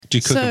Do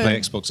you cook and play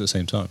Xbox at the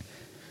same time?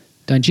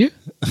 Don't you?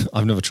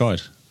 I've never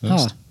tried.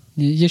 Oh,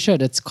 you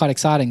should. It's quite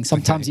exciting.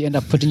 Sometimes you end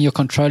up putting your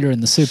controller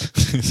in the soup.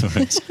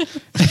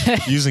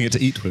 Right. Using it to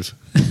eat with.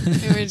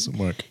 Doesn't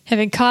work.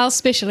 Having Kyle's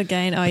special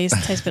again. Oh, yes,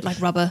 it tastes a bit like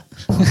rubber.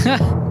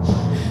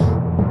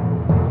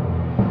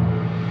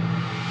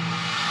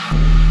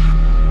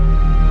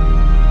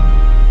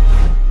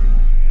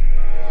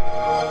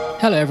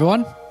 Hello,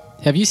 everyone.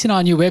 Have you seen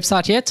our new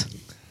website yet?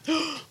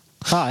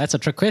 That's a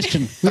trick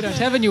question. We don't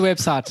have a new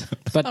website,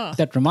 but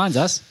that reminds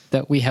us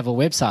that we have a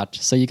website.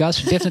 So you guys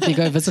should definitely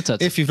go visit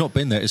it. If you've not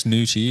been there, it's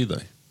new to you,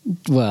 though.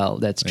 Well,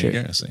 that's There you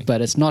true. go, see.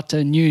 But it's not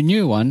a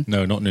new one.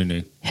 No, not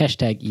new.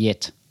 Hashtag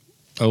yet.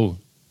 Oh,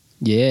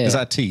 Yeah. is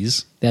that a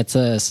tease? That's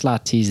a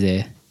slight tease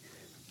there.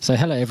 So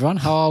hello, everyone.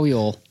 How are we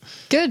all?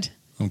 Good.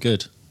 I'm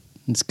good.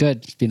 It's good.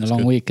 It's been a long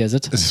good. week, is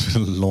it? It's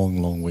been a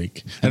long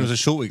week. And it was a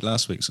short week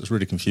last week, so it's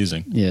really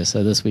confusing. Yeah,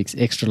 so this week's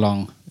extra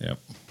long. Yep.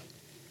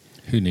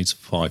 Who needs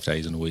 5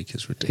 days in a week?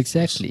 It's ridiculous.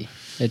 Exactly.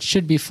 It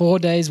should be 4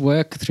 days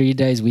work, 3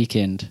 days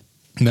weekend.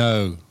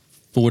 No.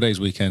 4 days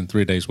weekend,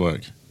 3 days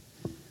work.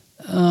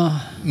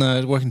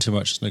 No, working too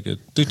much is no good.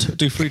 Do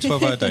 3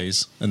 12-hour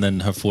days and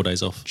then have 4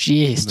 days off.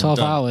 Jeez, And then 12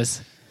 done.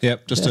 hours.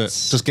 Yep, just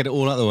That's- just get it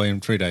all out of the way in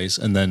 3 days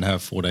and then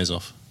have 4 days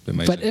off. Be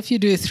amazing. But if you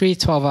do 3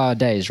 12-hour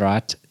days,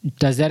 right,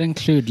 does that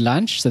include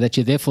lunch so that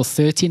you're there for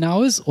 13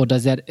 hours, or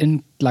does that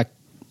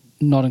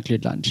not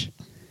include lunch?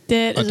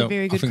 That I is a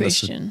very good I think that's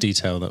question. a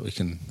detail that we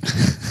can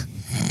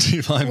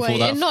define for Wait,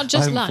 that. and not I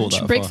just haven't thought lunch, that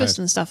far breakfast ahead.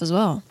 and stuff as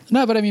well.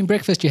 No, but I mean,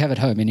 breakfast you have at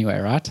home anyway,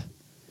 right?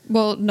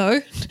 Well,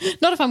 no,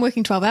 not if I'm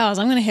working 12 hours.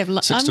 I'm going to have.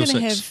 6 I'm till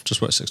going to 6. have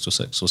Just work 6 till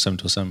 6 or 7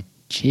 till 7.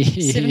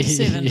 Jeez. 7 to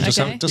 7. Just,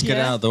 Okay. just get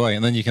it Yeah. out of the way,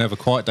 and then you can have a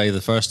quiet day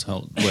the first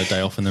day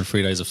off, and then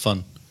 3 days of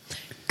fun.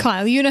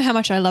 Kyle. You know how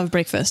much I love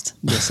breakfast.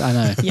 Yes, I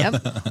know.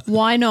 Yep.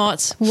 Why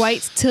not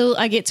wait till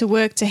I get to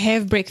work to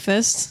have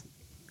breakfast?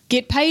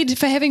 Get paid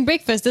for having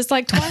breakfast. It's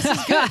like twice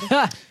as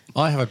good.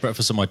 I have had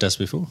breakfast at my desk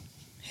before.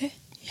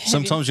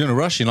 Sometimes you're in a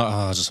rush, you're like,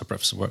 I just have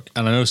breakfast at work.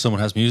 And I know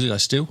someone has music, I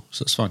steal,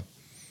 so it's fine.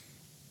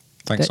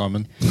 Thanks, That-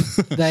 Simon.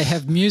 They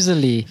have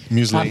muesli.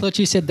 Muesli. I thought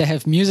you said they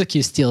have music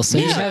you steal. So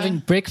you're Yeah. having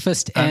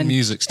breakfast And and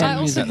music I stealing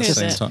also at the heard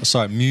same that. time.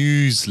 Sorry,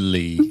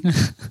 muesli.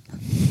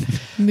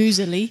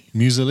 Muesli.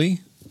 Muesli?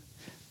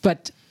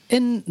 But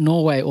in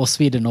Norway or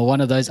Sweden or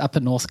one of those upper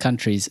north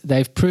countries,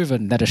 they've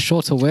proven that a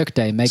shorter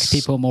workday makes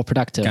people more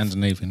productive.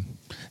 Scandinavian.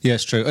 Yeah,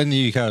 it's true. In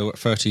the UK, I work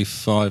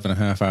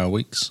 35.5-hour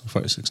weeks,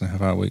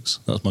 36.5-hour weeks.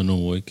 That's my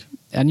normal week.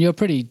 And you're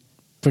pretty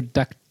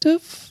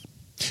productive.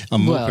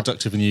 I'm more Well-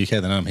 productive in the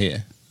UK than I'm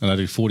here. And I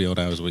do 40-odd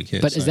hours a week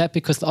here. But so- is that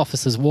because the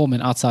office is warm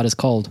and outside is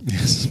cold?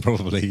 Yes,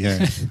 probably,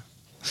 yeah.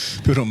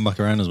 People don't muck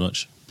around as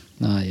much.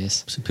 Ah,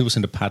 yes. So people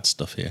seem to pad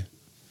stuff here.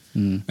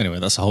 Mm. Anyway,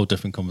 that's a whole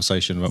different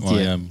conversation about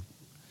my Yeah.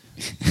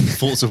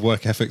 thoughts of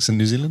work ethics in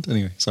New Zealand.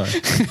 Anyway, sorry.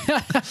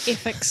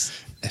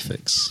 Ethics.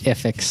 Ethics.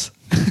 Ethics.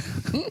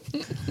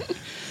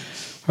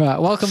 Right,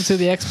 welcome to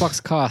the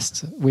Xbox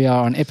Cast. We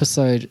are on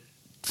episode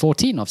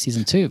 14 of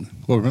season 2.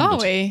 Well remembered.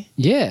 Are we?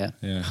 Yeah,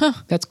 Yeah.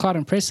 that's quite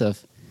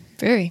impressive.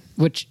 Very.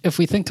 Which, if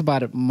we think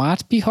about it,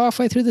 might be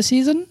halfway through the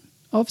season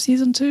of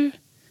season 2.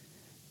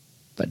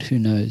 But who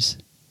knows?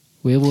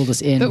 Where will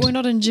this end? But we're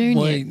not in June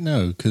Wait, yet.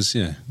 no, because,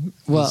 yeah.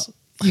 Well,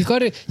 you got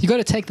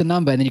to take the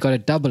number and then you got to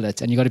double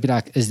it, and you got to be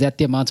like, is that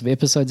the amount of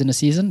episodes in a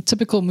season?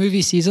 Typical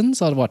movie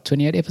seasons are what,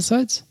 28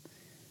 episodes?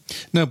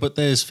 No, but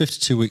there's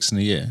 52 weeks in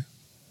a year.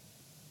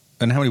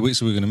 And how many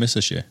weeks are we going to miss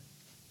this year?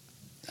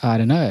 I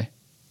don't know.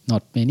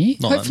 Not many.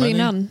 Not that Hopefully many.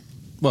 none.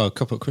 Well, a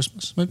couple at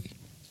Christmas, maybe.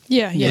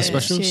 Yeah, yeah. The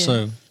specials. yeah.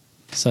 So,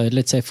 So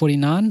let's say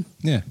 49.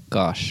 yeah.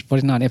 Gosh,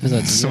 49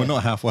 episodes. a So we're year.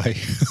 not halfway.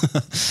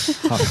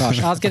 Oh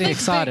gosh, I was getting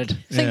excited.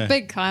 Think Yeah.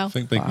 big, Kyle.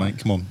 Think big, mate.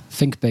 Come on.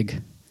 Think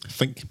big.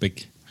 Think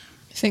big.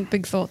 Think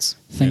big thoughts.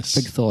 Think Yes.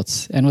 big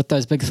thoughts. And with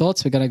those big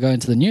thoughts, we're going to go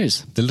into the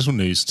news. The little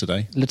news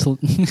today. Little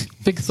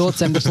big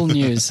thoughts and little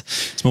news.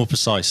 It's more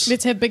precise.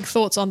 Let's have big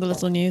thoughts on the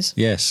little news.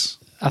 Yes.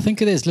 I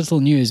think it is little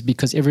news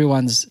because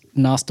everyone's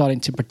now starting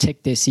to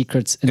protect their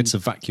secrets. And It's a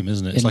vacuum,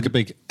 isn't it? It's in- like a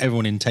big,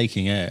 everyone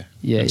intaking air.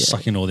 Yeah, and yeah.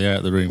 sucking all the air out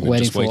of the room and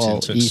Waiting just for waiting all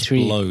to E3.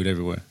 explode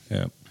everywhere.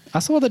 Yeah. I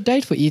saw the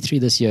date for E3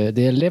 this year,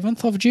 the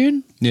 11th of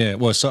June. Yeah,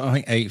 well, so I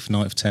think 8th,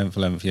 9th, 10th,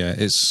 11th, yeah.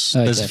 It's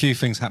Okay. There's a few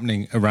things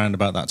happening around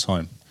about that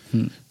time.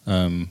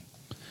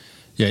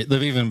 Yeah,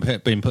 they've even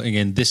been putting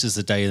in, this is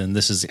the day and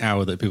this is the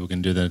hour that people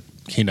can do their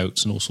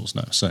keynotes and all sorts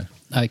now. So,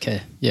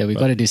 Okay, yeah, we've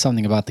got to do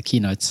something about the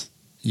keynotes.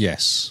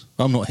 yes.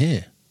 But I'm not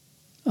here.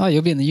 Oh,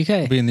 you'll be in the UK.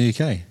 I'll be in the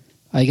UK.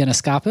 Are you going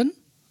to Skype in?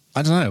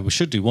 I don't know. We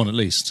should do one at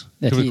least.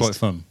 At It'll be least. quite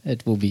fun.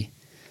 It will be.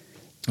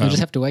 We'll just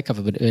have to wake up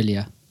a bit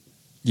earlier.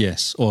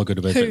 Yes, or I'll go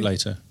to bed a Who? bit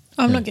later.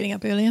 I'm Yeah. not getting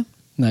up earlier.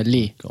 No,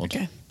 Lee. God.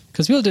 Okay.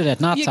 Because we'll do it at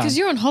night Yeah, time. because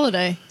you're on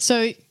holiday.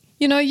 So,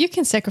 you know, you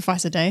can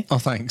sacrifice a day. Oh,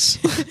 thanks.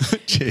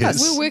 Cheers. But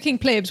we're working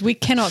plebs. We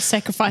cannot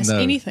sacrifice no,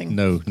 anything.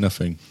 No,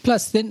 nothing.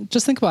 Plus, then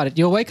just think about it.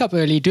 You'll wake up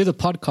early, do the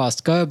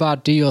podcast, go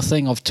about, do your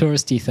thing of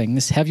touristy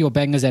things, have your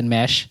bangers and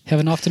mash,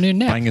 have an afternoon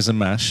nap, Bangers and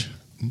mash.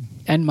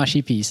 and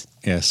mushy peas.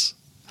 Yes.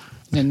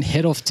 and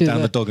head off to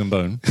Down the Dog and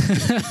Bone.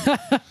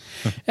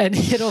 and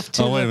head off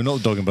to Oh, wait a minute, not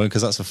the Dog and Bone,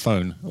 because that's a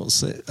phone.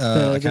 What's it?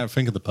 I can't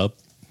think of the pub.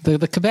 the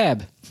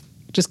kebab.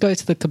 Just go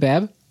to the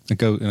kebab. And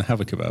go and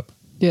have a kebab.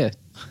 Yeah.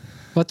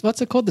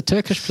 What's it called? The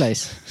Turkish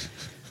place.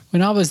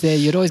 When I was there,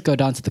 you'd always go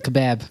down to the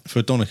kebab. For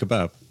a doner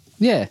kebab.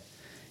 Yeah.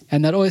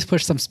 And they'd always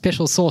push some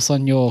special sauce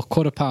on your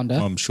quarter pounder.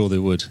 I'm sure they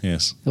would,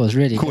 yes. It was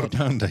really Quarter good.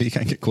 pounder. You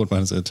can't get quarter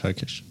pounders in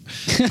Turkish.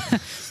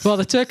 Well,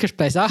 the Turkish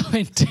place I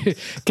went to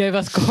gave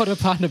us quarter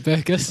pounder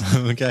burgers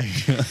Okay.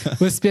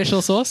 with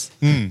special sauce.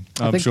 I'm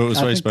sure it was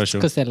very special.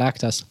 Because they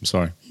liked us. I'm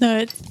sorry. No,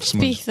 it's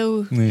Someone-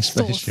 special. Yeah,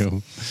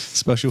 sauce.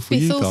 Special for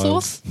you, Special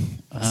Kyle. sauce?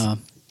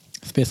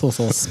 Special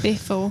sauce.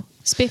 Spiffle.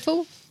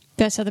 Spiffle?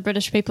 That's how the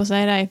British people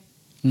say it,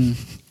 eh?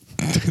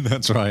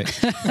 That's right.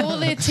 All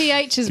their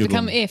THs Good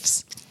become one.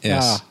 Fs.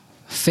 Yes.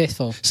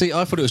 Faithful. See,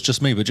 I thought it was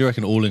just me, but do you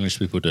reckon all English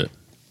people do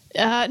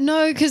it?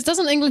 No, because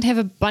doesn't England have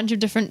a bunch of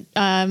different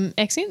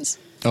accents?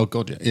 Oh,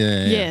 God,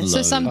 yeah. Yeah, so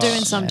loads. some do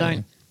and some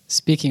don't.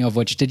 Speaking of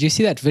which, did you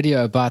see that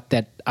video about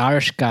that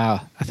Irish guy?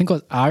 I think it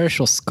was Irish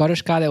or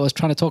Scottish guy that was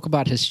trying to talk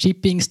about his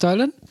sheep being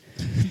stolen.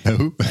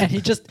 No. And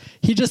he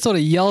just sort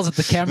of yells at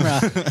the camera,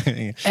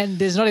 and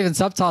there's not even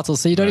subtitles,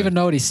 so you don't even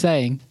know what he's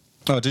saying.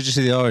 Oh, did you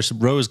see the Irish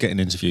rowers getting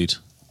interviewed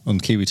on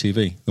Kiwi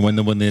TV when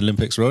they won the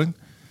Olympics rowing?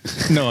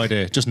 No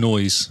idea. Just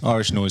noise.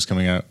 Irish noise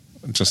coming out.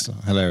 Just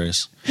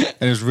hilarious. And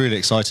he was really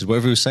excited.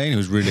 Whatever he was saying, he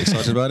was really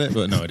excited about it,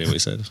 but no idea what he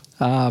said.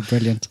 Ah,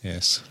 brilliant.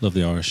 Yes. Love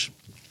the Irish.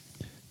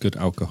 Good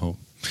alcohol.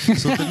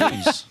 So the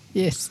news.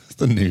 Yes.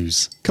 The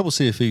news. Couple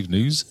Sea of Thieves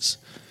news.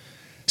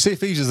 Sea of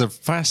Thieves is the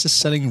fastest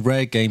selling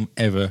rare game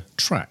ever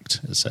tracked,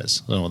 it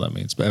says. I don't know what that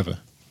means, but ever.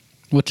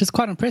 Which is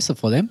quite impressive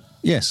for them.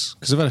 Yes,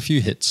 because they've had a few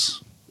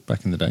hits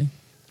back in the day.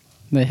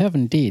 They have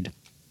indeed.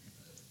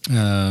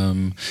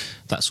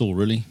 That's all,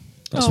 really.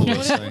 That's all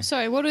they say.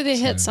 Sorry, what are their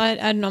hits?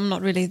 I'm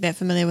not really that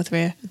familiar with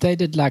Rare. They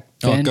did like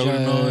Oh, Banjo.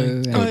 GoldenEye.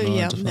 and- Oh, GoldenEye,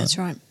 yeah, stuff like that's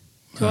that. right.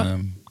 What?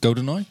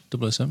 GoldenEye,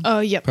 007. Oh,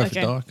 yep, Perfect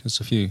okay. Dark, there's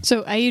a few.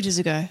 So ages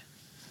ago.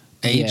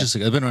 Ages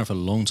ago. They've been around for a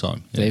long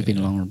time. Yeah, They've been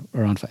yeah.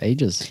 around for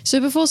ages. So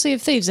before Sea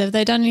of Thieves, have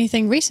they done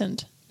anything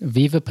recent?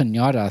 Viva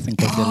Pinata, I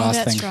think, was their last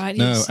that's thing. right.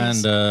 No, yes,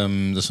 yes.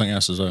 and there's something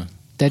else as well.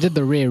 They did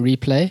the Rare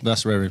replay.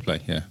 That's Rare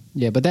Replay, yeah.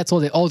 Yeah, but that's all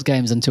the old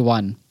games into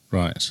one.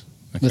 Right.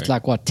 Okay. With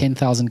like, what,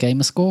 10,000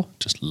 gamer score?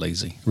 Just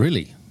lazy.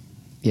 Really?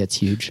 Yeah, it's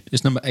huge.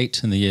 It's number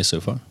 8 in the year so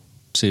far.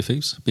 Sea of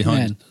Thieves.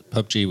 Behind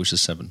PUBG, which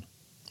is 7.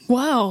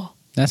 Wow.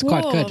 That's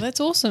quite Whoa, good. That's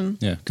awesome.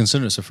 Yeah,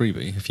 consider it's a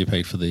freebie if you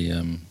paid for the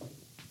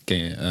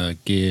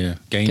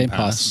Game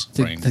Pass.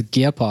 The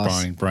Gear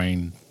Pass.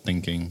 Brain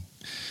thinking.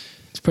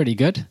 It's pretty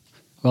good.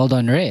 Well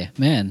done, Rare.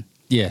 Man,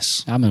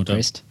 Yes. I'm well done.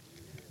 impressed.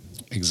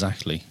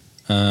 Exactly.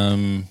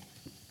 I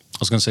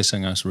was going to say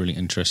something else really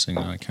interesting.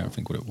 And I can't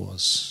think what it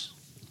was.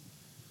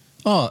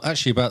 Oh,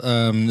 actually, about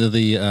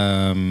the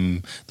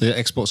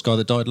Xbox guy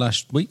that died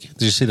last week.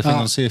 Did you see the thing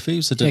on Sea of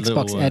Thieves? They did a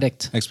Xbox little,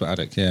 Addict. Xbox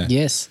Addict, yeah.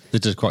 Yes. They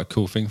did quite a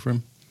cool thing for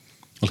him.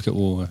 Look at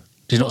all.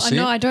 Did you not see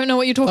No, it? I don't know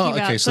what you're talking Oh,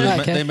 about. okay. So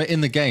so- Okay.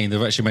 in the game,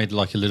 they've actually made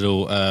like a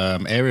little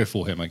area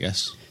for him, I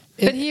guess.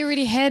 but he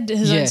already had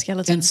his own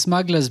skeleton. In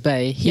Smuggler's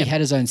Bay, he Yep.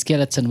 had his own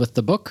skeleton with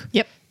the book.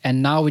 Yep.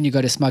 And now when you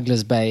go to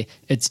Smuggler's Bay,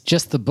 it's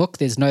just the book.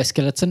 There's no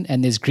skeleton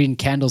and there's green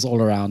candles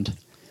all around.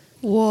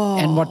 Whoa.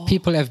 And what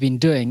people have been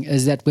doing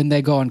is that when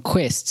they go on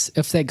quests,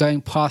 if they're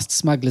going past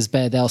Smuggler's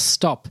Bay, they'll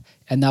stop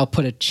and they'll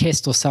put a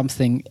chest or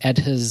something at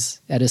his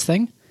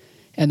thing,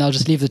 and they'll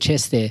just leave the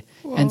chest there.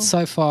 And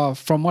so far,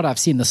 from what I've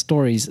seen, the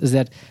stories is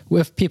that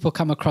if people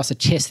come across a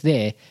chest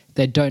there,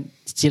 they don't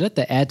steal it;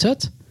 they add to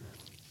it.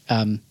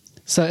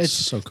 So It's it's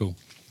so cool.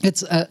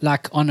 it's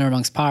like Honor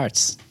Amongst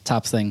Pirates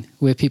type thing,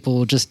 where people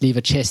will just leave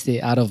a chest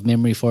there out of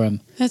memory for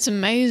him. That's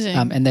amazing.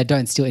 And they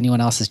don't steal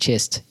anyone else's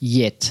chest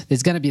yet.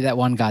 There's going to be that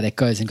one guy that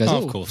goes and goes, Oh,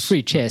 of "Oh, course.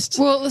 free chest."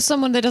 well, there's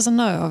someone that doesn't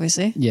know,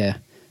 obviously. Yeah.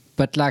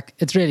 But like,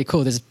 it's really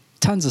cool. There's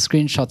tons of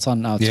screenshots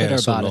on our Yeah, I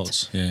Twitter saw about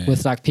lots. it. Yeah,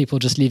 with like people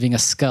just leaving a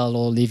skull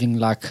or leaving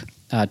like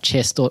a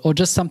chest or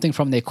just something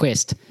from their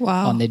quest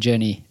Wow. on their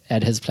journey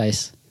at his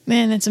place.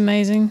 Man, that's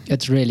amazing.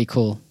 It's really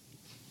cool.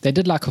 They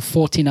did like a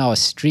 14-hour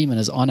stream in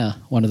his honor,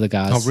 one of the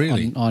guys Oh,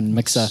 really? on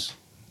Mixer. That's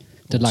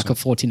Did like a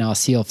awesome. 14-hour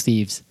Sea of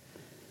Thieves.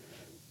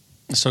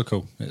 It's so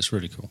cool. It's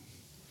really cool.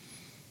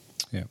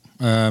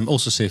 Yeah.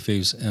 Also, Sea of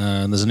Thieves.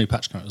 There's a new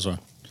patch coming out as well,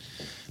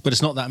 but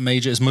it's not that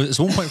major. It's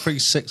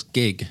 1.36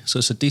 gig, so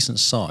it's a decent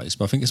size.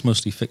 But I think it's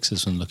mostly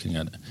fixes when looking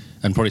at it,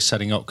 and probably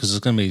setting up because there's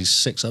going to be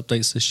 6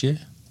 updates this year.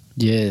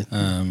 Yeah.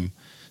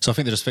 So I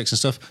think they're just fixing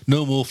stuff.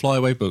 No more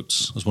flyaway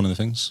boats was one of the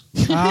things.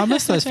 I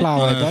miss those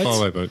flyaway boats.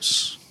 Flyaway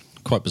boats.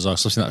 Quite bizarre.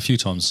 So I've seen that a few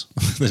times.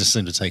 They just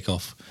seem to take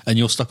off. And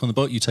you're stuck on the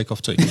boat, you take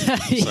off too. So-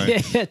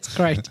 Yeah, it's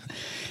great.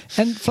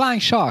 And flying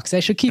sharks,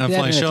 they should keep And that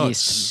flying in at sharks.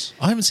 least.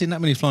 I haven't seen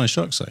that many flying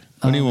sharks though.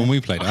 Only when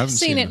we played. I I've haven't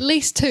seen at them.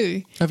 least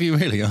 2. Have you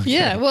really? Okay.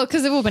 Yeah, well,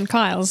 because they've all been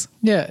Kyle's.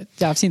 Yeah,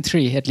 I've seen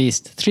 3 at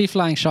least. 3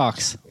 flying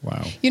sharks.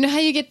 Wow. You know how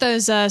you get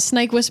those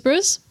snake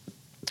whisperers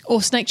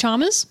or snake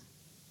charmers?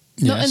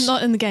 Yes.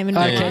 Not in the game. In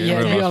real Okay, life.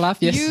 yeah, in real life,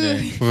 yes. You-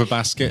 Yeah, with a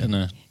basket and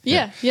a.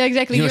 Yeah,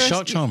 exactly. You're a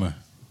shark charmer.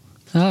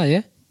 Oh,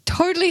 yeah.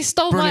 totally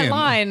stole Brilliant. my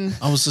line.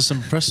 I was just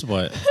impressed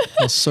by it.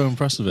 I was so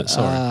impressed with it.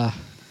 Sorry.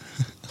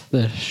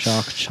 The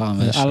Shark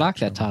Charmer. The I like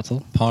Shark that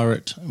title.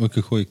 Pirate. We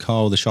could call you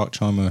Carl the Shark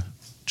Charmer.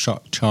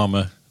 Shark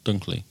Charmer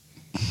Dunkley.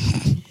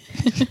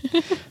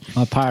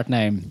 My pirate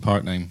name.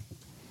 Pirate name.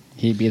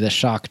 He'd be the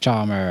Shark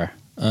Charmer.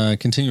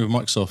 Continue with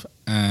Microsoft,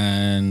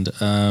 and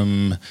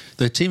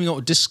they're teaming up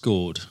with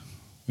Discord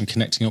and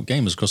connecting up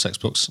gamers across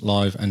Xbox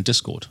Live and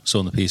Discord. So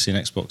on the PC and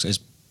Xbox, it's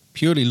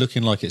purely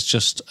looking like it's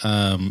just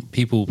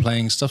people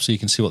playing stuff, so you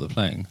can see what they're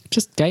playing.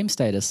 Just game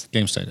status.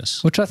 Game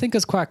status. Which I think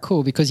is quite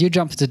cool because you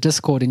jump into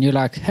Discord and you're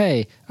like,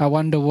 hey, I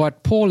wonder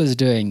what Paul is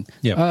doing.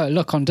 Yeah. Oh,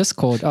 look on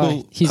Discord.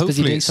 Oh, he's busy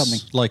hopefully doing it's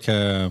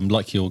something.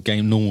 like your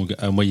game normal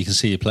where you can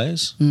see your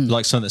players,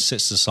 like something that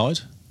sits to the side.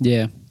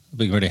 Yeah. It'd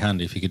be really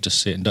handy if you could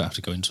just see it and don't have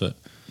to go into it,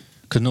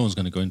 because no one's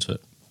going to go into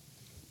it.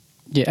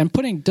 Yeah, and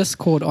putting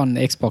Discord on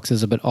Xbox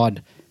is a bit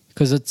odd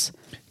because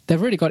they've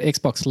already got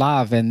Xbox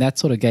Live and that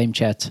sort of game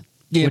chat,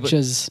 which but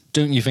is...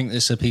 Don't you think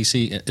it's a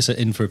PC? It's an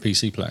in for a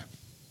PC player.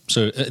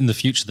 So in the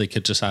future they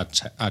could just add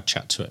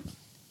chat to it,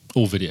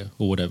 or video,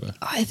 or whatever.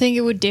 I think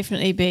it would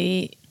definitely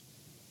be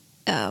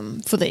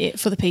for the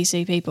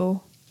PC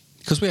people.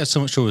 Because we had so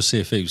much trouble with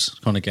Sea of Thieves,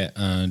 trying to get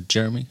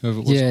Jeremy, whoever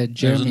it was. Yeah, It was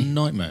Jeremy. a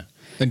nightmare.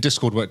 And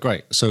Discord worked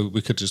great, so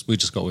we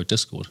just got with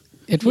Discord.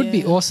 It would be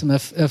Yeah. awesome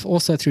if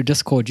also through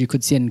Discord you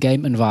could send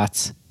game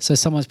invites. So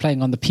someone's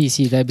playing on the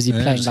PC, they're busy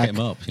Yeah, playing just like get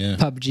 'em up, yeah.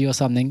 PUBG or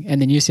something,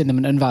 and then you send them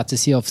an invite to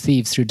Sea of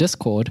Thieves through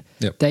Discord.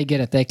 Yep. They get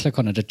it, they click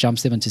on it, it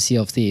jumps them into Sea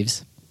of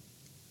Thieves.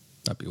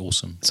 That'd be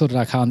awesome. Sort of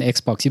like how on the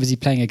Xbox, you're busy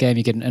playing a game,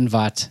 you get an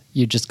invite,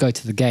 you just go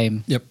to the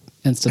game, Yep.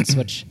 instant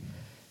switch.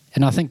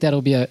 And I think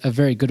that'll be a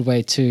very good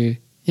way to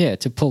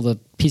pull the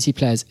PC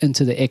players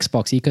into the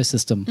Xbox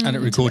ecosystem. And it into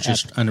records the your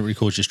app. and it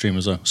records your stream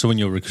as well. So when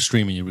you're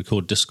streaming, you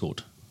record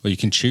Discord, or you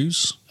can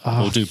choose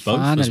Oh, or do both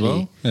as finally.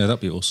 well. Yeah, that'd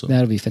be awesome.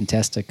 That'll be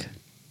fantastic.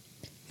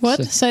 What?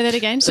 So- Say that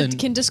again. So And-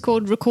 can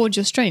Discord record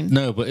your stream?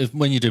 No, but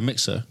when you do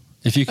Mixer,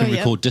 if you can Oh, yeah.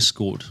 record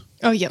Discord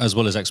Oh, yeah. as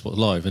well as Xbox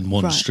Live in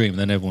one Right. stream,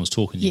 then everyone's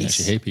talking. You can Yes.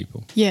 actually hear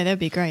people Yeah, that'd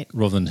be great.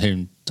 rather than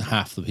hearing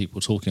half the people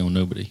talking or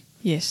nobody.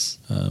 Yes.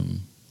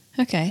 Um,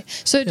 Okay.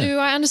 So do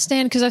I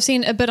understand, because I've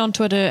seen a bit on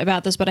Twitter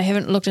about this, but I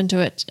haven't looked into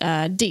it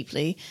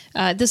deeply.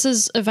 This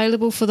is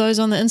available for those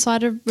on the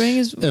Insider Ring?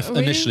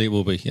 Initially, it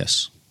will be,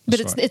 yes. But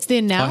That's it's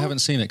there now? I haven't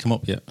seen it come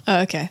up yet. Oh,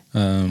 okay.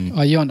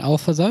 Are you on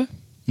Alpha though?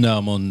 No,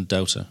 I'm on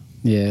Delta.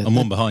 Yeah. I'm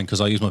one behind because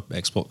I use my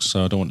Xbox,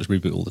 so I don't want to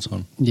reboot all the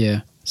time.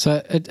 Yeah.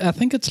 So I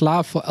think it's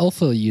live for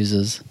Alpha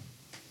users,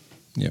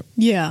 Yeah.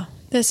 Yeah,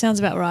 that sounds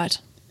about right.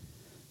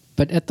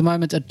 but at the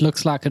moment it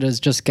looks like it is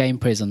just game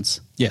presence.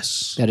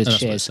 Yes. That is and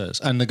that's what shared. it says.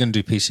 And they're going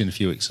to do PC in a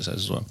few weeks, it says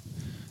as well.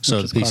 So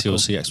Which the is quite PC will cool.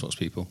 see Xbox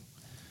people,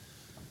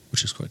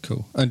 which is quite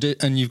cool.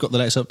 And you've got the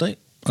latest update?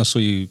 I saw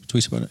you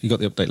tweet about it. You got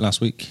the update last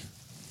week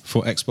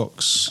for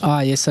Xbox.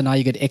 Ah, yes. So now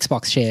you get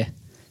Xbox Share,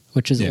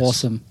 which is Yes.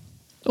 awesome.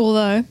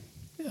 Although,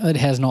 It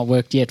has not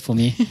worked yet for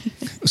me.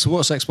 So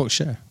what's Xbox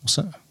Share? What's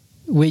that?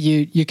 Where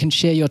you can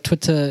share your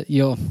Twitter,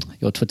 your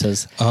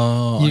Twitters.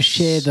 Oh, You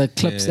share the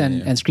clips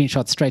and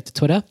screenshots straight to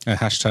Twitter. a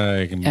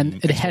hashtag And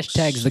it Xbox.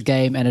 hashtags the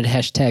game and it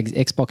hashtags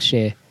Xbox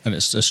Share. And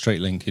it's a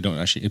straight link. You don't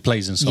actually. It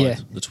plays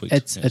inside the tweet.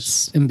 It's Yes.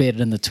 it's embedded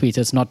in the tweet.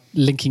 It's not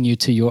linking you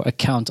to your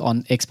account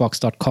on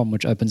Xbox.com,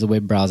 which opens a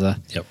web browser.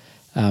 Yep.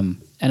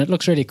 And it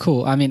looks really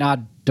cool. I mean, I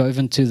dove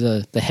into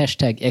the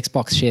hashtag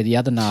Xbox Share the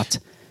other night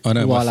I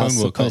know, my while I was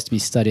phone woke supposed up. to be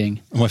studying.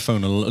 My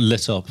phone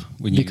lit up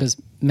when you. Because,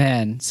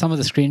 man, some of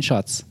the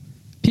screenshots,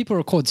 people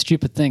record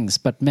stupid things,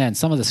 but man,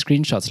 some of the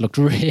screenshots looked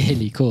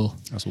really cool.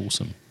 That's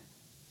awesome.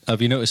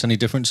 Have you noticed any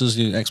differences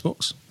in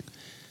Xbox?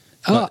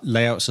 Oh. Like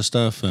layouts of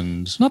stuff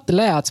and. Not the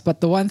layouts, but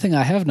the one thing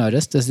I have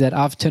noticed is that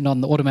I've turned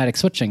on the automatic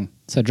switching.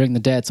 So during the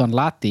day, it's on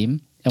light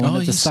theme, and when Oh,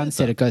 it's the you said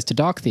sunset, that. it goes to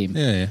dark theme.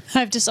 Yeah, yeah.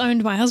 I've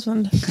disowned my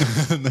husband.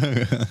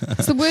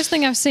 It's the worst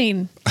thing I've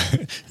seen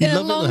You in a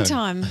love it, long though.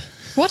 time.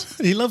 What?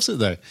 He loves it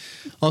though.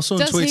 I saw him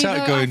Does tweet he, out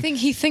though? going, I think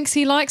he thinks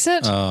he likes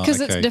it Oh,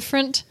 because okay. it's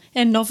different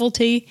and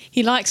novelty.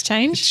 He likes "It's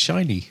change.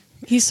 shiny."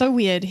 He's so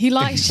weird. He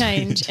likes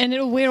change, and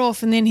it'll wear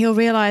off, and then he'll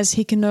realize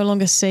he can no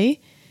longer see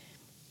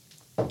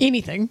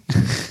anything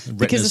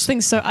because this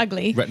thing's so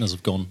ugly. Retinas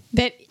have gone.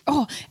 That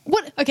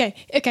what? Okay.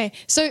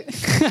 So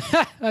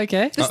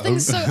Okay. this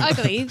thing's so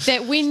ugly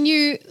that when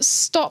you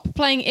stop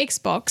playing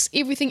Xbox,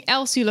 everything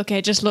else you look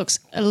at just looks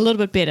a little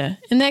bit better.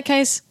 In that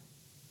case,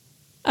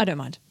 I don't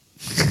mind.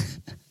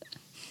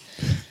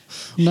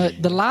 No,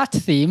 the light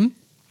theme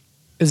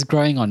is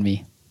growing on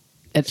me.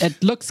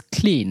 It looks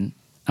clean.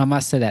 I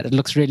must say that. It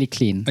looks really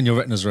clean. And your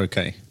retinas are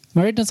okay.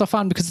 My retinas are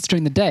fine because it's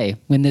during the day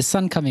when there's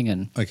sun coming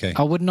in. Okay.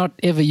 I would not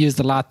ever use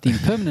the light theme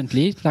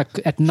permanently, like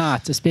at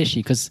night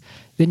especially, because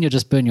then you'll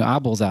just burn your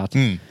eyeballs out.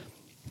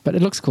 But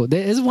it looks cool.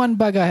 There is one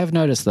bug I have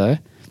noticed though.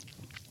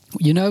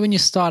 You know when you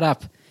start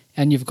up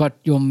and you've got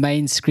your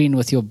main screen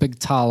with your big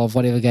tile of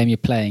whatever game you're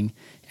playing,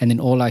 and then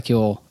all like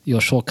your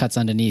shortcuts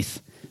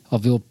underneath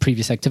of your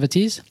previous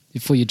activities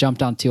before you jump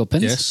down to your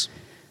pins? Yes.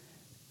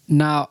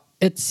 Now,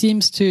 it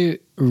seems to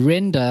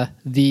render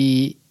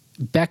the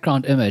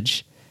background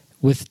image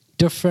with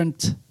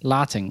different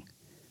lighting.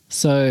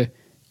 So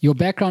your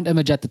background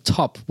image at the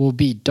top will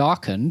be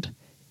darkened,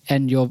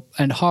 and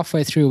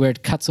halfway through where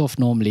it cuts off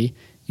normally,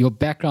 your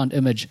background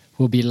image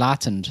will be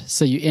lightened.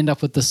 So you end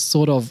up with this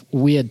sort of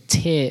weird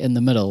tear in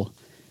the middle.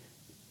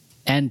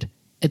 And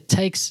it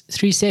takes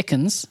 3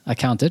 seconds, I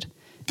counted,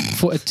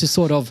 for it to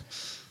sort of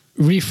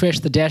refresh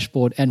the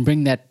dashboard and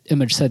bring that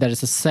image so that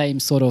it's the same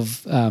sort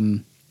of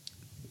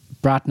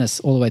brightness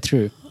all the way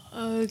through.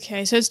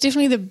 Okay, so it's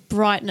definitely the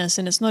brightness,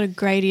 and it's not a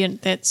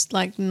gradient that's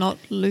like not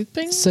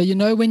looping. So you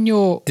know when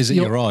you're... Is it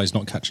your eyes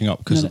not catching up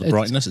because of the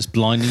brightness? It's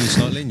blinding you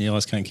slightly and your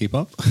eyes can't keep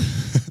up?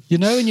 You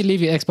know when you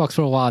leave your Xbox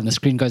for a while and the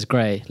screen goes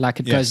grey, like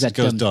it goes that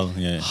dim. dull,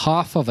 yeah.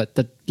 Half of it,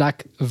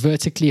 like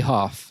vertically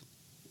half.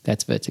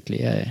 That's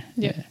vertically,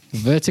 yeah.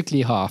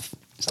 Vertically half.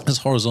 It's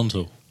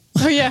horizontal.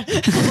 Oh, yeah.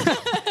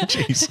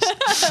 Jesus.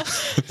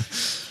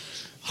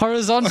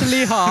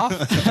 Horizontally half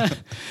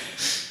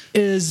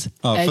is...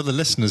 for the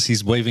listeners,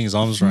 he's waving his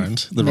arms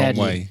around the wrong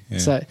way. Yeah.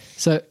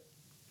 So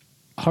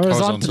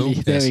horizontally,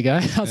 Horizontal, there yes. we go. I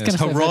was Yes, going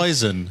to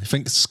horizon.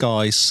 Think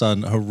sky,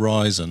 sun,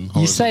 horizon.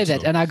 You say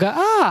that, and I go,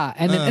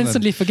 and then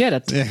instantly forget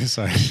it. Yeah,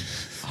 sorry.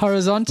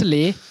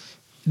 Horizontally,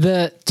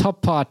 the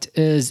top part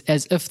is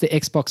as if the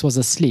Xbox was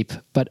asleep,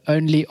 but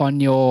only on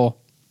your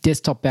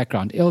desktop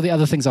background. All the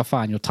other things are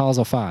fine. Your tiles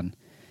are fine.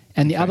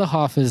 And the other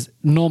half is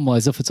normal,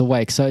 as if it's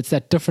awake. So it's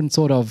that different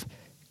sort of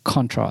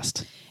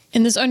contrast.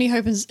 And this only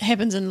happens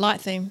in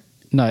light theme.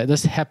 No,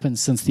 this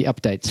happens since the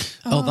update.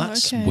 Oh,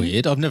 that's okay.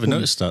 weird. I've never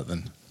noticed that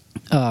then.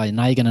 Oh,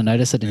 now you're going to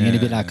notice it, and you're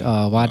going to be like,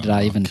 oh, why did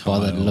I even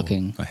bother Kyle.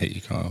 looking? I hate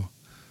you, Kyle.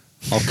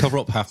 I'll cover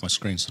up half my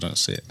screen so I don't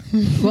see it.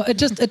 Well,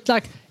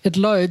 it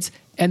loads,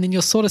 and then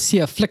you'll sort of see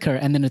a flicker,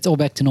 and then it's all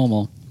back to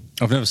normal.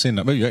 I've never seen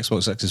that. Maybe your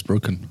Xbox X is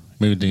broken.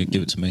 Maybe they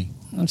give it to me.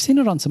 I've seen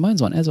it on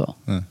Simone's one as well.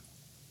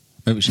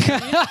 Maybe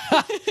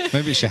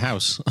it's your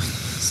house.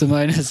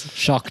 Simone is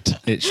shocked.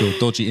 It's your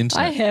dodgy I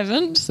internet.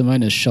 haven't.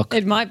 Simone is shocked.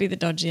 It might be the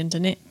dodgy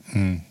internet.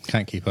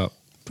 Can't keep up.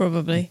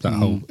 Probably. That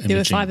whole There were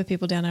imaging. fiber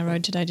people down our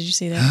road today. Did you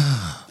see that?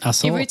 I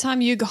saw Every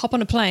time you hop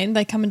on a plane,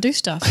 they come and do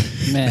stuff.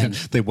 man.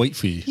 They wait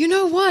for you. You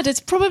know what?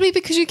 It's probably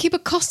because you keep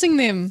accosting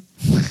them.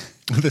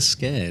 They're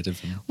scared of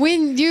them.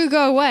 When you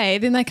go away,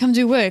 then they come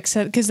do work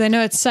because they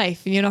know it's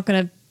safe and you're not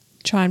going to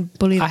try and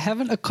bully them. I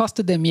haven't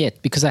accosted them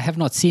yet because I have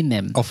not seen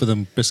them. Offer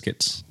them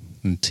biscuits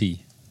and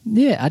tea.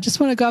 Yeah, I just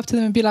want to go up to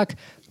them and be like,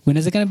 when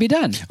is it going to be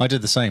done? I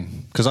did the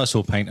same because I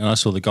saw paint and I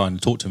saw the guy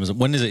and talked to him. I was like,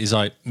 when is it? He's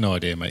like, no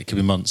idea, mate. It could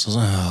be months. I was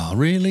like, oh,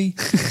 really?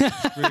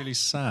 Really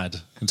sad.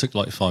 It took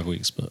like 5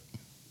 weeks, but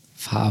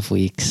 5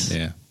 weeks.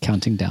 yeah.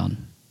 Counting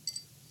down.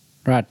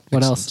 Right,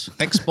 what else?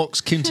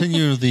 Xbox,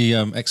 continue the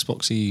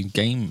Xboxy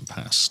Game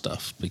Pass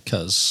stuff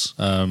because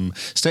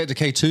State of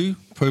Decay 2,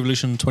 Pro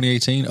Evolution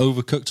 2018,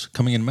 Overcooked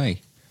coming in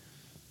May.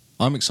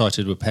 I'm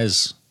excited with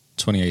PES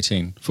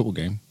 2018 football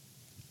game.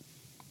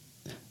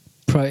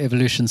 Pro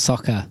Evolution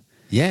Soccer.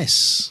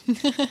 Yes.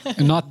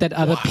 Not that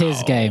other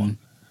PES game.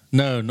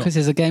 No, not. Because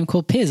there's a game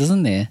called PES,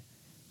 isn't there?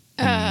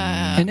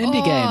 An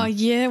indie Oh, game.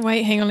 yeah.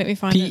 Wait, hang on. Let me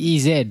find it.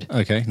 PEZ.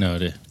 Okay, no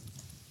idea.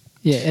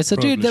 Yeah, it's a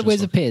Pro dude that Evolution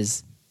wears a Soccer.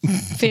 PES.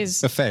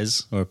 Fizz. A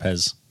Fez or a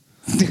Pez?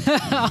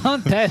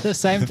 Aren't they the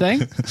same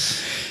thing?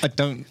 I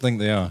don't think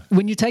they are.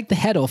 When you take the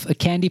head off, a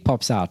candy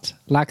pops out.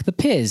 Like the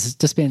PES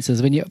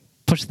dispensers. When you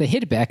push the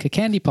head back, a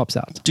candy pops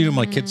out. Do you know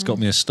my kids got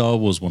me a Star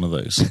Wars one of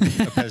those a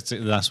Pez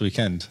ticket last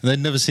weekend? They'd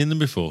never seen them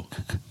before.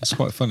 It's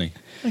quite funny.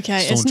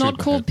 Okay, it's not Stormtrooper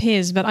called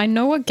head. Pez, but I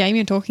know what game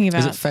you're talking about.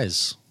 Is it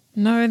Fez?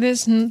 No,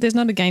 there's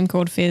not a game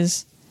called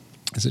Fizz.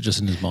 Is it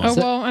just in his mind? Oh,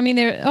 well, I mean,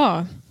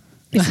 yes,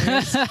 there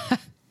is.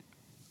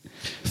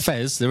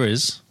 Fez, there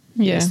is.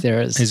 Yeah. Yes,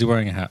 there is. Is he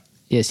wearing a hat?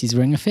 Yes, he's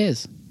wearing a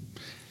fez.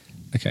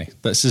 Okay,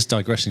 that's just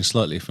digressing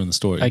slightly from the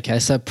story. Okay,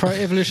 so Pro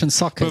Evolution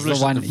Soccer is the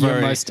one you're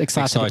Very most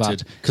excited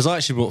about. because I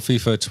actually bought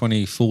FIFA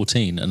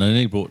 2014 and I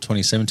only bought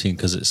 2017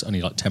 because it's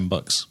only like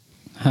 $10,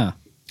 Huh.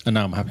 and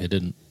now I'm happy I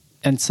didn't.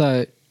 And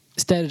so,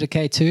 State of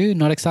Decay 2,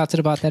 not excited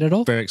about that at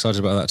all? Very excited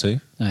about that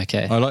too.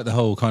 Okay. I like the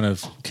whole kind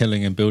of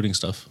killing and building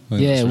stuff. I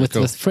think Yeah, that's really with,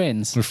 cool. with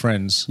friends. With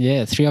friends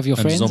Yeah, 3 of your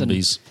and friends.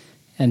 zombies.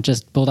 And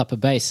just build up a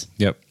base.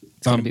 Yep.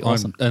 It's gonna be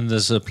awesome. And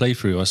there's a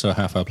playthrough. I saw a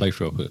half-hour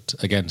playthrough. But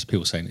again,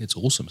 people saying it's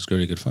awesome. It's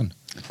really good fun.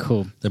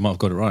 Cool. They might have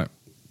got it right.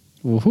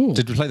 Woohoo.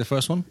 Did we play the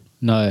first one?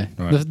 No.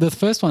 Right. The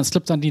first one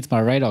slipped underneath my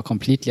radar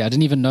completely. I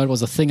didn't even know it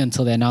was a thing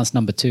until they announced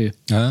number 2.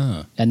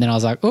 Ah, And then I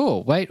was like,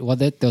 oh, wait,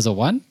 there was a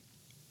 1?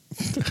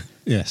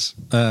 yes.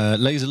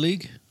 Laser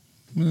League.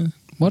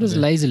 What is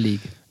Laser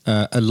League?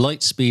 A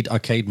light-speed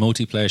arcade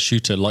multiplayer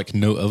shooter like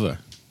no other.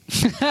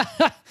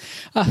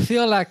 I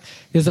feel like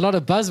there's a lot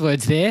of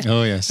buzzwords there.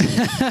 Oh yes.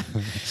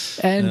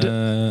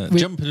 And we-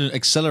 Jumping and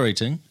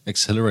accelerating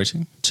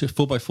to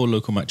 4x4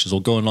 local matches,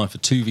 or go online for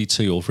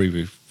 2v2 or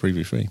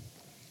 3v3.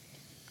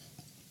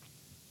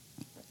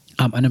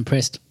 I'm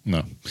unimpressed.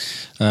 No.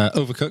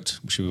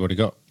 Overcooked, which we've already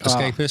got.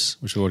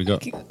 Escapist, which we've already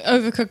got.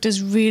 Overcooked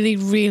is really,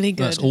 really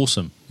good. That's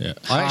awesome. Yeah,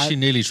 I actually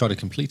nearly tried to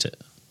complete it.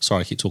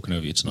 Sorry, I keep talking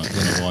over you tonight. I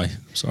don't know why.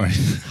 Sorry.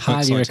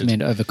 Highly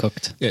recommend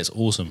Overcooked. Yeah, it's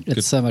awesome.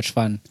 It's so much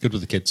fun. Good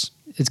with the kids.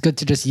 It's good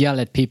to just yell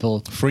at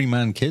people.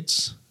 3-man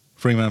kids,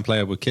 3-man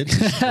player with kids.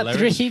 It's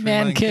hilarious.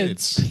 3-man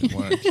kids.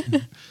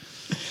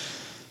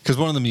 Because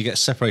one of them you get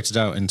separated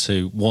out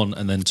into one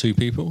and then 2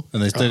 people,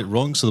 and they did it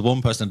wrong. So the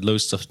one person had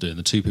loads of stuff to do, and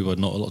the 2 people had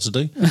not a lot to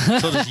do. So I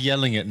was just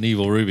yelling at Neve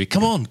or Ruby,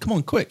 come on,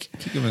 quick,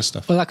 keep giving us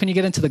stuff. Well, like when you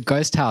get into the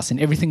ghost house and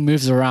everything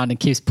moves around and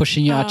keeps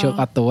pushing you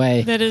out the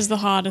way. That is the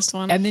hardest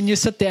one. And then you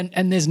sit there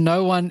and there's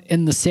no one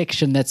in the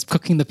section that's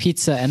cooking the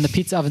pizza and the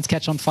pizza ovens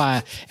catch on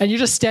fire. And you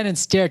just stand and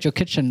stare at your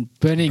kitchen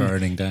burning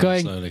down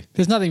going, slowly.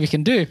 There's nothing we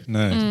can do. No.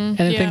 And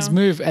then things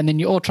move and then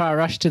you all try to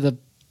rush to the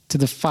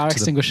fire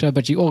extinguisher,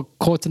 but you're all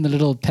caught in the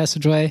little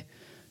passageway.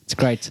 It's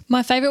great.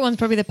 My favorite one's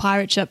probably the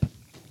pirate ship.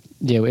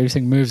 Yeah, where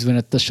everything moves when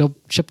the ship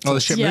Oh, the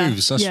ship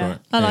moves, that's right.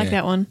 I like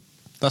that one.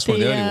 That's one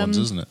of the early ones,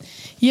 isn't it?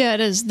 Yeah, it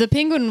is. The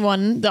penguin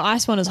one, the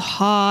ice one is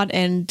hard,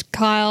 and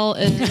Kyle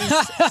is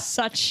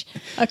such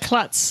a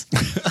klutz.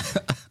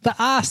 The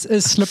ass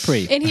is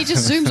slippery. And he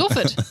just zooms off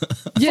it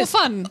for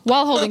fun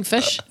while holding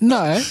fish.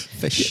 No,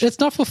 Fish. it's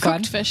not for fun.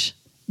 Cooked fish.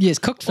 Yes,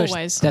 cooked fish.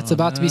 Always. That's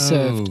about to be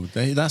served.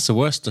 That's the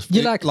worst stuff.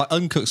 You like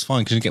uncooked's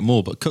fine because you get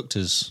more, but cooked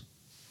is,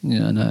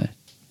 Yeah, no.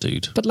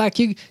 dude. But like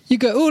you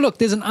go, oh look,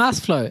 there's an ice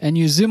flow, and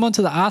you zoom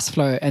onto the ice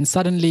flow, and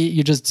suddenly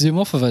you just zoom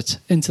off of it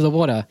into the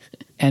water,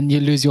 and you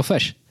lose your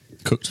fish,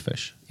 Cooked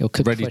fish. your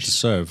cooked Ready fish to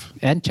serve.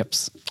 and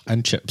chips.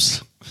 And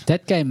chips.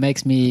 That game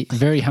makes me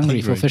very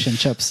hungry for Hungry. fish and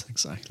chips.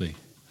 Exactly.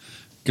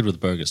 Good with the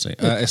burgers.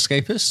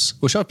 Escapists,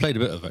 which I played a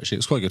bit of actually. It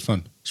was quite good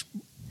fun.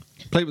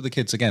 Played with the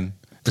kids again.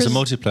 It's a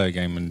multiplayer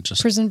game and just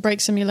Prison Break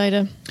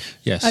Simulator.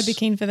 yes. I'd be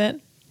keen for that.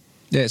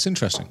 Yeah, it's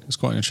interesting. It's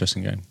quite an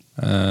interesting game.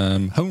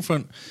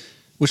 Homefront,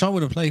 which I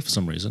wouldn't play for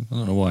some reason. I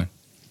don't know why.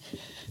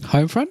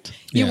 Homefront?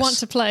 You Yes. want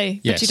to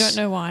play, but you don't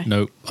know why.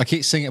 No, I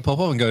keep seeing it pop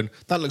up and going,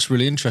 that looks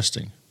really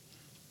interesting.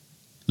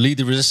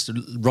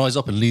 Rise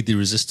up and lead the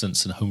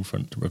resistance in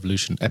Homefront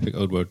Revolution, epic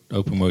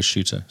open world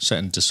shooter set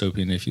in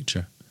dystopian near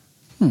future.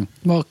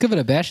 Well, give it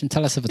a bash and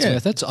tell us if it's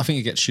worth it. So I think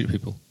you get to shoot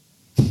people.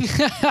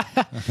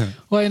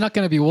 Well, you're not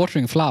going to be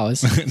watering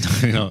flowers.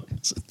 No, you're not.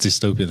 It's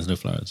dystopian. There's no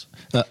flowers.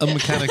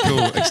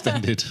 Unmechanical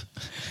extended.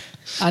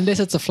 Unless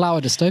it's a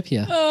flower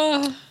dystopia.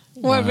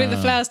 Well, where the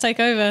flowers take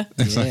over.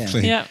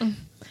 Exactly. Yeah.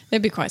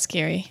 That'd be quite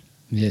scary.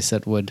 Yes,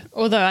 it would.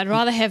 Although I'd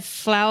rather have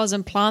flowers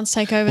and plants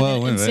take over Well,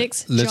 than wait a minute.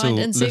 insects, giant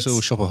insects. Little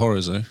Shop of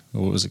Horrors, though.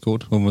 Or what was it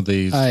called? One with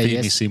the Oh, Phoebe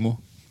yes. Seymour.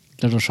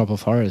 Little Shop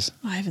of Horrors.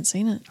 I haven't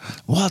seen it.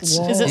 What? Is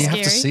it You have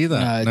to scary? see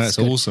that. No, it's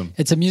good. awesome.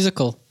 It's a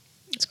musical.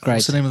 It's great.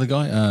 What's the name of the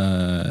guy?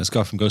 It's a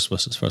guy from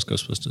Ghostbusters, first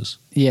Ghostbusters.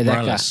 Yeah,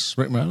 that Morales.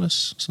 Rick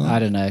Morales? Something I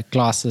like don't know.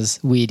 Glasses,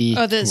 weedy.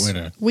 Oh, there's Wait a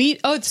minute.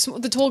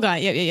 the tall guy.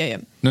 Yeah.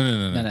 that?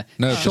 No. No.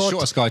 No, the Short-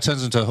 shortest guy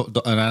turns into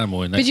an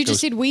animal. And But you just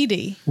said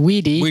weedy.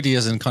 Weedy. Weedy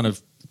as in kind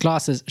of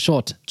Glasses,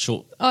 short.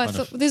 short. Oh, I kind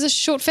thought of- there's a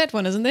short, fat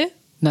one, isn't there?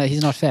 No,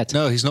 he's not fat.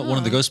 No, he's not one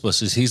of the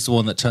Ghostbusters. He's the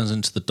one that turns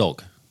into the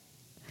dog.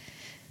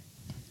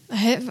 I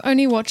have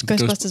only watched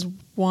Ghost- Ghostbusters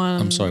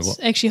once. I'm sorry, what?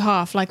 Actually,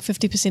 half, like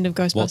 50% of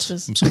What?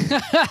 Ghostbusters. I'm sorry.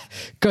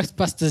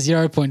 Ghostbusters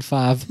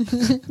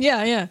 0.5.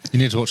 Yeah. You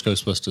need to watch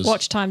Ghostbusters.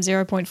 Watch time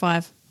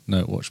 0.5.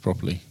 No, watch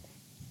properly.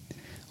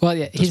 Well,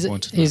 yeah,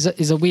 Disappointed,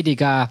 he's a weedy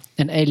guy.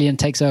 An alien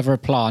takes over a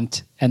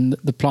plant, and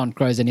the plant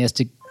grows, and he has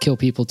to kill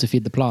people to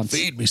feed the plants.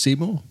 Feed me,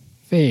 Seymour.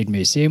 Feed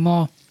me,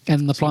 Seymour.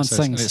 And the plant Says-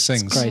 sings. and it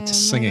sings. It's great. Oh, no,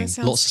 Singing. that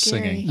sounds Lots of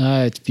scary. singing.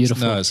 No, it's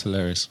beautiful. No, it's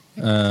hilarious.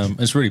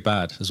 It's really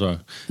bad as well.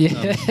 Yeah,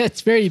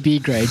 it's very B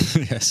grade.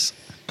 Yes.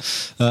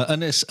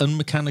 And it's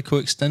Unmechanical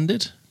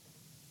Extended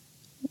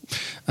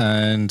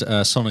and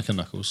Sonic and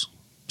Knuckles.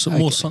 So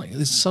more Okay. Sonic.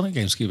 These Sonic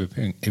games keep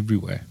appearing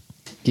everywhere.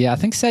 Yeah, I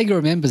think Sega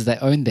remembers they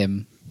own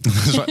them.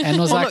 It's like, And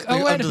was oh, like, look, oh,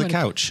 they're wait a under the minute.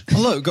 couch.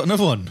 Oh, look, got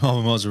another one. Oh,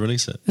 we might as well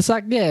release it. It's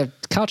like, yeah,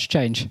 couch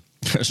change.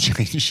 Let's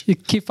change. You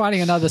keep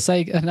finding another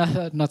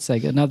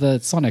another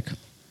Sonic.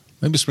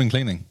 Maybe spring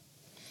cleaning.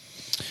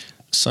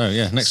 So,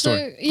 yeah, next So,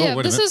 story. yeah, oh,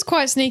 wait a this minute. is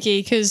quite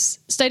sneaky because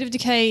State of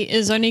Decay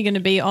is only going to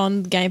be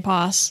on Game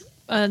Pass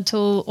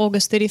until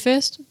August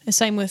 31st. The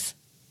same with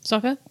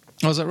soccer.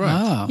 Oh, is that right?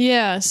 Ah.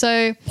 Yeah,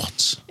 so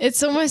What?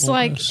 it's almost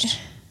August. like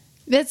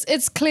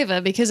it's clever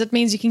because it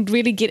means you can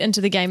really get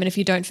into the game, and if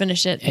you don't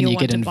finish it, And you'll you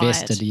want get to buy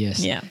invested, it. yes.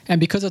 Yeah. And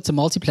because it's a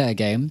multiplayer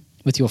game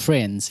with your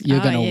friends,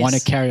 you're going to yes. want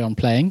to carry on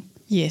playing.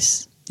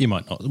 Yes. You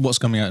might not. What's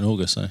coming out in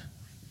August, though?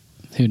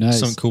 Who knows?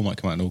 Something cool might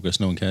come out in August.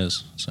 No one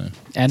cares. So,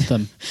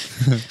 Anthem.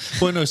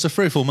 well, no, so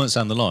 3 or 4 months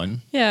down the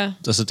line, Yeah.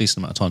 that's a decent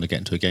amount of time to get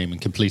into a game and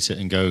complete it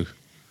and go.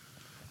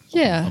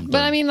 Yeah. I'm But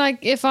done. I mean, like,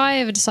 if I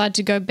ever decide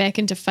to go back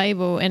into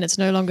Fable and it's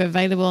no longer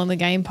available on the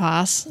Game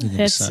Pass, You're gonna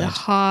be it's sad. a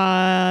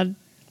hard.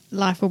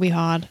 Life will be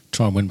hard.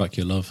 Try and win back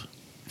your love.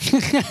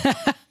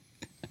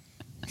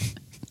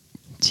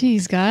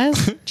 Jeez,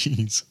 guys.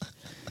 Cheese.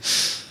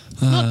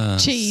 Not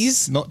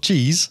cheese. Not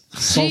cheese.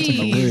 Salt in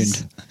the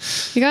Jeez.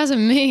 wound. You guys are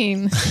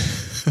mean.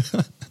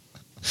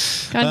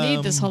 I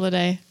need this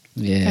holiday.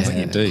 Yeah. Well,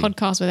 you do.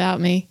 Podcast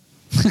without me.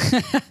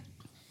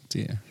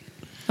 Dear.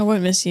 I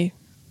won't miss you.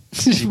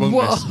 You won't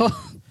Whoa. miss-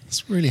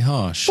 It's really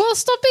harsh. Well,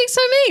 stop being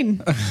so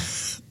mean.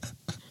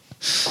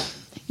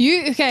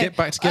 You okay? Get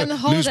back On the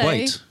together. Lose holiday,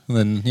 weight. And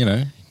then, you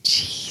know,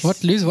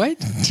 What, lose weight?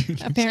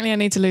 Apparently, I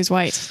need to lose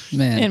weight,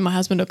 Man. and my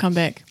husband will come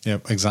back.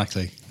 Yep,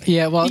 exactly.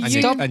 Yeah, well,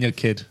 You- stop. And your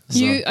kid.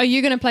 as well. Are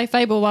you going to play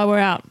Fable while we're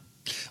out?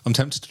 I'm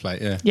tempted to play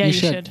it, yeah. Yeah, you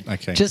should.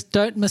 Okay. Just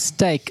don't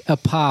mistake a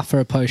par for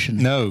a potion.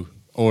 No.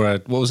 Or,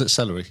 what was it,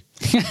 celery?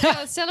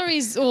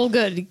 Celery's all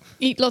good.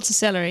 Eat lots of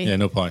celery. Yeah,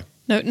 no pie.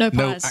 No No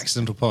pies.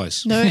 accidental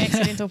pies. No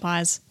accidental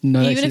pies.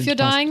 No Even if you're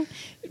accidental pies. dying,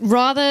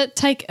 rather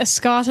take a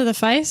scar to the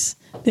face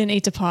than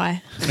eat a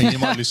pie. I mean, you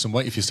might lose some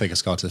weight if you take a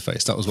scar to the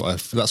face.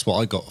 That's what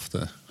I got off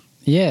the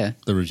Yeah.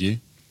 review.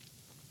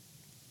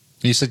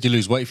 You said you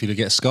lose weight if you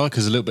get a scar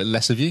because a little bit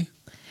less of you.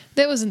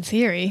 That was in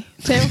theory.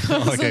 That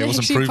wasn't, Okay, it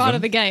wasn't actually part proven.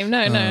 of the game.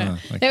 No. Ah,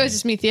 okay. That was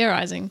just me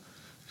theorizing.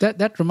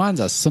 That reminds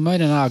us,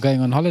 Simone and I are going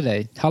on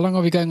holiday. How long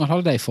are we going on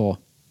holiday for?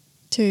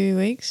 2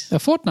 weeks. A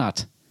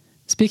fortnight.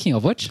 Speaking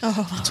of which,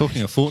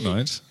 Talking of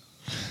Fortnite,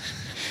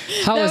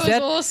 how That was was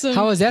that? awesome.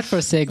 How was that for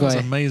a that was segue?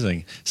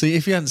 amazing. See,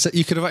 if you hadn't said,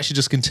 you could have actually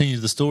just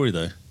continued the story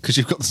though, because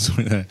you've got the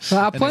story there.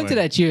 Well, I pointed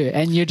Anyway. at you,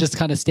 and you just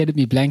kind of stared at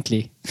me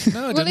blankly. No,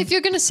 I Well, didn't. if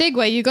you're going to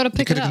segue, you got to You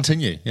pick could it have up.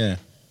 continued, yeah.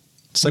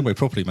 Segue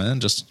properly, man.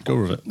 Just go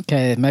with it.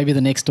 Okay, maybe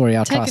the next story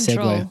I'll Take try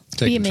control. segue.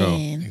 Take Be a control.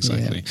 man.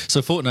 Exactly.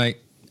 So Fortnite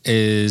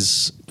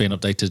is being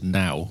updated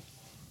now.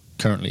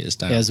 Currently, it's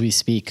down. As we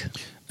speak.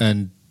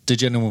 And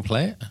did anyone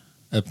play it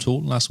at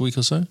all last week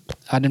or so?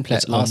 I didn't play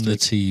It's it last on the week.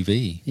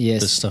 TV.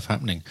 Yes. There's stuff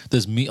happening.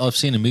 I've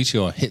seen a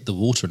meteor hit the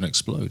water and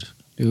explode.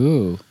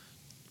 Ooh.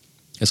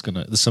 There's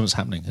something's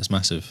happening. It's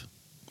massive.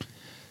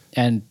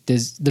 And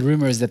the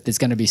rumor is that there's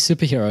going to be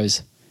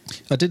superheroes.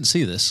 I didn't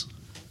see this.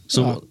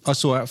 So Oh. I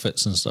saw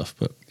outfits and stuff,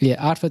 but Yeah,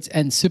 outfits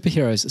and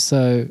superheroes.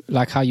 So,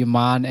 like how you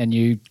mine and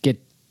you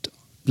get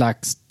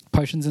like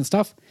potions and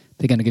stuff,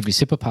 they're going to give you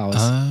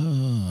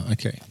superpowers,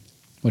 okay.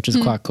 which is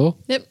quite cool.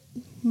 Yep.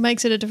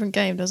 Makes it a different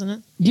game, doesn't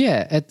it?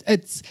 Yeah,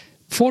 it's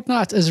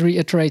Fortnite is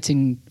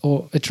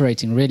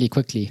iterating really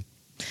quickly.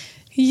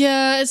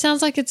 Yeah, it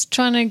sounds like it's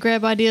trying to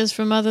grab ideas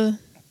from other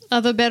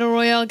battle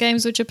royale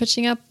games which are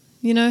pitching up,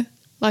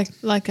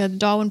 like a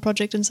Darwin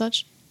Project and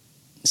such.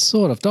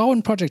 Sort of.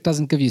 Darwin Project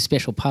doesn't give you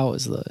special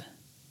powers though.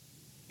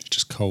 It's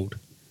just cold.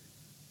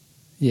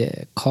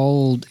 Yeah,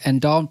 cold.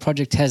 And Darwin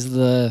Project has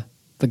the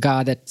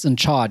guy that's in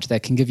charge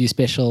that can give you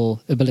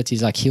special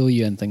abilities like heal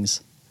you and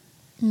things.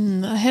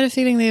 I had a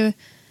feeling there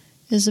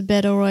is a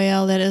battle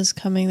royale that is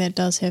coming that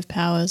does have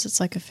powers. It's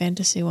like a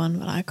fantasy one,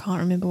 but I can't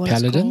remember what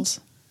Paladins? it's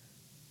called.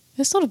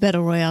 It's not a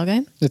battle royale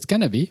game. It's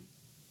gonna be.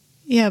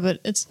 Yeah, but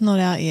it's not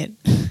out yet.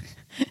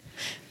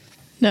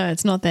 No,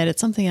 it's not that.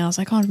 It's something else.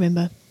 I can't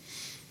remember.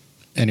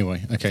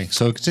 Anyway, okay.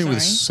 So continue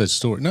with Sorry. said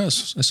story. No,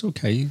 it's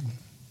okay.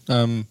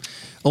 On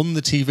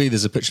the TV,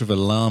 there's a picture of a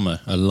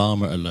llama. A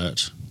llama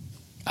alert.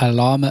 A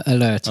llama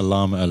alert. A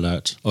llama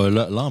alert. Or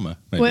alert llama,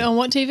 maybe. Wait, on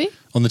what TV?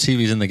 On the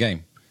TVs in the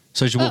game.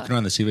 So as you're walking Oh.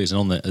 around the TVs and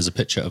on there is a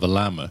picture of a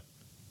llama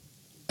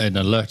in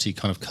alerty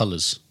kind of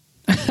colours.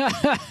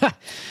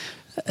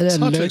 It's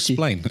hard to Alerty.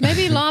 explain.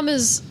 Maybe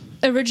llamas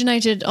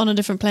originated on a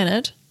different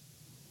planet.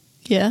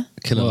 Yeah.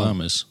 Killer Well.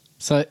 llamas.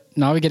 So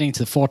now we're getting to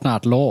the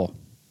Fortnite lore.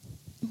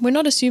 We're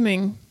not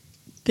assuming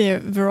their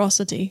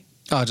veracity.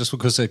 Oh, just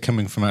because they're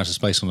coming from outer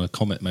space on a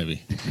comet,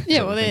 maybe.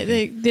 Yeah, well,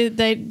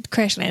 they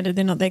crash landed.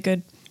 They're not that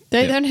good.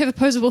 They Yeah. don't have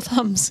opposable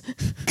thumbs.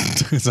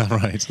 Is that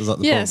right? Is that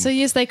the Yeah, problem? so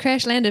yes, they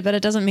crash landed, but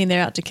it doesn't mean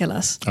they're out to kill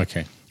us.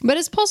 Okay. But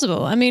it's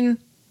possible. I mean,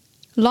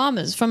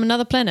 llamas from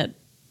another planet.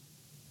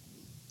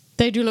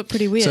 They do look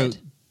pretty weird. So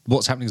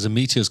what's happening is a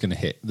meteor's going to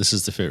hit. This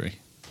is the theory.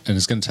 And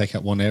it's going to take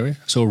out one area.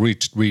 So it'll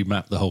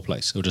remap the whole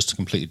place. It'll just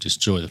completely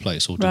destroy the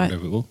place or do Right.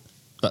 whatever it will.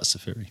 That's the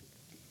theory.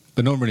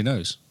 But no one really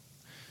knows.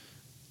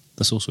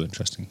 That's also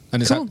interesting.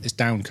 And Cool. it's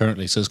down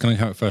currently. So it's going to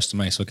come out 1st of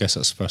May. So I guess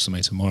that's 1st of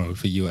May tomorrow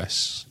for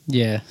US.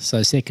 Yeah, so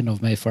 2nd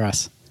of May for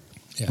us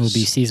Yes. will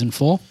be season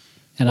 4.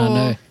 And I Or-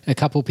 know a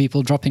couple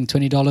people dropping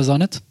 $20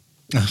 on it.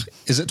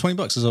 Is it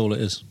 $20 is all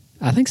it is?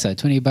 I think so,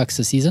 $20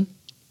 a season.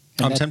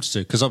 And I'm that- tempted to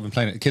because I've been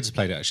playing it. The kids have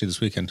played it actually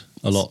this weekend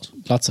a lot.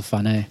 Lots of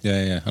fun, eh?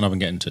 Yeah. And I've been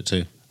getting into it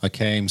too. I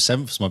came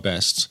 7th was my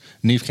best.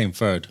 Neve came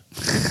 3rd.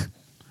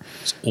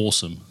 It's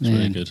awesome. It's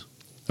really Man. good.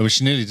 I mean,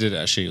 she nearly did it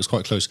actually. It was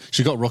quite close.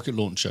 She got a rocket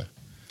launcher.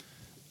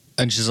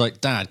 And she's like,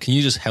 Dad, can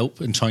you just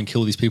help and try and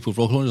kill these people with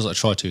rocket launchers? I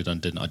tried to and I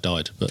didn't. I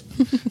died. But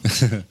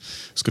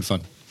it's good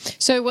fun.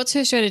 So what's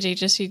her strategy?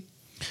 Just she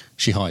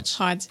She hides.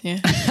 hides, yeah.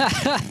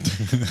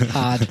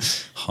 Hard.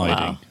 Hiding.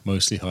 Wow.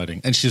 Mostly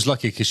hiding. And she was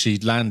lucky because she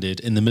landed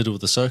in the middle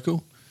of the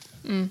circle.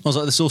 I was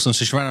like, this is awesome.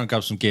 So she ran around and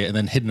grabbed some gear and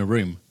then hid in a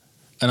room.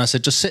 And I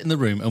said, just sit in the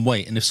room and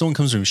wait. And if someone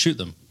comes in, shoot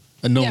them.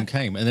 And no Yeah. one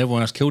came. And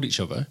everyone else killed each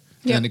other.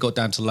 And Yeah. then it got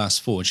down to the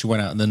last 4. And she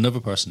went out and then another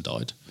person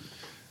died.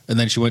 And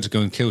then she went to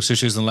go and kill. So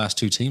she was in the last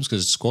 2 teams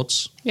because it's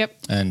squads. Yep.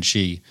 And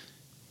she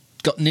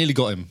nearly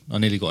got him. I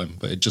nearly got him.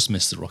 But it just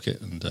missed the rocket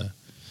and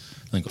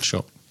then got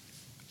shot.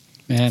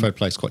 Man, Third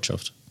place, quite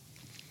chuffed.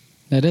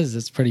 it is.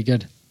 It's pretty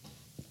good.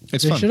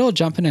 It's We fun. should all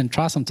jump in and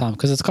try sometime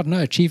because it's got no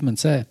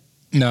achievements, eh?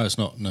 No, it's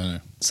not. No.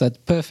 So it's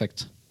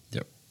perfect.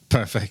 Yep.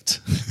 Perfect.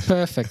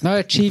 Perfect. No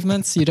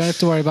achievements. You don't have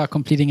to worry about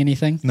completing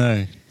anything.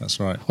 No, that's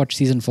right. Watch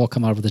season 4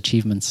 come out with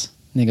achievements.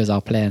 And there goes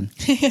our plan.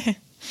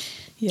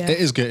 Yeah. It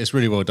is good. It's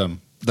really well done.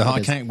 I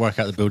is. can't work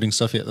out the building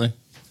stuff yet, though.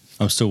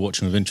 I'm still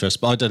watching with interest.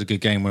 But I did a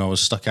good game when I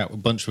was stuck out with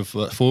a bunch of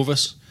 4 of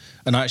us.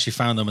 And I actually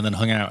found them and then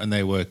hung out, and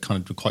they were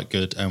kind of quite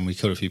good. And we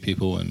killed a few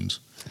people and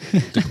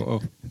did quite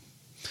well.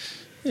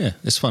 Yeah,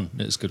 it's fun.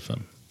 It's good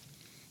fun.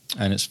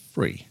 And it's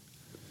free.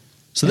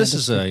 So this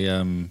is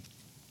a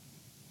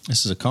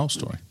Carl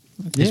story.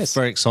 Yes. He's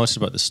very excited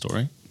about this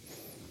story.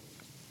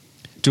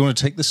 Do you want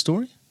to take this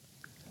story?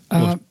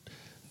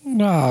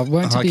 No,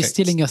 won't it be Okay.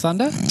 stealing your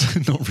thunder?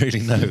 Not really,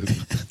 no.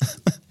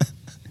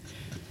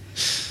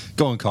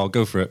 Go on, Carl,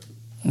 go for it.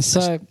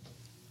 So,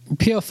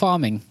 Pure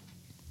Farming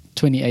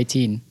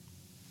 2018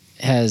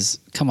 has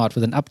come out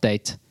with an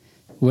update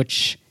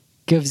which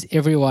gives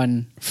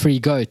everyone free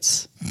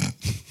goats.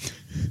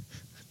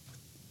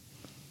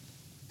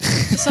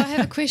 So I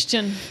have a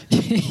question.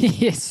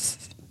 Yes.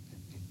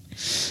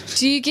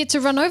 Do you get to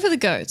run over the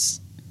goats?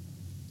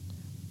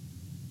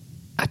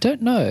 I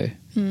don't know.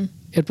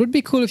 It would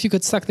be cool if you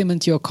could suck them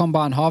into your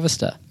combine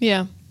harvester.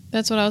 Yeah,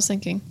 that's what I was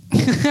thinking.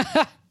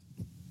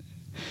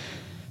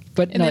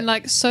 But And no, then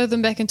like sow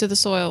them back into the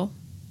soil.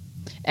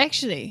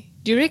 Actually,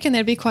 do you reckon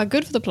that'd be quite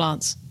good for the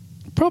plants?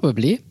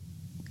 probably.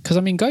 Because,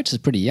 I mean, goat is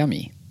pretty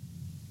yummy.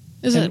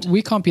 Is And it?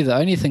 we can't be the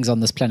only things on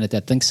this planet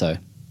that think so.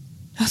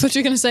 I thought you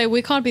were going to say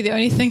we can't be the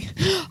only thing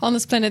on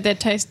this planet that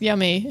tastes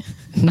yummy.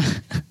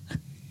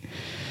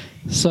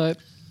 So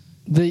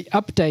the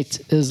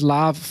update is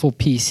live for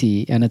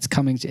PC and it's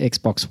coming to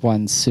Xbox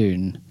One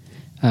soon.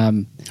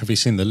 Have you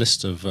seen the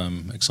list of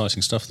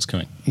exciting stuff that's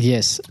coming?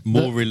 Yes.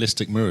 More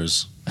realistic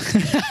mirrors,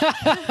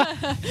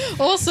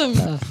 Awesome.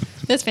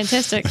 That's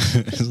fantastic.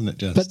 isn't it?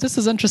 Just But this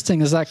is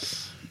interesting. Is like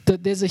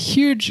there's a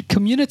huge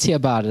community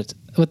about it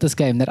with this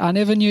game that I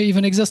never knew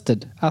even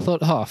existed. I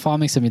thought,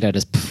 farming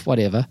simulators,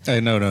 whatever.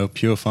 hey, no,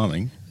 pure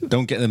farming.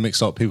 Don't get them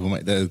mixed up. People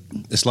make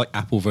it's like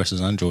Apple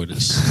versus Android.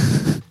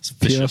 It's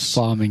Pure vicious.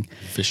 farming.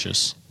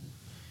 Vicious.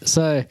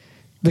 So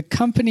the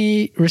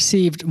company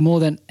received more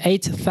than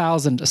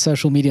 8,000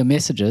 social media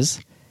messages,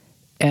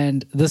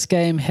 and this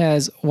game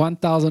has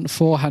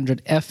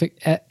 1,400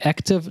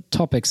 active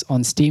topics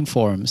on Steam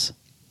forums.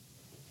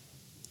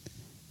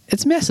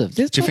 It's massive.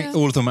 There's Do you think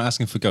all of them are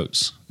asking for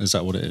goats? Is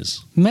that what it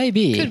is?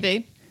 maybe. Could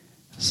be.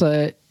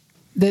 So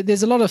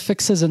there's a lot of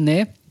fixes in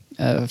there.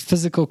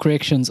 Physical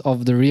corrections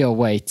of the real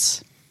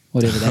weights,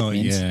 whatever that Oh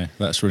means. yeah,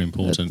 that's really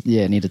important.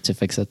 Yeah, needed to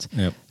fix it.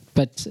 Yep.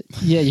 But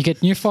yeah, you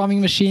get new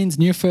farming machines,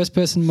 new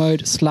first-person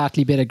mode,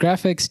 slightly better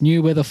graphics,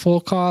 new weather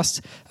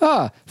forecast.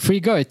 Free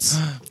goats.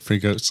 Free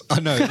goats. I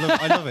know.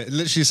 I love it. It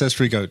literally says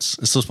free goats.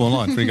 It's just one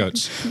line. Free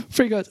goats.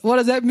 Free goats. What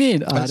does that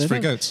mean? I That's don't free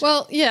know. goats.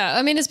 Well, yeah.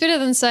 I mean, it's better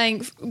than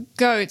saying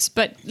goats,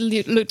 but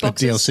loot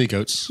boxes. DLC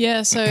goats.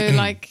 Yeah. So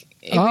like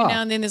every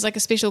now and then there's like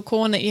a special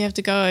corn that you have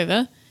to go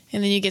over,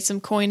 and then you get some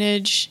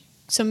coinage.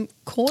 Some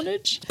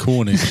cornage?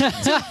 Corny. Or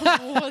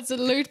it's a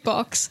loot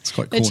box It's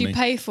quite that you corny.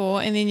 pay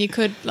for, and then you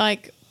could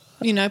like,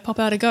 pop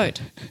out a goat.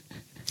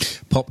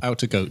 Pop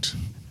out a goat.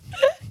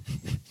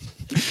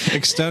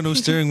 External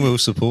steering wheel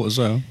support as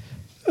well.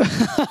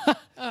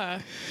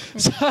 I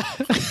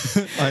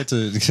had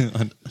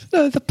to.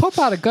 No, the pop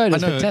out of goat I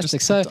is know.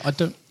 fantastic. Just, I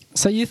don't.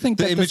 So you think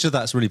The that image of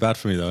that's really bad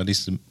for me though. I needed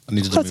to Well,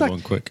 move it's like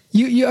on quick.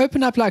 You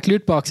open up like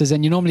loot boxes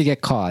and you normally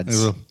get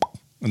cards. And,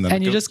 then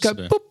And you goats just go,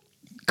 there. boop,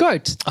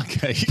 goat.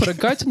 Okay. Put a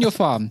goat on your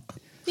farm.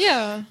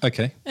 Yeah.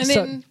 Okay. And So-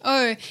 then,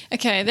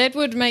 okay, that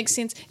would make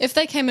sense. If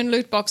they came in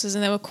loot boxes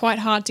and they were quite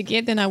hard to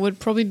get, then I would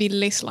probably be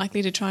less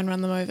likely to try and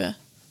run them over.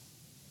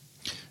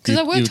 Because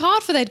I worked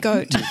hard for that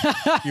goat.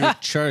 You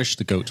would cherish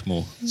the goat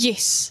more.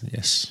 Yes.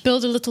 Yes.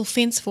 Build a little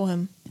fence for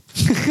him.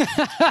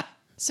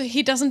 So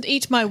he doesn't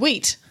eat my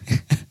wheat.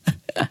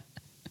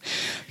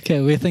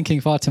 Okay, we're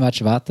thinking far too much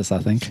about this, I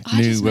think. I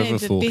New just weather made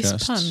the best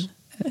forecasts. pun.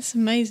 That's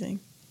amazing.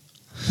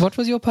 What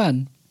was your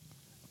pun?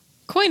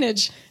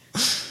 Coinage.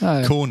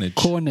 Oh, Cornage.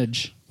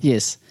 Cornage.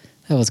 Yes,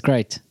 that was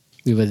great.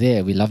 We were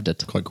there. We loved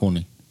it. Quite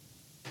corny.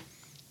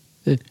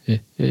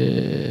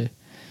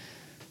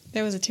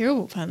 That was a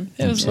terrible pun.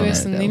 That I'm was sorry.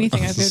 worse than That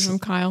anything was- I've heard from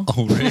Kyle.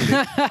 Oh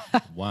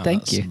really? Wow.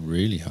 Thank that's you.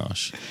 Really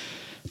harsh.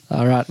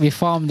 All right, we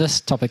farmed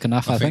this topic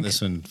enough, I I think think. this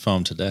been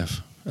farmed to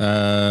death.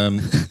 A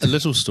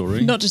little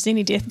story. Not just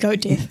any death,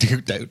 goat death.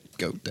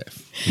 Go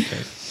deaf.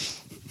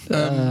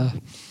 Okay.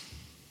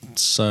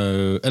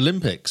 So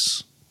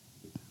Olympics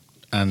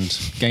and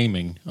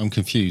gaming. I'm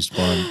confused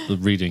by the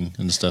reading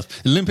and stuff.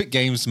 Olympic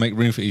Games to make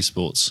room for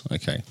esports.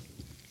 Okay.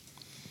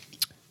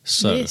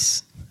 So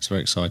Yes. it's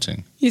very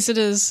exciting. Yes, it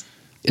is.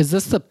 Is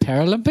this the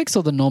Paralympics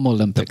or the normal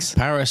Olympics?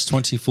 Paris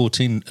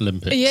 2014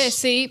 Olympics. Yeah,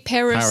 see,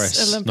 Paris,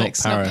 Paris,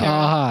 Olympics, not not Paris.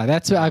 Paris.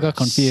 That's where I got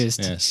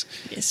confused. Yes.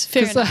 Yes,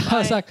 fair 'Cause enough. I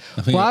was like,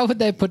 I think why it- would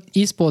they put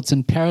esports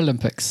in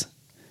Paralympics?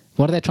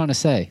 What are they trying to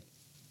say?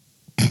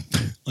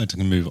 I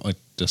can move. I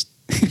just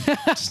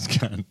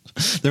can't.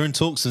 They're in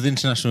talks with the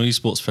International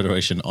Esports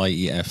Federation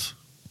 (IEF)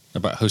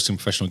 about hosting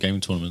professional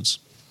gaming tournaments.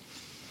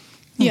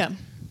 Yeah.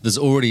 There's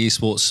already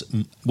esports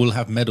will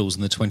have medals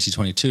in the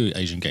 2022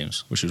 Asian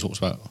Games, which we talked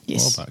about a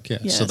Yes. while back. Yeah,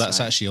 Yeah, so that's that's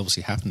right. actually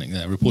obviously happening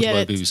there. Reported Yeah, by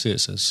that's- BBC, it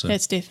says. So.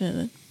 That's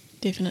definite.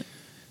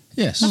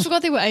 Yes. I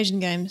forgot there were Asian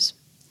games.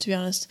 to be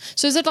honest.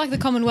 So is it like the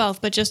Commonwealth,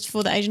 but just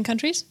for the Asian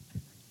countries?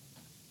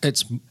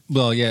 It's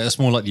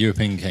more like the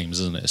European Games,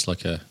 isn't it? It's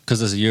like because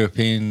there's a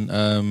European.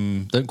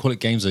 Don't call it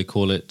games; they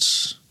call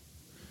it.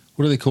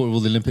 What do they call it? All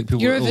the Olympic people.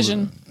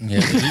 Eurovision. The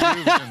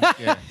Eurovision.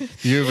 Yeah,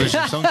 the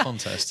Eurovision Song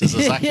Contest is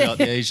exactly like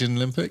the Asian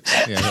Olympics.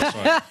 Yeah, that's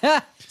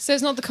right. So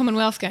it's not the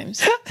Commonwealth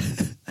Games.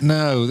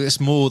 No, that's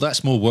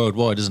more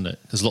worldwide, isn't it?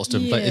 There's lots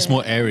of different. Yeah. It's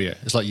more area.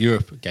 It's like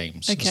Europe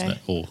Games, Okay. isn't it?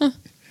 Or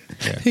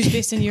yeah, Who's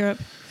best in Europe?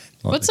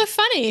 Like What's so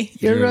funny?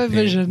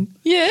 Eurovision.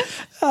 Yeah.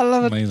 I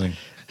love it. amazing.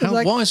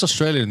 like- Why is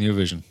Australia in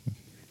Eurovision?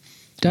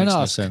 Don't Makes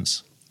no ask.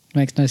 sense.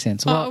 Makes no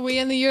sense. Are Well, we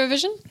in the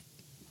Eurovision?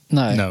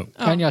 no. No.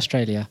 Only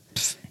Australia.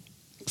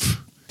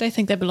 They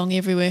think they belong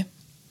everywhere.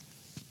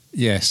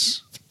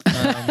 Yes.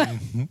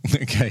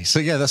 Okay, so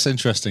yeah, that's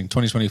interesting.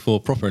 2024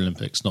 proper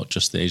Olympics, not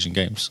just the Asian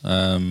Games.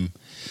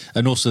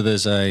 And also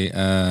there's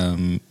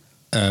a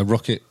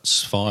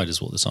Rockets Fired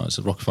is what the site is.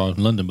 Rocket Fired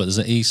in London, but there's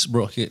an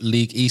Rocket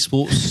League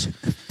esports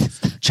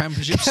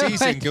championship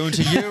season going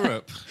to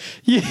Europe.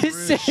 You Really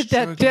said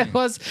that there struggling.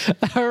 was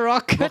a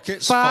rocket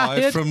Rockets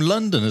fired. Fired from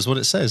London is what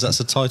it says. That's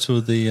the title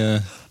of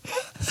the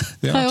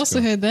article. I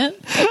also heard that.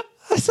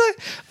 So,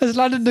 is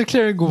London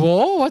declaring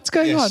war? What's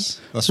going Yes,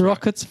 on? that's right.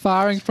 Rockets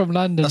firing from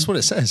London. That's what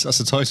it says. That's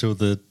the title of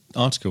the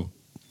article.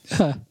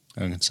 I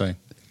can say.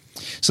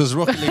 So there's a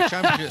Rocket League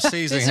championship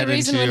season There's a heading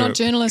reason to we're Europe. not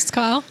journalists,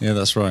 Kyle. Yeah,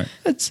 that's right.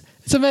 It's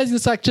amazing.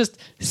 It's like just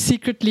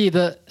secretly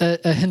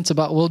a hint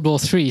about World War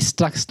III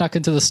snuck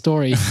into the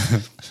story.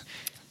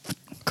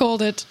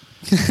 Called it.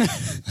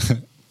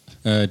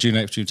 June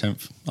 8th, June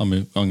 10th. I'm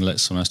going to let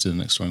someone else do the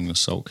next one. I'm going to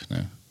sulk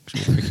now.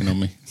 'Cause you're picking on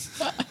me.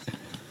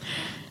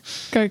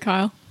 Go,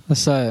 Kyle.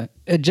 So,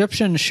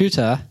 Egyptian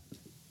shooter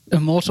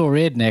Immortal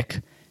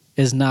Redneck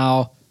is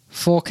now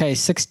 4K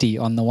 60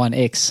 on the One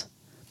X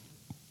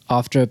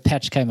after a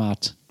patch came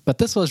out. But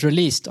this was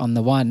released on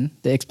the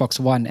Xbox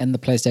One and the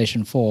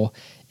PlayStation 4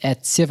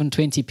 at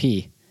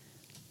 720p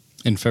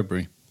In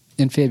February.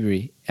 in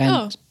February.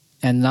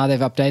 And now they've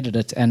updated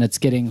it and it's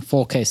getting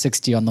 4K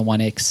 60 on the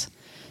One X.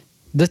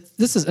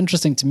 This is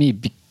interesting to me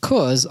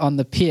because on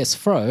the PS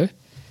Pro,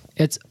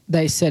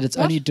 they said it's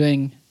What? only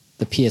doing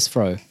the PS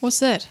Pro, What's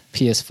that?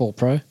 PS4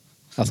 Pro.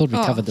 I thought we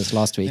Oh. covered this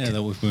last week. Yeah,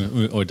 we've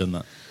already done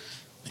that.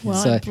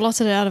 Well, So- I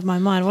blotted it out of my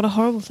mind. What a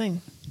horrible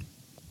thing.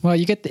 Well,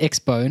 you get the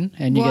X-Bone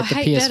and you Well, get the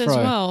I PS hate that Pro.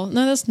 as well.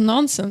 No, that's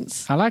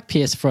nonsense. I like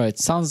PS Pro. It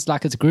sounds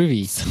like it's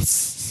groovy.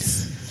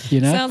 You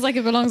know? Sounds like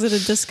it belongs at a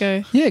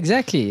disco. Yeah,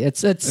 exactly.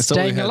 It's It's all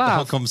we staying had, the whole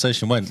alive.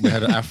 conversation went. We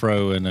had an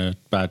afro and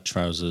bad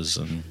trousers,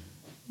 and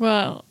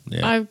Well,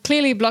 Yeah. I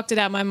clearly blocked it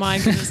out of my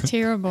mind because it's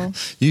terrible.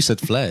 you said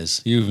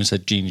flares. You even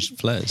said jeans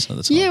flares at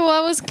the time. Yeah,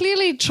 well, I was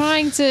clearly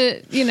trying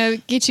to,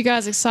 get you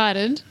guys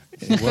excited.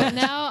 But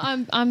now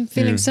I'm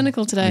feeling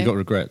cynical today. You got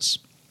regrets.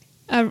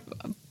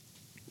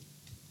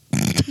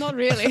 Not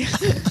really.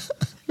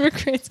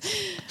 Regrets.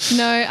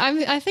 No,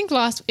 I think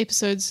last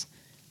episode's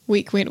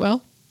week went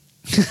well.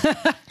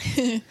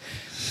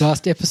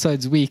 Last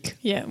episode's week,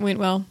 Yeah, went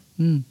well.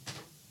 I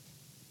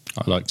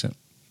liked it.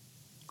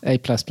 A++.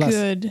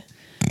 Good.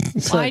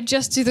 So- I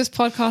just do this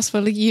podcast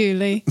for you,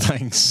 Lee.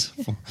 Thanks.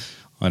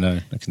 I know.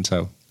 I can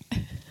tell.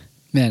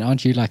 Man,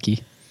 aren't you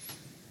lucky?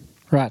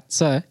 Right,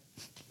 so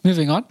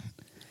moving on.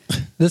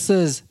 This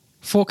is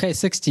 4K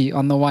 60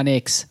 on the One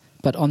X,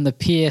 but on the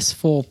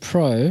PS4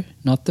 Pro,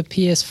 not the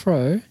PS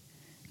Pro,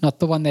 not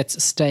the one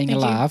that's staying Thank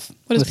you. alive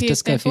What does with PS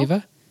Disco stand for?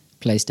 Fever,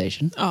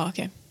 PlayStation. Oh,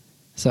 okay.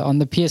 So on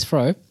the PS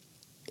Pro,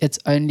 it's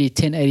only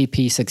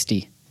 1080p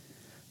 60,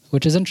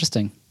 which is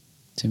interesting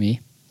to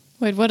me.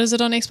 Wait, what is it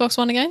on Xbox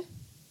One again?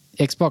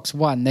 Xbox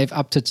One, they've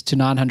upped it to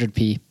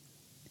 900p.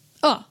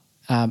 Oh,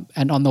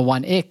 And on the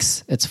One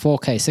X, it's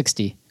 4K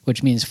 60,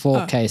 which means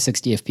 4K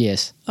 60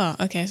 FPS.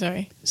 okay,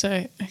 sorry.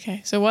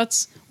 So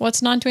what's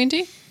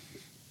 920?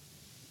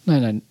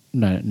 No.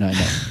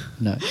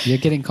 You're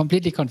getting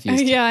completely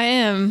confused. Yeah, I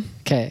am.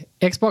 Okay,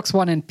 Xbox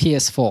One and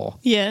PS4.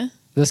 Yeah.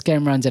 This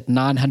game runs at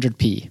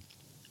 900p,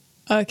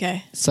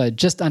 Okay. so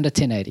just under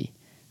 1080.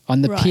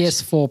 On the Right.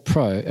 PS4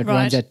 Pro, it Right.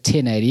 runs at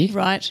 1080,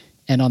 Right.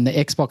 and on the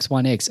Xbox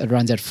One X, it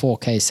runs at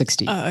 4K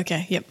 60. Oh,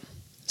 okay. Yep.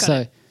 Got So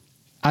it.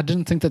 I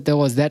didn't think that there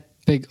was that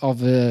big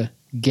of a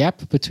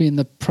gap between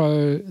the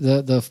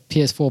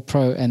PS4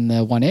 Pro and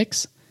the One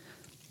X,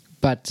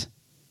 but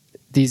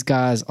these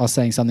guys are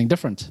saying something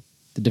different,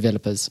 the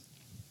developers.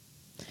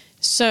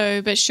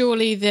 So, but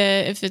surely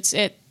if it's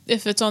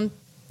on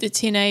the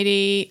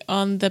 1080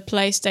 on the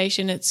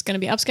PlayStation, it's going to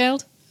be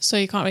upscaled, so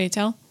you can't really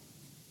tell.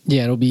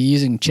 Yeah, it'll be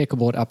using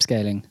checkerboard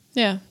upscaling.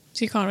 Yeah,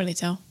 so you can't really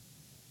tell.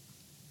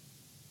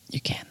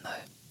 You can,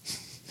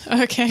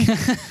 though. Okay.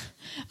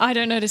 I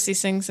don't notice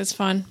these things. It's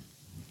fine.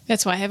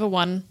 That's why I have a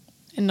 1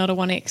 and not a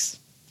 1X.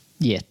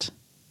 Yet.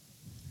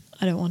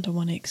 I don't want a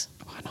 1X.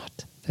 Why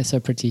not? They're so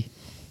pretty.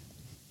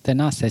 They're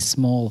nice. They're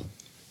small.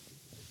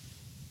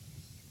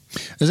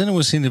 Has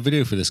anyone seen the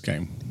video for this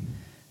game?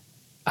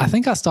 I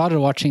think I started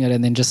watching it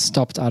and then just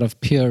stopped out of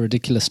pure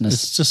ridiculousness.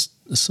 It's just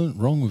there's something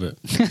wrong with it.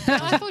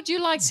 I thought you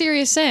liked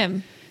Serious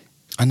Sam.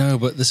 I know,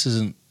 but this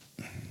isn't.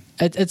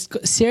 It's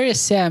Serious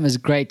Sam is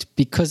great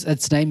because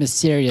its name is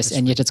serious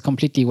and yet it's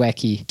completely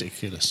wacky.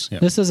 Ridiculous. Yeah.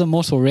 This is a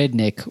Mortal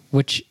Redneck,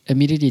 which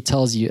immediately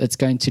tells you it's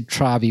going to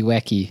try be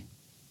wacky.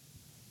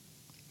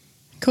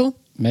 Cool.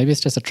 Maybe it's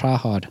just a try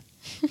hard.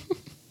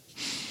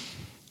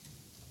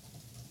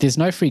 There's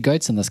no free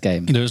goats in this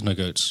game, There is no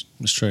goats.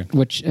 It's true.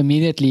 which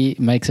immediately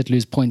makes it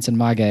lose points in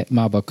my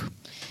book.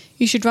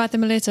 You should write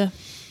them a letter.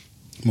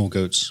 More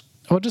goats.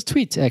 Or just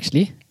tweet,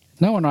 actually.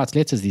 No one writes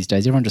letters these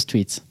days. Everyone just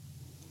tweets.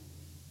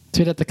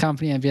 Tweet at the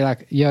company and be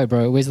like, yo,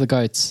 bro, where's the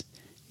goats?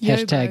 Yo,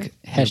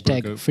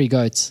 Hashtag bro, goat. free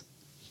goats.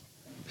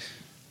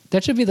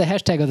 That should be the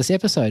hashtag of this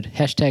episode.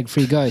 Hashtag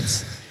free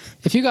goats.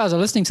 If you guys are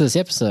listening to this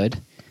episode,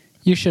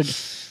 you should...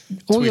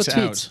 All Tweet your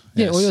it tweets. out,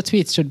 Yeah, yes. all your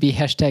tweets should be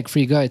hashtag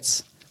free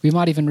goats. We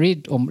might even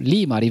read, or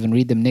Lee might even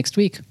read them next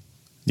week,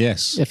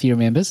 Yes. if he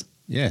remembers.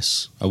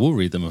 Yes. I will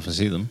read them if I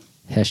see them.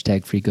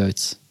 Hashtag free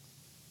goats.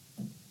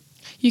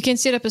 You can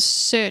set up a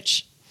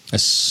search. A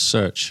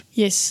search.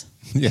 Yes.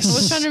 Yes. I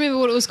was trying to remember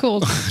what it was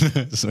called.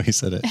 That's what he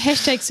said it. A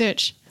hashtag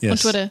search on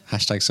Yes. Twitter.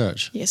 Hashtag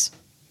search. Yes.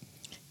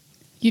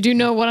 You do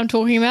know what I'm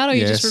talking about, or are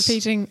you Yes. just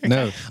repeating? Okay.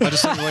 No. I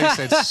just like the way you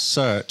said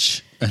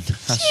search. And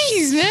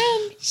Jeez,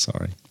 man.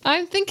 Sorry.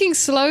 I'm thinking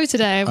slow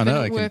today. I've I been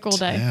know. at work all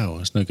day. Tell.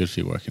 It's no good for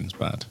you working. It's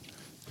bad.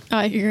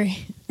 I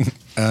agree.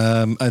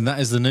 And that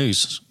is the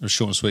news. It was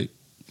short and sweet.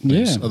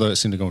 News. Yeah. Although it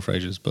seemed to go on for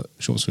ages, but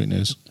short and sweet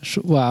news.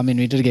 Well, I mean,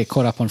 we did get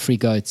caught up on free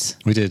goats.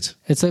 We did.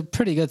 It's a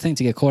pretty good thing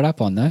to get caught up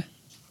on, though.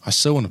 I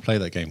still want to play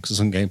that game because it's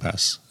on Game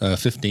Pass.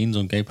 15's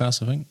on Game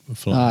Pass, I think.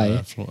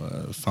 Yeah.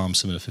 Farm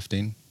Simulator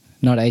 15.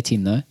 Not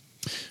 18, though.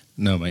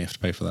 No, mate, you have to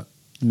pay for that.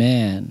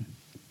 Man,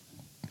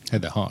 Hey,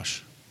 they're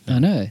harsh. I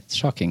know. It's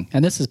shocking.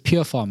 And this is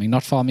pure farming,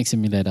 not farming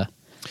simulator.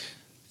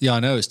 Yeah, I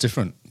know it's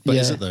different, but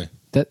is Yeah. it though?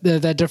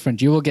 They're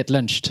different. You will get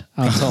lynched,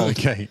 I'm told.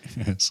 Okay.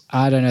 Yes.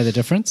 I don't know the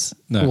difference.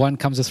 No. One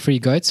comes with free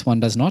goats, one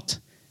does not.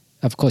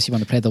 Of course, you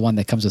want to play the one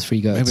that comes with free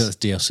goats. Maybe that's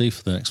DLC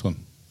for the next one.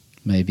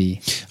 Maybe.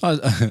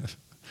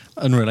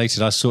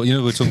 Unrelated, I saw. You know,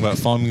 we were talking about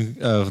farming,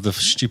 the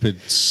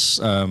stupid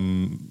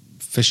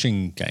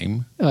fishing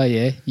game. Oh,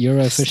 yeah.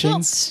 Euro It's fishing.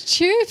 not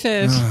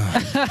stupid.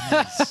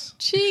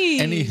 Jeez.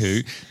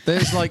 Anywho,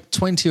 there's like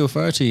 20 or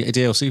 30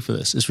 DLC for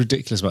this. It's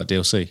ridiculous about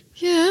DLC,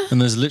 Yeah.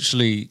 and there's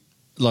literally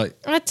like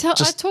I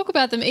talk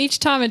about them each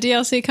time a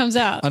DLC comes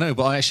out. I know,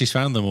 but I actually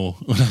found them all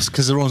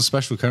because they're on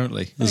special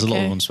currently. There's a lot of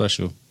Okay. them on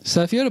special.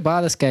 So if you were to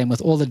buy this game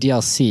with all the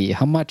DLC,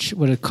 how much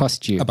would it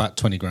cost you? About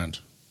 20 grand.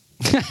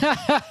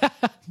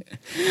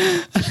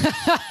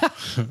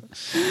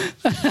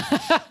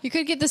 You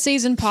could get the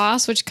season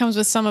pass, which comes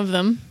with some of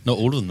them. Not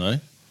all of them though.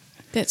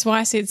 That's why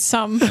I said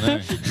some. I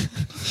know.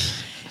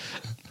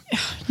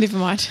 Never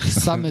mind.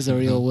 Some is a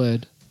real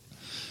word.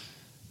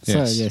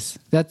 Yes. So, yes.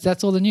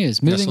 That's all the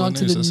news. Moving all on the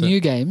to news, the that's new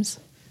it. games.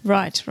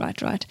 Right.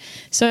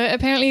 So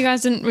apparently you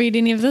guys didn't read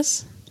any of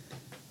this.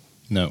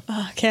 No.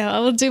 Okay, I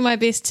will do my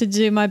best to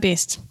do my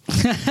best.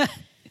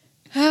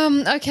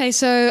 Okay,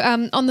 so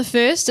on the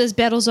first is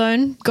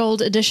Battlezone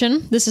Gold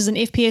Edition. This is an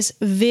FPS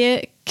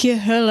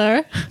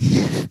vehicular.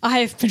 I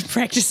have been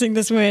practicing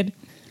this word.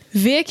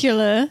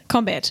 Vehicular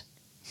combat.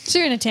 So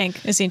you're in a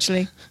tank,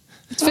 essentially.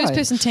 It's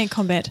first-person tank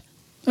combat.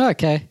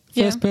 Okay.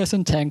 Yeah. First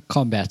person tank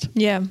combat.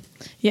 Yeah.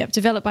 Yep,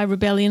 developed by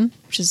Rebellion,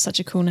 which is such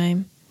a cool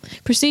name.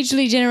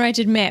 Procedurally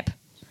generated map.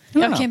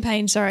 Oh.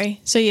 Campaign, sorry.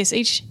 So yes,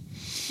 each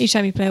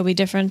time you play will be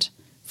different.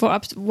 For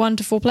up to 1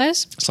 to 4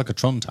 players. It's like a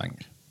Tron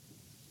tank.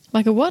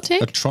 Like a what A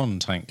tank? Tron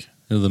tank.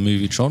 You know the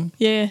movie Tron?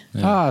 Yeah.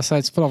 Ah, so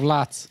it's full of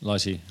lights.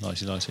 Lighty.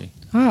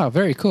 Ah,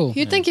 very cool.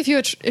 You'd think if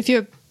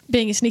you're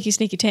being a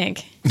sneaky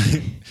tank,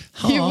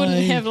 you wouldn't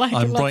Hi, have like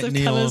I'm lots bright of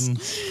neon.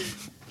 colours.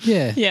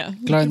 Yeah. Yeah.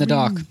 Glow in the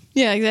dark.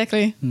 Yeah,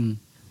 exactly. Do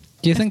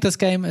you think this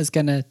game is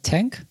going to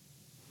tank?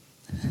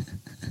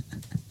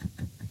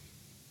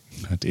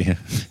 Oh dear.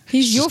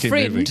 He's Just your keep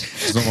friend. moving.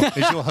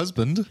 He's your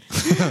husband.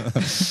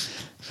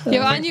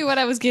 Yeah, I knew what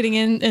I was getting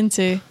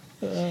into.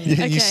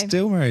 Yeah, you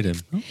still married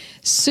him.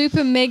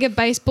 Super Mega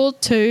Baseball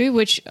 2,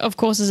 which of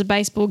course is a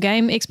baseball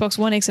game, Xbox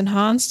One X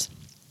enhanced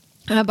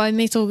by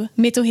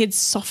Metalhead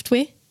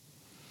Software.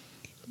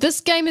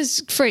 This game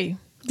is free.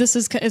 This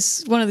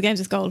is one of the games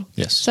with gold.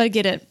 Yes. So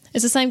get it.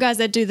 It's the same guys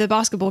that do the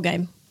basketball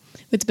game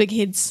with the big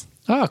heads.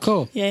 Oh,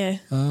 cool. Yeah.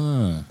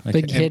 Ah, okay.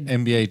 Big head.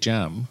 NBA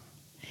Jam.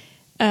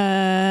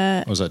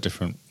 Or was that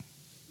different?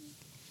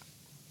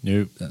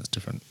 Nope, that's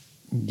different.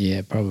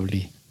 Yeah,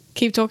 probably.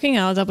 Keep talking.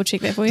 I'll double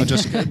check that for you. The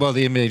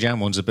NBA Jam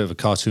one's a bit of a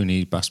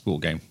cartoony basketball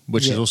game,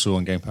 which Yeah. is also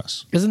on Game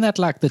Pass. Isn't that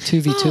like the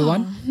 2v2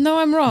 one? No,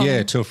 I'm wrong.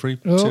 Yeah, 2 or 3,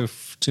 Oh.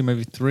 two,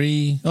 maybe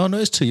 3. Oh no,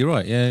 it's 2. You're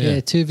right. Yeah, Yeah,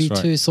 That's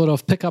 2v2 right. sort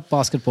of pick up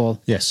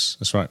basketball. Yes,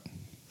 that's right.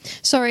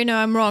 Sorry, no,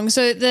 I'm wrong.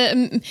 So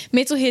the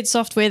Metalhead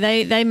Software,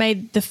 they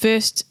made the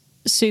first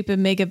Super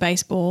Mega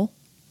Baseball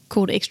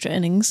called Extra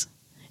Innings,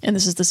 and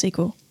this is the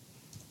sequel.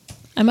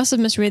 I must have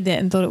misread that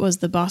and thought it was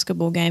the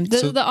basketball game.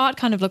 The art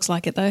kind of looks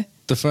like it, though.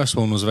 The first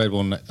one was available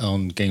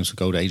on Games for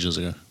Gold ages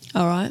ago,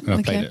 All right. and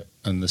I played it.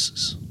 And this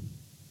is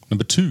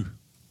number 2.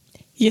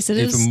 Yes, it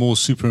is. Even more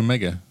super and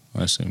mega,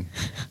 I assume.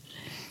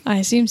 I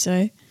assume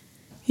so.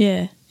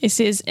 Yeah. It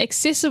says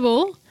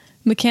accessible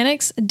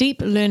Mechanics,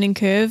 deep learning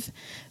curve.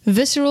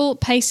 Visceral,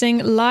 pacing,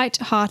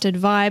 light-hearted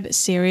vibe,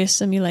 serious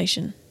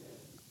simulation.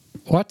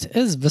 What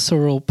is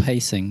visceral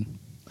pacing?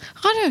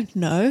 I don't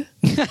know.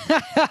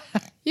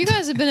 You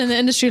guys have been in the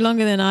industry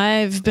longer than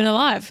I've been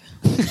alive.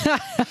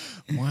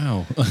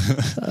 Wow.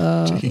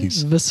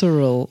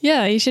 Visceral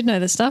Yeah, you should know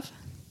this stuff.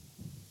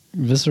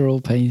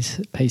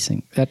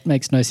 pacing. That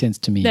makes no sense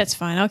to me. That's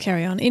fine. I'll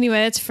carry on.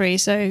 Anyway, it's free,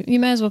 so you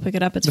may as well pick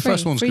it up. It's The free.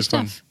 first one's free good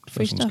fun. stuff. The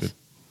Free first one's stuff.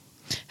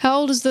 good. How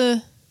old is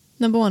the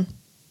number one?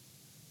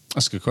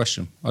 That's a good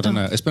question. I don't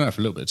know. It's been out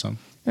for a little bit of time.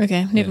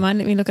 Okay, never Yeah. mind.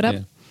 Let me look it up.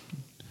 Yeah.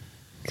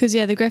 Because, the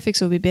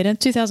graphics will be better.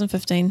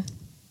 2015.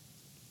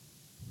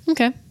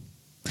 Okay.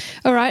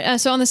 All right.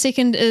 So on the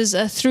second is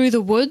Through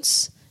the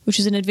Woods, which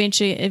is an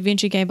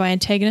adventure game by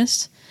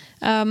Antagonist.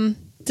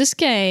 This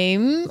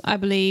game, I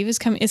believe, is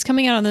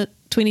coming out on the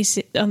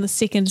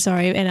 2nd.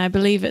 Sorry, and I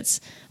believe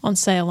it's on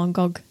sale on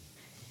GOG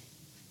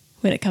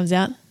when it comes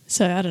out.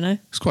 So I don't know.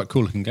 It's quite a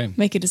cool looking game.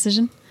 Make a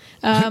decision.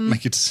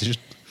 Make a decision.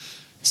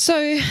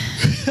 So,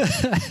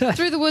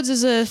 Through the Woods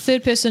is a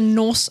third-person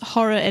Norse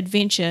horror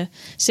adventure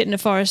set in a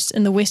forest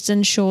in the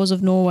western shores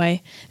of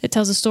Norway. It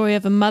tells the story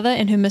of a mother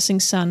and her missing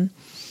son.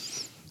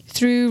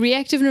 Through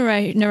reactive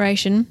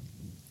narration,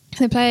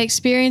 the player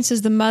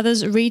experiences the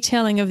mother's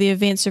retelling of the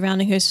events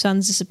surrounding her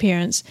son's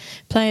disappearance.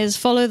 Players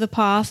follow the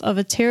path of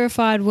a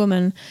terrified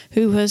woman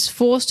who has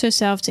forced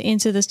herself to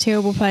enter this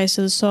terrible place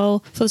for the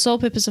sole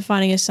purpose of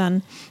finding her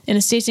son, in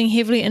a setting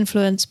heavily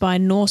influenced by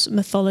Norse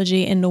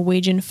mythology and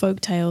Norwegian folk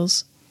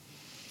tales.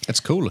 It's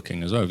cool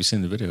looking as well. Have you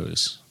seen the video?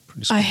 It's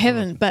pretty I cool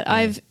haven't, looking. but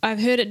Yeah. I've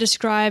heard it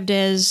described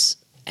as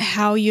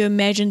how you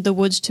imagined the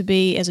woods to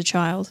be as a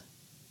child.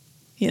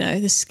 You know,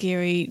 the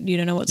scary, you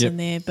don't know what's Yep. in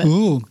there, but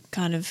Ooh.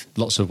 kind of,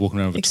 Lots of walking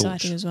around with a torch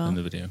exciting as well. in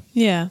the video.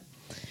 yeah.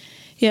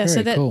 Yeah,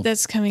 so Very cool.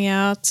 that's coming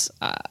out,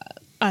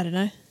 I don't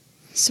know,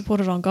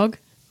 supported on GOG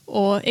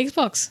or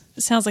Xbox.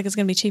 It sounds like it's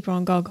going to be cheaper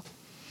on GOG.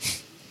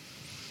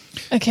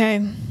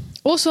 Okay.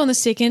 Also on the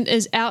second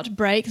is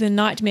Outbreak, the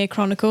Nightmare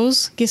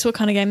Chronicles. Guess what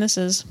kind of game this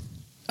is?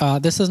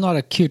 This is not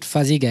a cute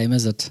fuzzy game,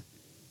 is it?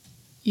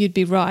 You'd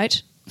be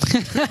right.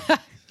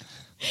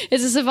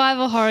 It's a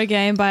survival horror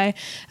game by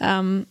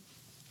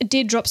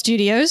Dead Drop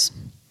Studios,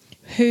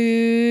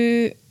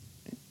 who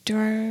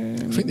I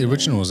think the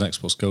original was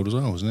Xbox Gold as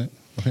well, wasn't it?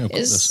 I think I've got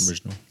Is- this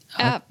original.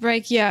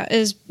 Outbreak,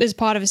 is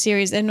part of a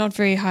series. They're not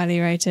very highly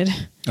rated,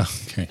 Oh,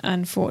 okay.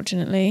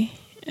 unfortunately.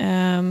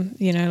 And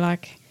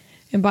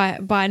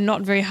by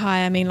not very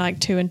high, I mean like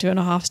 2 and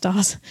 2.5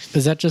 stars.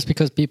 Is that just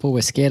because people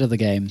were scared of the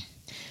game?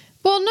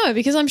 Well, no,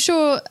 because I'm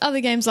sure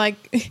other games like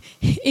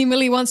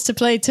Emily Wants to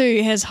Play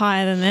 2 has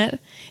higher than that.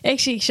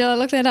 Actually, shall I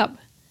look that up?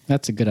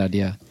 That's a good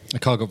idea. The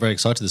car got very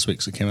excited this week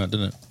because it came out,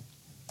 didn't it?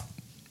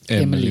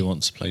 Emily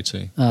wants to play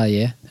too. Oh,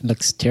 yeah. It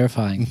looks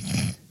terrifying.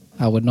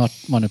 I would not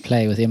want to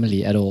play with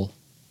Emily at all.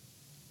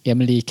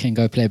 Emily can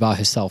go play by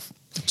herself.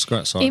 Let's go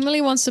outside.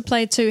 Emily Wants to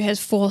Play 2 has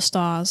 4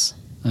 stars.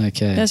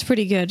 Okay. That's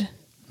pretty good.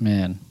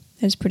 Man.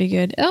 That's pretty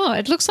good. Oh,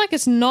 it looks like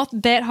it's not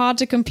that hard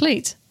to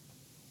complete.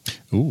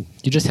 Ooh,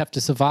 You just have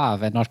to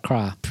survive and not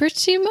cry.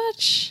 Pretty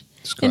much.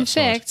 let's go In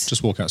outside. fact,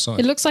 Just walk outside.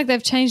 it looks like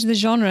they've changed the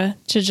genre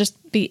to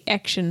just be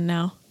action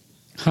now.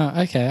 Huh,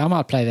 okay, I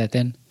might play that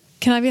then.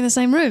 Can I be in the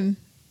same room?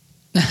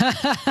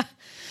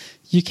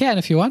 You can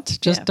if you want.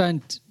 Just Yeah.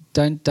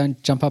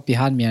 don't jump up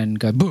behind me and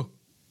go boo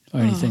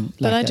or anything like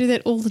But I that. do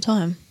that all the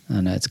time.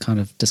 I know, it's kind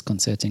of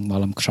disconcerting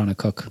while I'm trying to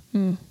cook.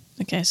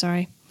 Okay,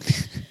 sorry.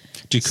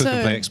 Do you cook and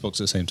So- play Xbox at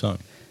the same time?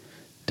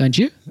 Don't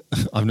you?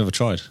 I've never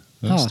tried.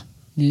 Oh,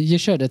 you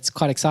should. It's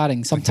quite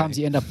exciting. Sometimes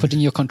you end up putting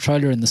your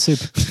controller in the soup.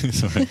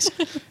 It's all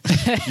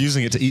right.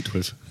 Using it to eat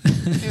with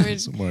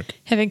doesn't work.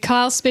 Having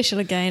Kyle's special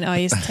again. Oh,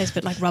 yes, it tastes a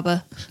bit like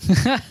rubber.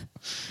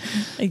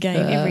 Again,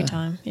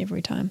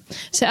 every time.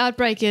 So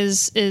Outbreak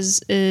is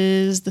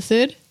the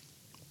third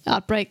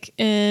Outbreak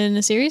in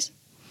a series.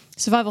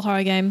 Survival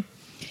horror game.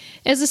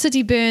 As the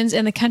city burns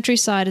and the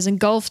countryside is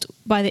engulfed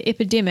by the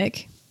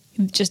epidemic,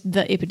 just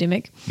the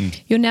epidemic,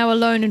 you're now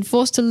alone and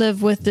forced to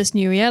live with this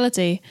new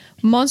reality.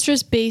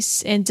 Monstrous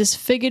beasts and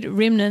disfigured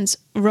remnants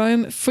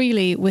roam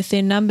freely, with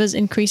their numbers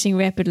increasing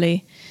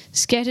rapidly.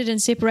 Scattered and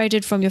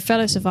separated from your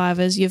fellow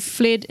survivors, you've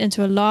fled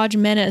into a large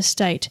manor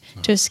estate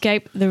to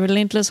escape the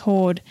relentless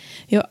horde.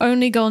 Your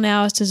only goal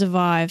now is to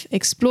survive,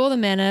 explore the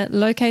manor,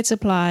 locate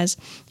supplies,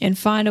 and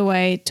find a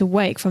way to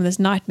wake from this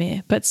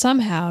nightmare. But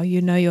somehow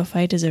you know your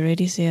fate is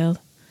already sealed.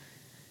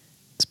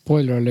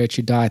 Spoiler alert,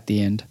 you die at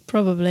the end.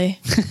 Probably.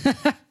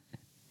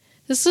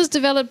 This is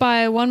developed by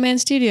a one-man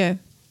studio.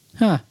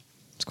 Huh.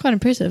 It's quite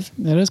impressive.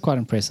 That is quite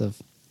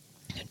impressive.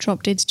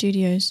 Drop Dead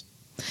Studios.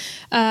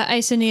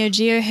 Acer Neo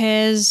Geo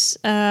has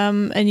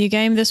a new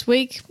game this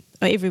week,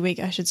 or every week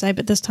I should say,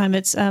 but this time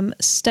it's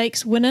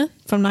Stakes Winner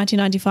from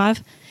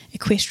 1995,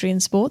 Equestrian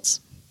Sports.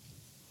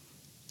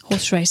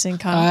 Horse racing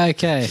car.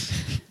 Okay.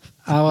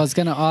 I was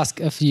going to ask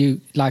if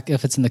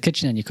it's in the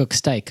kitchen and you cook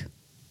steak.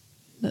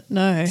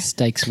 No.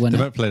 Steaks They winner.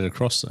 don't play it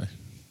across though.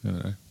 You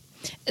know.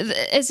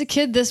 As a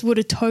kid, this would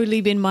have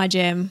totally been my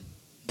jam,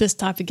 this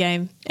type of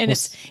game. And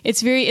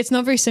it's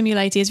not very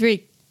simulated, it's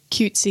very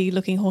cutesy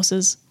looking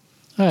horses.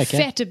 Okay.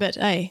 fat a bit,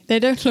 eh? They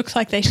don't look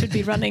like they should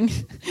be running.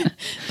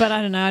 But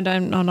I don't know.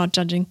 I'm not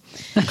judging.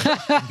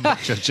 Not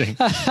judging.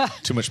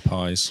 Too much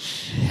pies.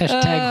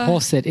 Hashtag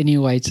horse at any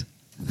weight.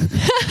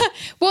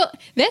 Well,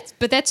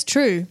 that's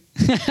true.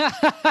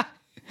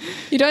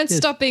 You don't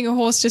stop being a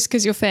horse just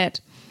because you're fat.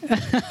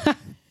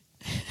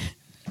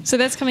 So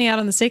that's coming out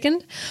on the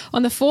 2nd.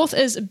 On the 4th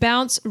is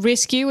Bounce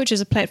Rescue, which is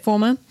a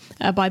platformer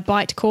by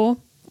Bytecore.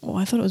 Oh,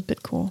 I thought it was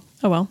Bitcore.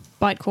 Oh well,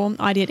 Bytecore,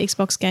 ID at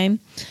Xbox game.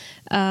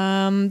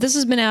 This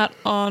has been out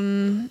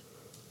in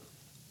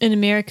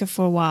America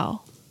for a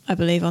while, I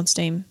believe, on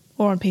Steam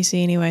or on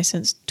PC anyway,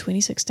 since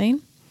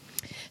 2016.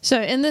 So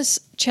in this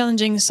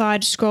challenging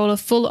side scroller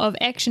full of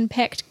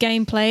action-packed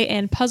gameplay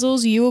and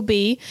puzzles, you will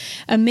be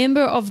a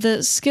member of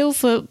the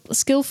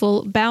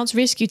skillful Bounce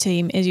Rescue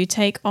team as you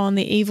take on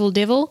the evil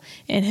devil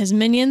and his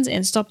minions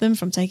and stop them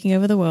from taking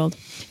over the world.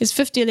 It's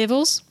 50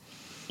 levels,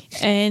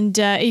 and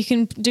you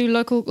can do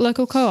local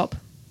co-op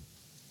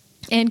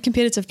and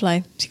competitive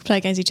play. So you can play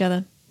against each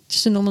other.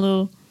 Just a normal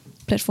little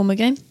platformer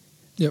game.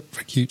 Yep,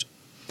 very cute.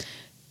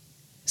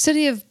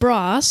 City of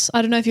Brass.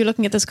 I don't know if you're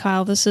looking at this,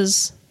 Kyle. This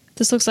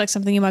looks like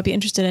something you might be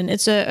interested in.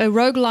 It's a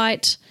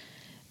roguelite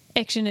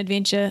action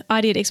adventure,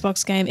 ID at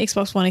Xbox game,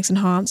 Xbox One X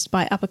enhanced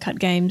by Uppercut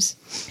Games.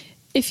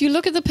 If you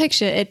look at the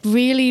picture, it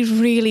really,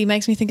 really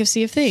makes me think of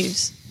Sea of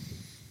Thieves.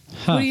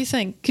 Huh. What do you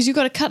think? Because you've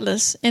got a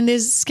cutlass and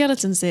there's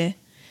skeletons there.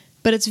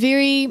 But it's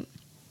very,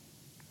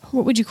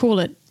 what would you call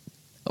it?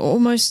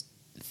 Almost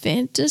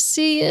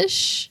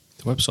fantasy-ish?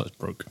 The website's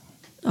broke.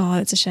 Oh,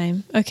 that's a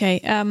shame. Okay.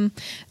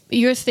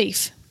 You're a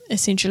thief,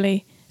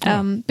 essentially.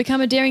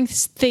 Become a daring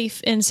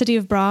thief in City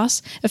of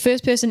Brass, a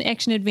first-person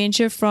action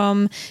adventure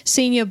from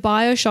senior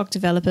Bioshock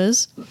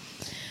developers.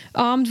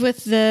 Armed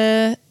with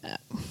the...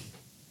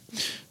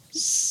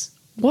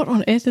 what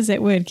on earth is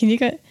that word? Can you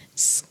go...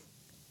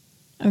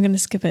 I'm going to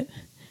skip it.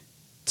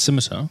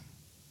 Scimitar.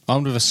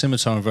 Armed with a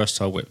scimitar and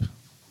versatile whip.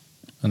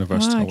 And a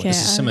versatile whip.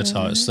 It's a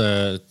scimitar. It's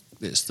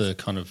the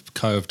kind of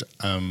curved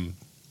sword.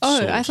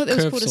 I thought it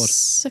was Curved called a sword.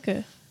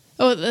 sicker.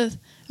 Oh,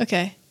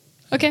 okay.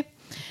 Okay.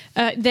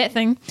 That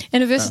thing.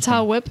 And a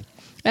versatile whip.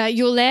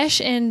 You'll lash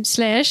and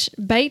slash,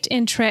 bait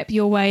and trap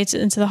your way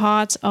into the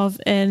heart of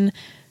an...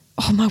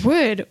 Oh, my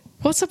word.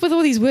 What's up with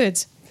all these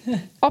words?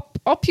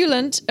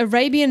 Opulent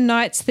Arabian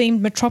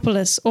Nights-themed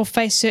metropolis, or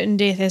face certain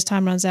death as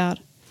time runs out.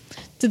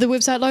 Did the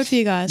website load for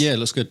you guys? Yeah, it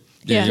looks good.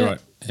 Yeah, Yeah. you're right.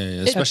 Yeah.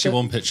 Especially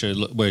one picture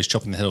where he's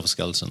chopping the head off a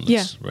skeleton.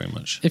 Looks very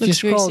much. If you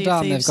Looks very scroll Sea of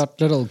down, they've Thieves.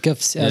 got little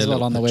GIFs as well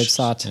little on the pictures.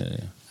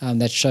 website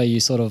that show you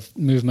sort of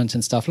movement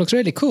and stuff. Looks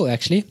really cool,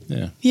 actually.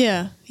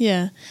 Yeah.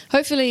 Yeah.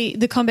 Hopefully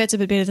the combat's a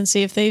bit better than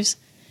Sea of Thieves.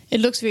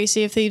 It looks very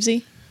Sea of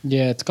Thievesy.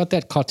 Yeah, it's got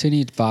that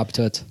cartoony vibe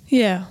to it.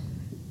 Yeah.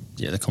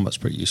 Yeah, the combat's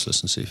pretty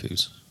useless in Sea of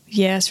Thieves.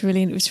 Yeah, it's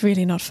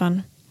really not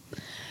fun.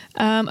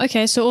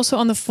 Okay, so also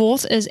on the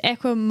 4th is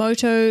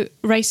Aquamoto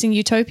Racing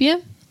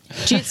Utopia,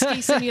 jet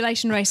ski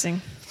simulation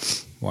racing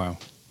Wow.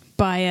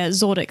 by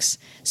Zordix.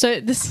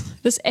 So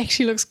this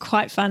actually looks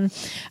quite fun.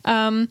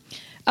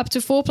 Up to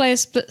 4-player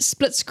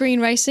split screen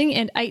racing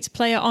and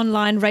 8-player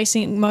online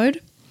racing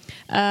mode.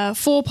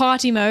 4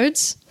 party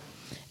modes.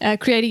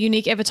 Create a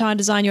unique avatar and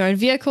design your own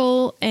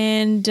vehicle.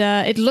 And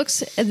it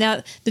looks...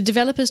 Now, the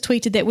developers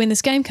tweeted that when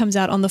this game comes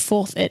out on the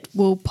 4th, it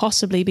will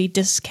possibly be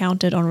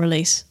discounted on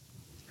release.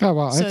 Oh,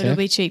 wow, So okay. it'll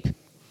be cheap.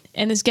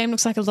 And this game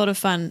looks like a lot of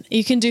fun.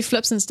 You can do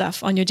flips and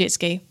stuff on your jet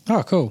ski.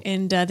 Oh, cool.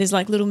 And there's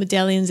like little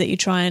medallions that you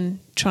try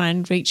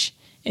and reach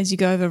as you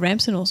go over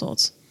ramps and all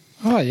sorts.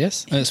 Oh,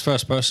 yes. And it's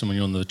first person when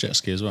you're on the jet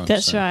ski as well.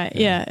 That's so, right.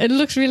 Yeah. It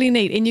looks really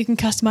neat. And you can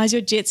customize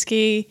your jet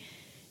ski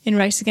and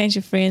race against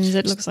your friends.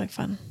 It looks like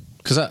fun.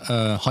 Because that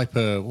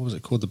Hyper, what was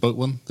it called? The boat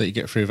one that you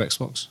get free of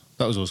Xbox?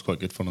 That was always quite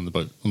good fun on the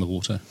boat, on the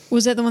water.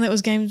 Was that the one that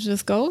was Games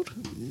with Gold?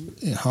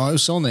 Yeah, it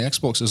was on the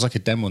Xbox. It was like a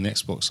demo on the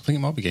Xbox. I think it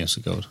might be Games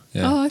with Gold.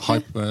 Yeah. Oh, okay.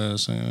 Hyper,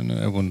 so no,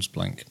 everyone's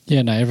blank.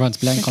 Yeah, no, everyone's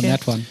blank on Okay.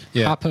 that one.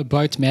 Yeah. Hyper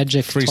Boat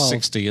Magic 12.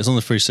 360. It's on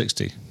the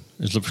 360.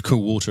 It's looked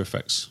cool water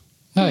effects.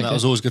 Oh, That okay.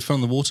 was always good fun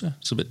on the water.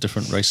 It's a bit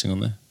different racing on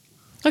there.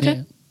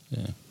 Okay. Yeah.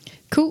 Yeah.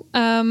 Cool.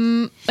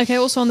 Okay,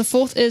 also on the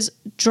 4th is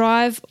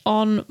Drive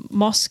on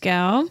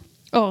Moscow.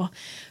 Oh,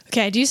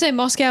 okay. Do you say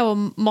Moscow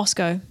or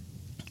Moscow?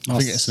 I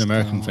think it's an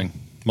American thing.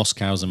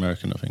 Moscow's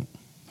American, I think.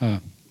 Oh,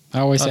 I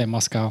always say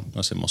Moscow.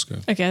 I say Moscow.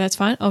 Okay, that's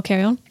fine. I'll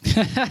carry on.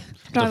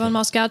 Drive on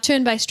Moscow,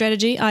 turn-based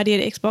strategy,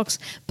 ID at Xbox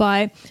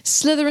by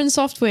Slytherin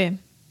Software.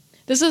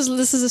 This is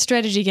a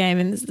strategy game,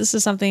 and this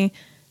is something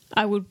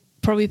I would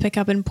probably pick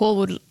up and Paul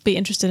would be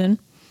interested in.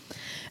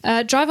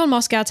 Drive on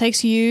Moscow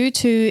takes you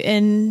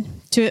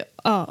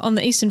on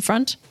the Eastern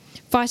Front,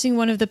 fighting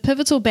one of the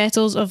pivotal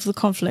battles of the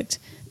conflict,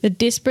 the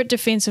desperate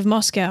defense of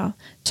Moscow,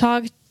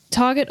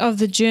 target of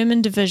the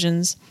German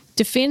divisions,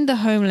 defend the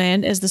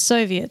homeland as the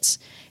Soviets,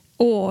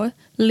 or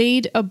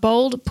lead a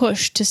bold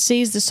push to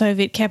seize the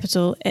Soviet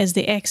capital as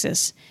the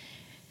Axis.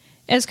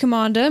 As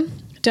commander,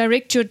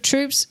 direct your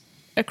troops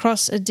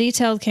across a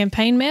detailed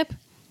campaign map.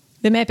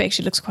 The map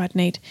actually looks quite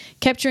neat.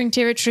 Capturing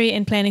territory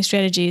and planning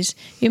strategies.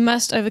 You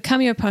must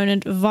overcome your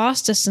opponent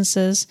vast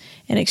distances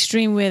and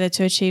extreme weather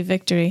to achieve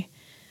victory.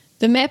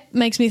 The map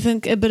makes me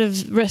think a bit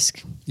of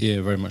Risk. Yeah,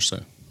 very much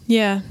so.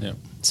 Yeah. Yeah.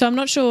 So I'm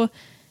not sure.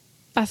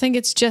 I think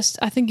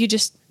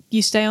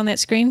you stay on that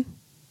screen.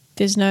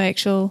 There's no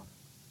actual.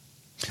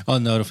 Oh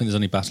no, I don't think there's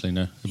any battling.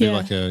 No, it'd be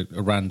like a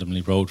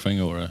randomly rolled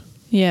thing or a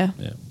Yeah.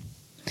 yeah.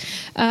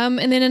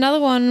 And then another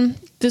one.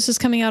 This is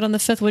coming out on the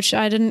 5th, which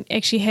I didn't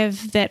actually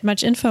have that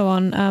much info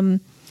on.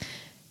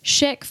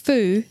 Shaq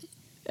Fu,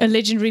 A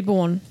Legend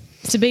Reborn.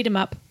 It's a beat 'em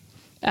up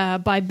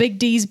by Big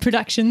D's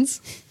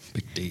Productions.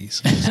 Big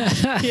D's.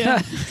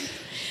 Yeah.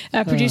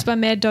 Produced by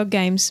Mad Dog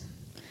Games.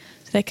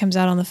 So that comes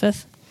out on the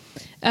 5th.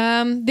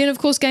 Then, of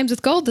course, Games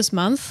with Gold this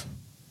month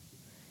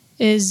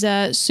is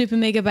Super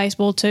Mega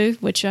Baseball 2,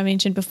 which I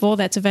mentioned before.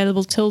 That's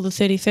available till the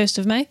 31st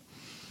of May.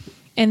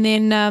 And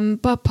then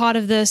part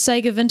of the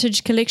Sega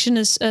Vintage Collection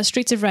is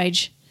Streets of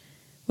Rage,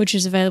 which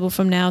is available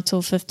from now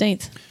till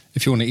 15th.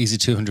 If you want an easy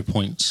 200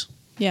 points,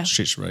 Yeah.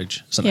 Streets of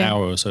Rage. It's an Yeah.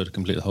 hour or so to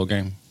complete the whole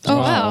game. Oh,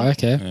 wow.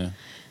 Okay. Yeah.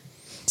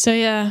 So,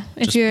 yeah,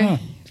 if Just you're...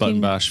 button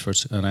bash for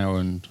an hour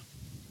and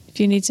If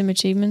you need some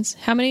achievements.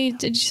 How many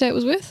did you say it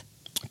was worth?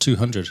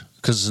 200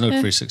 because there's no Yeah.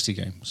 360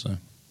 game. So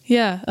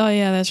Yeah. Oh,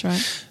 yeah, that's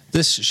right.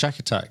 this Shaq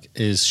Attack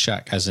is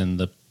Shaq as in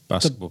the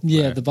basketball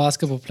player. Yeah, the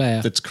basketball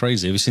player. That's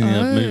crazy. Have you seen the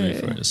Oh. movie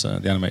for it? It's the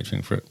animated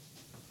thing for it.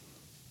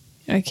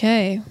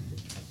 Okay.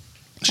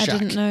 I Shaq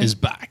didn't know. is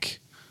back.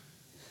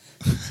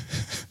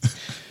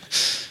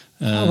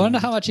 I wonder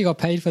how much you got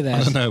paid for I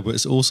that. don't know, but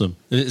it's awesome.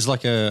 It's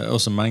like a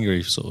awesome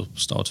manga sort of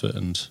style to it,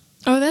 and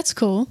Oh, that's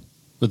cool.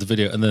 with the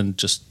video, and then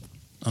just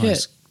I Yeah.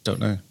 just don't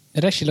know.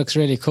 It actually looks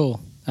really cool.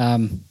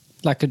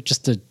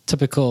 Just a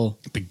typical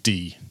Big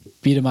D.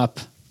 beat 'em up,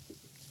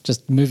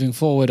 just moving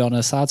forward on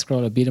a side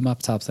scroller beat 'em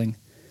up type thing.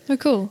 Oh,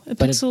 cool. A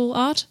But it- pixel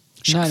art?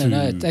 No, Fu.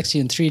 it's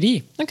actually in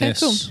 3D. Okay, Yes.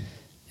 cool.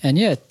 And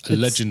yeah, A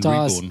legend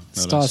reborn,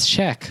 no stars less.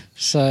 Shaq.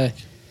 So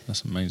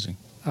That's amazing.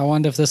 I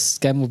wonder if this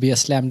game will be a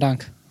slam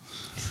dunk.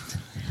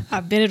 I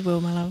bet it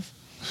will, my love.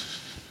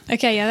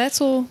 Okay, yeah, that's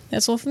all.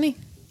 That's all for me.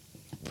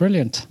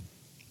 Brilliant.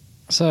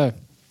 So,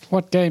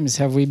 what games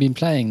have we been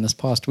playing this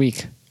past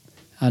week?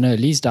 I know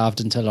Lee's dived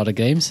into a lot of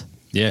games.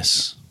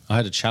 Yes, I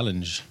had a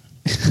challenge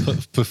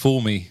put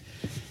before me.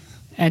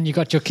 And you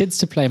got your kids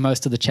to play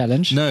most of the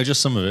challenge. No,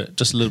 just some of it,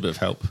 just a little bit of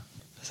help.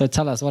 So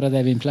tell us, what have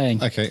they been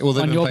playing? Okay, well,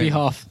 they've on been your playing-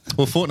 behalf.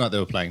 Well, Fortnite they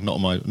were playing,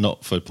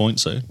 not for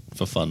points, though,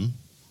 for fun.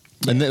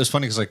 And it was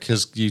funny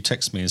because you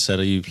texted me and said,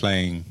 "Are you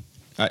playing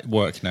at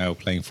work now,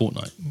 playing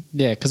Fortnite?"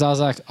 Yeah, because I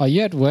was like, are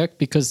you at work?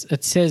 Because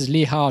it says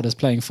Lee Howard is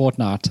playing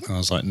Fortnite. And I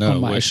was like, "No, On I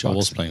my wish I Xbox.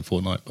 was playing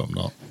Fortnite, but I'm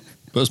not."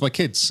 But it was my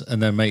kids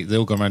and their mate. They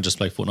all gone around just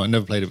play Fortnite.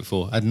 Never played it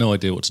before. I had no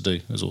idea what to do.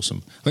 It was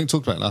awesome. I think we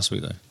talked about it last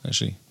week though,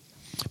 actually.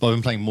 But I've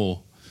been playing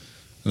more,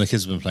 and the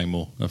kids have been playing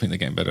more. I think they're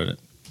getting better at it.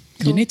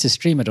 You need to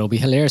stream it. It'll be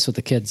hilarious with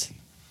the kids.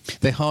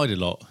 They hide a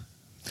lot,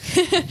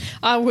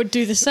 I would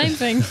do the same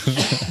thing.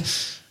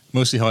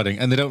 mostly hiding,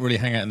 and they don't really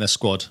hang out in their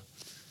squad.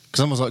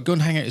 Because I was like, "Go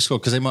and hang out in your squad,"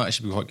 because they might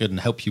actually be quite good and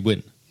help you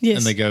win. Yes.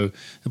 And they go,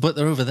 "But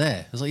they're over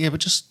there." I was like, "Yeah, but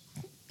just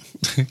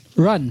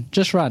Run,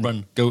 just run.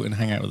 run, go and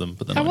hang out with them."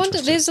 But they're I not wonder,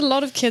 interested. there's a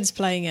lot of kids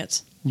playing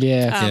it.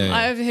 Yeah. Yeah.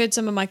 I overheard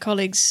some of my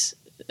colleagues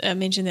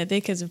mention that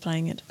their kids are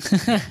playing it.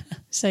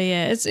 So,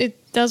 yeah,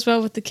 it does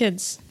well with the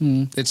kids.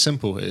 It's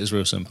simple. It is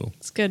real simple.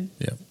 It's good.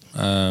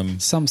 Yeah.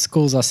 Some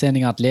schools are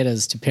sending out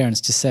letters to parents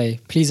to say,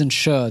 please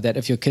ensure that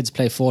if your kids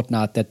play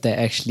Fortnite, that they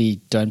actually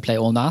don't play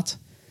all night,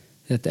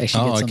 that they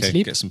actually Oh, get some okay.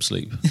 sleep. Get some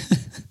sleep.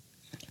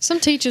 Some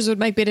teachers would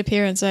make better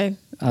parents, eh?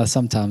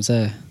 Sometimes.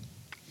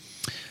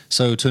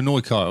 So to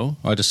annoy Kyle,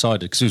 I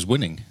decided because he was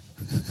winning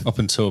up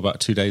until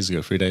about 3 days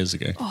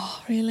ago.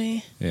 Oh,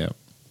 really? Yeah.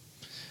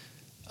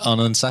 And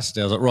on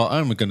Saturday, I was like, right,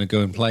 I'm going to go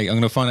and play. I'm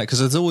going to find out because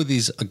there's all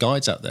these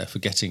guides out there for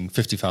getting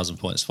 50,000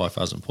 points,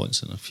 5,000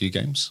 points in a few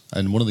games.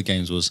 And one of the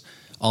games was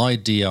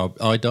IDARB,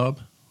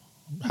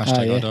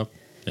 hashtag yeah. IDARB.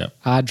 Yeah.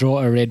 I draw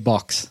a red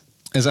box.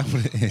 Is that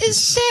what it is?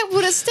 Is that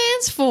what it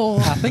stands for?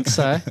 I think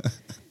so.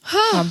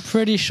 I'm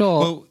pretty sure.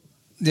 Well,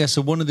 yeah.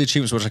 So one of the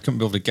achievements which I couldn't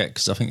be able to get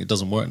because I think it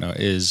doesn't work now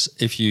is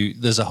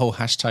there's a whole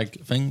hashtag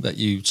thing that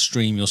you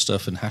stream your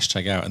stuff and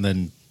hashtag out, and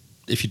then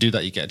if you do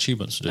that, you get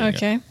achievements for doing it.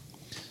 Okay,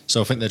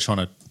 So I think they're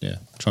trying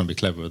to be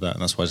clever with that,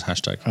 and that's why it's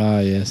hashtag.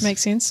 yes.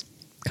 makes sense.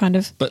 Kind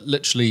of. But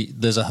literally,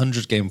 there's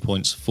 100 game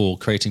points for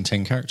creating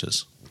 10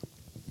 characters.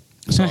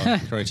 So I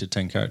created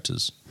 10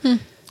 characters.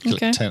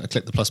 Okay.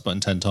 Clicked the plus button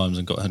 10 times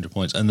and got 100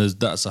 points. And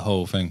that's the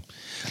whole thing.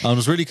 I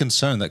was really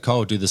concerned that Carl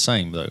would do the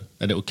same, though,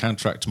 and it would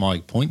counteract my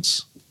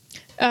points.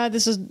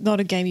 This is not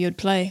a game you would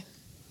play.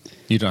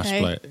 You don't have Okay.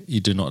 to play it. You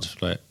do not have to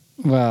play it.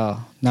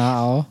 Well,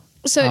 now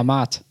So- I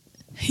might.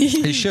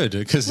 He should,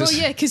 because Well,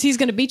 yeah, because he's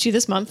going to beat you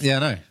this month. Yeah, I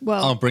know.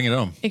 Well- I'll bring it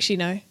on. Actually,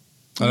 no.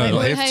 I know,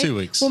 Wait, here for 2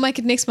 weeks. We'll make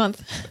it next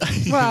month.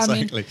 Well, I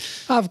mean, Exactly.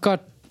 I've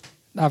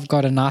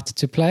got a night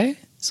to play,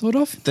 sort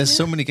of. There's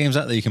so many games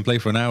out there you can play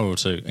for an hour or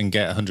two and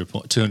get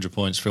 200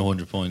 points,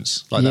 400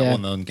 points. Like that Yeah.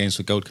 one on Games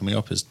for Gold coming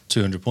up is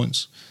 200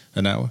 points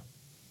an hour.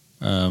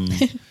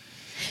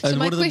 So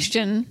my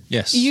question,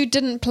 Yes. you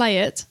didn't play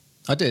it.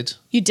 I did.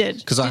 You did.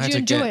 Because I had you to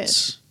enjoy get...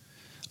 it?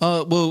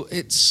 Well,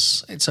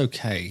 it's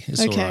okay.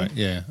 It's Okay. all right.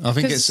 Yeah, I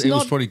think 'Cause it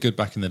was not- probably good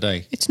back in the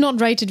day. It's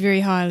not rated very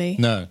highly.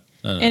 No.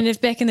 And if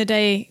back in the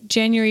day,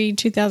 January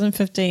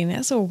 2015,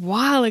 that's a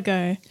while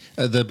ago.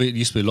 There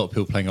used to be a lot of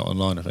people playing it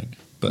online, I think,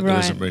 but there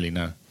Right. isn't really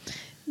now.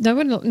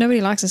 Nobody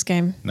likes this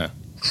game. No,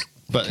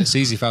 but it's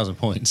easy 1,000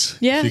 points.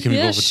 Yeah, if you can be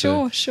yeah,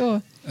 bothered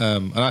sure.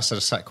 And I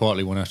sat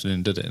quietly one afternoon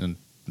and did it in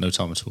no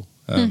time at all.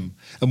 And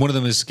one of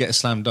them is get a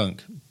slam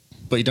dunk,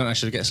 but you don't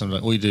actually get a slam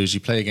dunk. All you do is you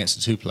play against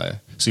a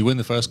 2-player. So you win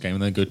the first game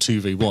and then go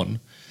 2v1.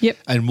 Yep.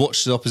 And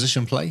watch the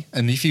opposition play.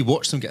 And if you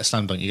watch them get a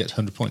slam dunk, you get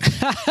 100 points.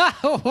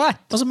 What?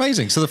 That was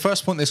amazing. So the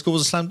first point they scored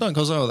was a slam dunk.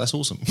 I was like, oh, that's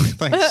awesome.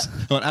 Thanks.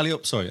 Oh, an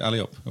alley-up. Sorry,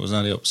 alley-up. It was an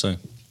alley-up. So,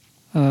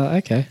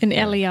 Okay. An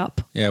alley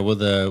up. yeah, well,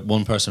 the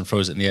one person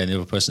throws it in the air and the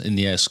other person in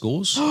the air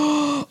scores.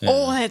 Oh,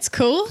 that's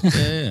cool.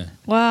 Yeah.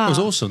 Wow. It was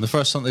awesome. The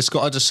first time they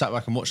scored, I just sat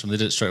back and watched them. They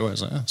did it straight away. I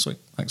was like, oh, sweet.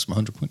 Thanks for my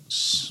 100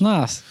 points.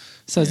 Nice.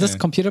 So is this Yeah.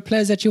 computer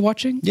players that you're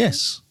watching?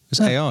 Yes. It's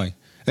AI.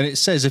 And it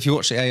says if you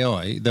watch the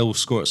AI, they will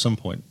score at some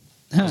point.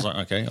 I was like,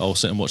 okay, I'll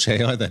sit and watch the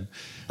AI then.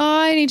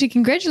 I need to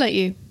congratulate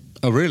you.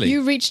 Oh, really?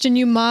 You reached a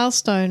new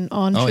milestone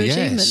on oh, True yes.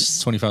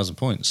 Achievements. 20,000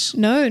 points.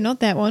 No, not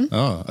that one.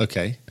 Oh,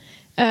 okay.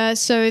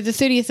 So the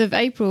 30th of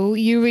April,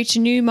 you reached a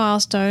new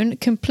milestone,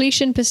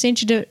 completion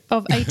percentage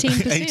of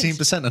 18%.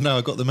 18%. I know,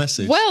 I got the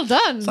message. Well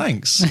done.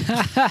 Thanks.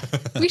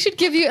 We should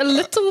give you a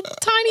little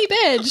tiny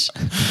badge.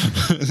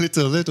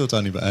 little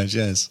tiny badge,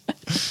 yes.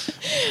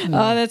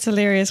 Oh, that's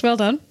hilarious. Well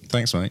done.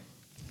 Thanks, mate.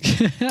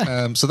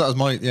 So that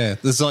was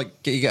there's like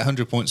you get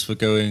 100 points for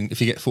going if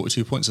you get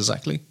 42 points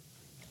exactly.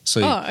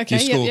 So Oh, okay,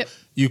 you score, yep.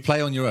 you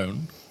play on your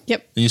own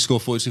Yep. and you score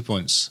 42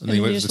 points and then And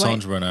you you wait for just the time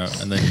wait. to run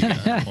out and then you get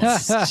 100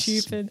 points.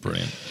 Stupid.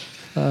 Brilliant.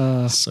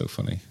 So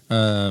funny.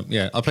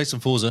 Yeah, I played some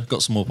Forza,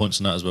 got some more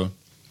points on that as well.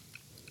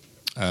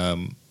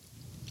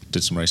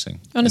 Did some racing.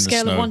 On in a the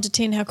scale of snow. 1 to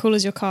 10, how cool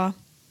is your car?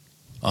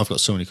 I've got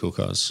so many cool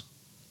cars.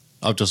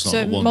 I've just not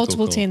So got one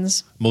multiple cool car.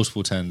 10s.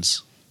 Multiple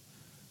 10s.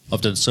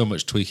 I've done so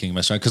much tweaking,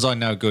 messing around, because I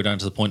now go down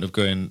to the point of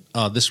going,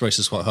 this race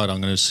is quite hard. I'm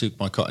going to suit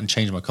my car and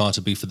change my car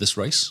to be for this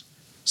race.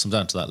 So I'm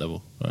down to that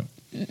level, right?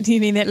 Do you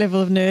mean that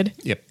level of nerd?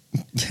 Yep,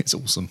 it's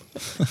awesome.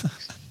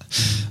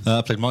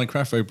 I played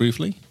Minecraft very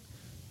briefly,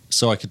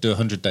 so I could do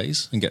 100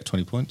 days and get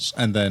 20 points,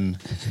 and then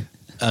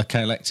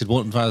collected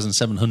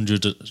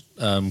 1,700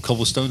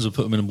 cobblestones and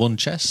put them in one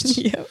chest,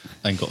 Yep.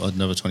 and got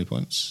another 20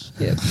 points.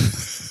 Yeah.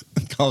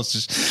 Carl's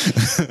just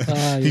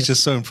he's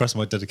just so impressed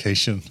with my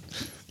dedication.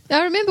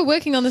 I remember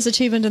working on this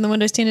achievement in the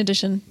Windows 10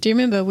 edition. Do you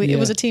remember? It Yeah.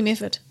 was a team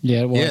effort.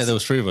 Yeah, it was. Yeah, there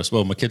was 3 of us.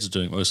 Well, my kids are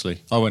doing it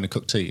mostly. I went and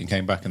cooked tea and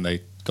came back, and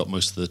they got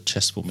most of the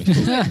chest for me.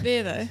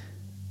 There, though.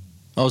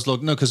 I was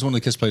logged. No, because one of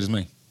the kids played as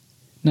me.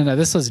 No,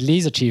 this was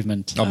Lee's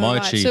achievement. Oh, my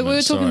right. So achievement. we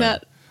were talking sorry.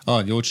 about- Oh,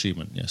 your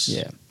achievement. Yes.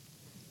 Yeah.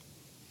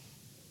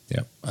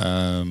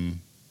 Yeah.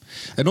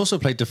 And also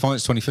played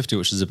Defiance 2050,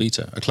 which is a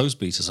beta, a closed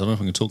beta. So I don't know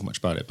if I can talk much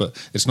about it, but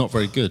it's not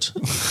very good.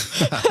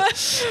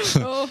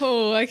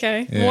 Oh,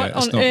 okay. Yeah, What it's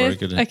on not very earth?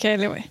 good. Okay,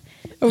 let me.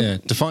 Oh, Yeah,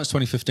 Defiance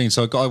 2015.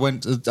 So I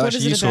went. Actually,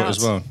 is it you saw it about?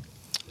 as well.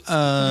 What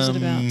is it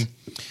about?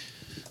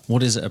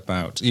 What is it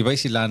about? You're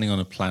basically landing on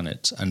a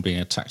planet and being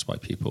attacked by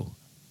people.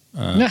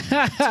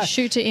 It's a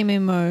shooter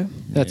MMO.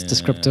 That's Yeah.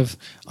 descriptive.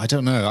 I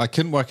don't know. I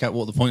couldn't work out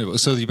what the point of it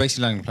was. So you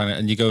basically land on a planet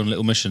and you go on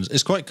little missions.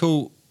 It's quite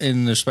cool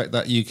in the respect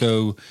that you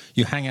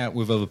hang out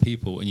with other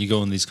people and you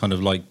go on these kind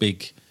of like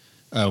big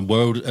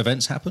world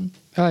events happen.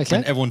 Oh, okay.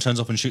 And everyone turns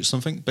up and shoots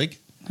something big.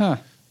 Huh.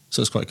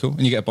 So it's quite cool.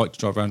 And you get a bike to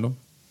drive around on.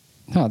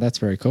 Oh, that's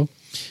very cool.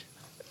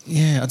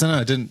 Yeah, I don't know.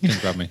 It didn't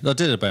grab me. I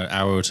did about an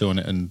hour or two on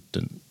it and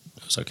it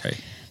was okay.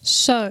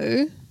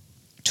 So,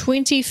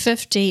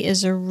 2050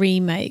 is a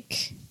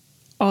remake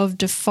of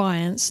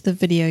Defiance, the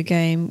video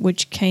game,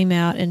 which came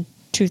out in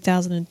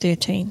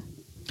 2013.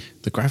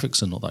 The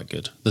graphics are not that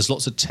good. There's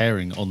lots of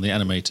tearing on the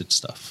animated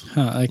stuff.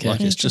 Huh, okay. Like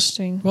it's just,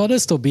 Interesting. Well, it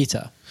is still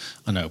beta.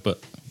 I know, but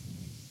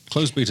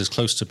closed beta is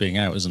close to being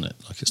out, isn't it?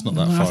 Like it's not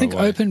that I far think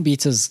away. open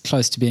beta's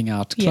close to being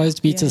out. Yeah,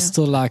 Closed beta's yeah.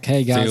 still like,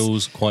 hey guys.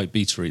 Feels quite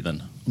beta-y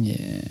then.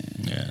 Yeah.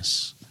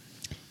 Yes.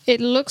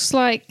 It looks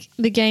like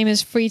the game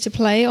is free to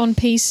play on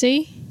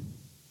PC.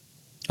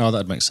 Oh,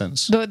 that makes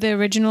sense. The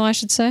original, I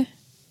should say.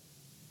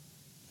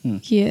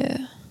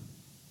 Yeah.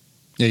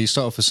 Yeah, you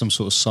start off as some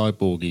sort of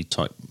cyborgy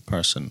type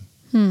person.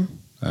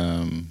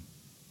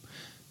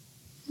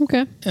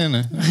 Okay. Yeah,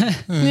 no.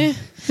 Yeah.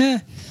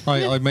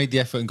 I made the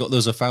effort and got there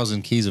was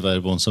 1,000 keys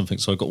available on something,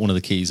 so I got one of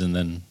the keys and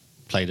then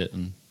played it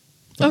and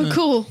Oh,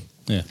 cool.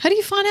 Yeah. How do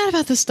you find out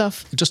about this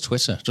stuff? just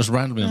Twitter, just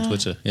randomly on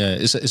Twitter. Yeah,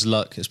 it's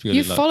luck. It's purely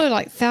You luck. follow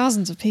like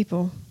thousands of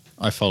people.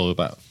 I follow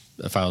about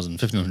 1,000,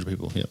 1,500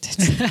 people.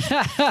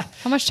 Yeah,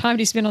 How much time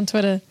do you spend on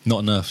Twitter? not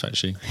enough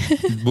actually.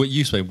 Well,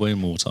 you spend way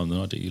more time than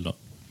I do. You lot.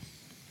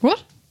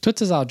 What?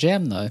 Twitter's our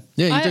jam, though.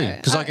 Yeah, you I- do.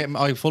 Because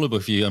I- I follow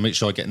both of you. I make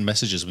sure I get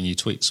messages when you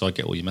tweet, so I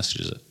get all your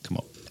messages that come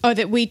up. Oh,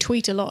 that we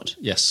tweet a lot.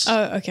 Yes.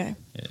 Oh, okay.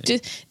 Yeah.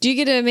 Do you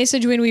get a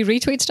message when we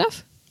retweet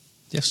stuff?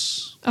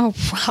 Yes. Oh,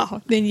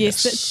 wow. Then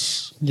yes.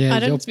 Yes. Yeah, I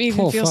your don't even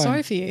poor feel phone.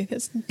 sorry for you.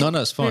 That's No,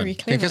 it's fine. Very In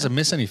case I clever.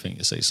 miss anything,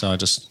 you see. So I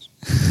just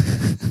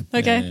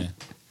okay.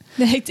 yeah.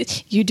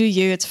 You do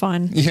you. It's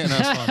fine. Yeah, no,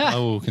 that's fine. I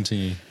will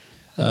continue.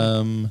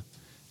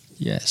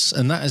 Yes,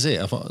 and that is it.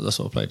 That's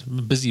what I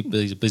played.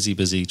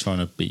 Busy trying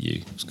to beat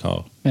you,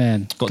 Carl.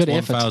 Man, Got good to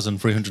effort.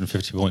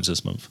 1,350 points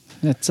this month.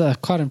 It's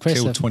quite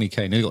impressive. Killed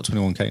 20k. Nearly got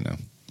 21k now.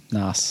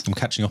 Nice. I'm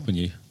catching up on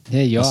you.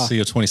 Yeah, you I are. see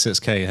you're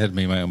 26k ahead of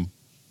me, mate.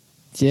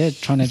 Yeah,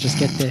 trying to just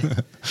get there.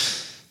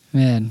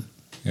 Man.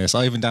 Yes,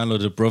 I even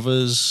downloaded the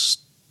Brothers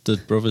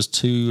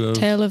 2.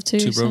 Tale of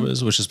Two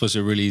Brothers, which is supposed to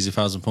be a really easy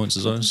 1,000 points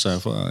as well. So I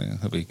thought, oh, yeah,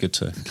 that'd be good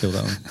to kill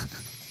that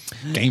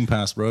one. Game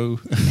Pass, bro.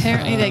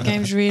 Apparently, that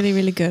game's really,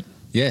 really good.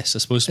 Yes,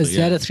 it's supposed to be. Is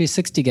that a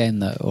 360 game,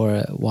 though, or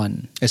a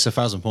one? It's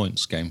 1,000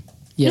 points game.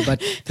 Yeah, but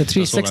the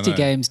 360 know.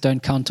 games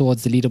don't count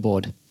towards the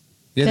leaderboard.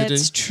 Yeah,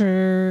 That's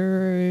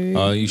true.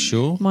 Are you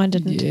sure? Mine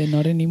didn't. Yeah,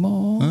 not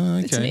anymore. Oh,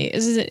 It's,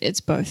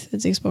 it's both.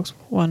 It's Xbox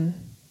One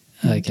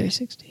and Okay.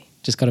 360.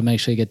 Just got to make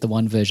sure you get the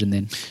one version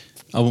then.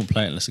 I won't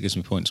play it unless it gives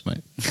me points,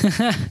 mate.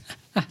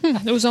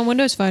 It was on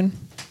Windows Phone.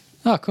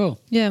 Oh, cool.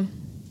 Yeah.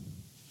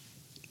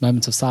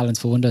 Moments of silence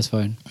for Windows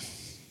Phone.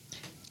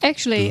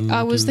 Actually,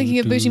 I was thinking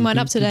of booting mine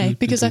up today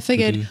because I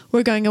figured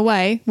we're going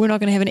away. We're not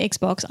going to have an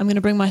Xbox. I'm going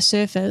to bring my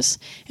Surface,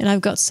 and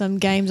I've got some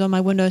games on my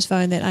Windows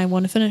Phone that I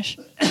want to finish.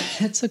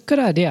 It's a good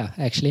idea,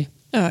 actually.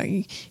 Oh,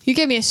 you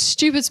gave me a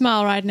stupid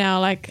smile right now,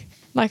 like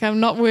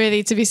I'm not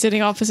worthy to be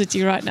sitting opposite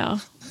you right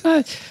now.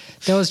 That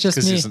was just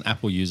Because me. it's an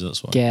Apple user,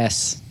 that's why.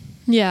 Gas.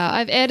 Yeah,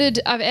 I've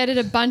added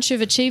a bunch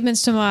of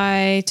achievements to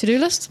my to-do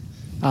list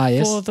Ah,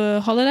 yes. for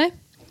the holiday,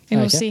 and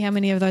we'll Okay. see how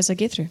many of those I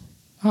get through.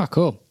 Oh,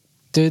 cool.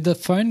 Do the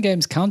phone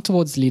games count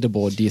towards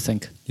leaderboard, do you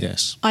think?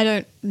 Yes. I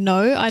don't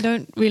know. I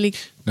don't really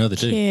No, they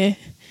do. care.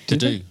 They Do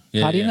do. they?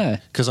 Yeah, How do you know?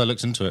 Because I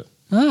looked into it.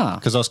 Ah,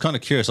 Because I was kind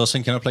of curious. I was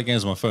thinking, can I play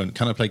games on my phone?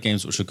 Can I play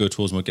games which will go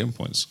towards my game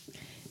points?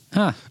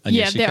 huh. And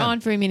Yeah, yes, you there can.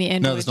 aren't very many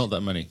Android. No, there's not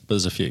that many, but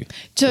there's a few.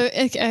 So,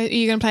 are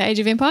you going to play Age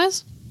of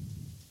Empires?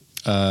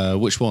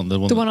 Which one? The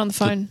The one on the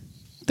phone,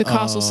 the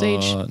Castle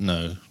Siege.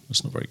 No,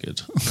 it's not very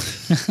good.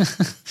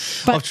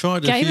 But I've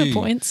tried a gamer few.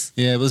 points.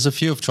 Yeah, there's a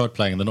few I've tried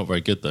playing, and they're not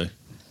very good though.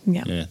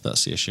 Yeah. Yeah,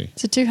 that's the issue.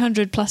 It's a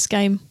 200 plus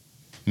game.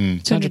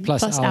 200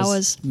 plus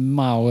hours.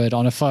 My word,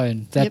 on a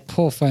phone. That Yep.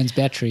 poor phone's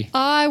battery.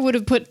 I would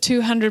have put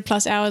 200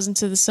 plus hours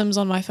into The Sims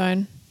on my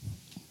phone.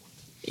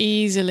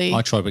 Easily.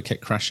 I tried, but it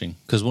kept crashing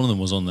because one of them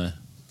was on there.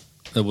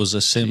 There was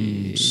a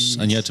Sims,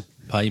 and you had to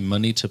pay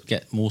money to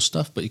get more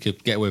stuff, but you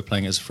could get away with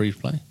playing it as a free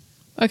play.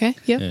 Okay,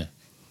 yeah. Yeah,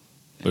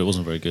 but it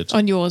wasn't very good.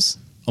 On yours.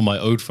 On my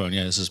old phone,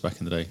 yeah, this is back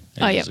in the day,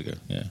 Oh, ages yeah. ago.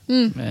 Yeah,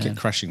 Man. kept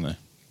crashing though.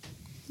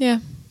 Yeah.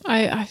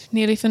 I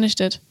nearly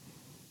finished it,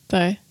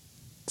 though.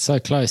 So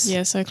close.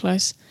 Yeah, so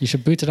close. You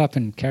should boot it up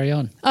and carry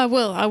on. I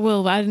will,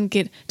 but I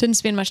didn't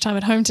spend much time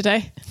at home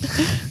today.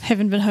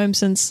 Haven't been home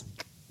since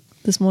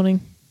this morning.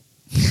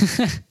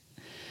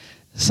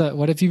 So,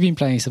 what have you been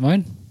playing,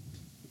 Simone?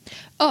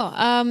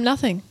 Oh,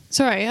 nothing.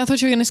 Sorry, I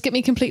thought you were going to skip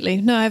me completely.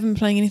 No, I haven't been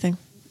playing anything.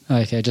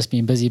 Okay, just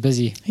been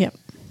busy. Yep.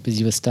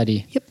 Busy with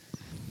study. Yep.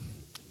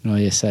 Oh,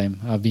 yeah, same.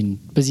 I've been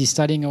busy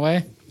studying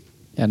away,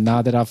 and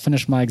now that I've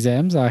finished my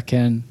exams, I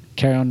can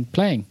carry on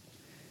playing.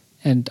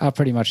 And I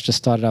pretty much just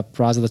started up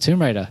Rise of the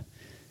Tomb Raider.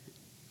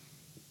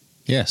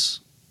 Yes,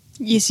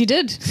 Yes, you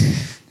did.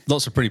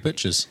 lots of pretty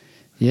pictures.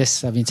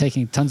 Yes, I've been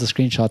taking tons of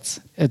screenshots.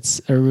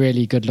 It's a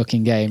really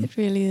good-looking game. It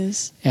really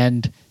is.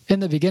 And in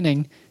the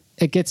beginning,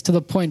 it gets to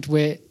the point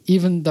where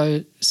even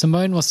though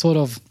Simone was sort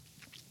of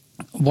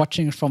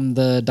watching from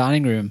the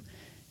dining room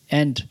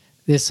and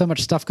there's so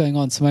much stuff going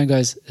on, Simone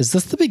goes, "Is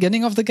this the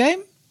beginning of the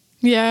game?"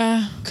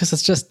 Yeah. Because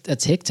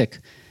it's hectic.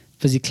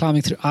 Busy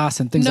climbing through ice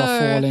and things are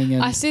falling.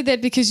 And I said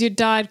that because you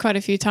died quite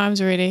a few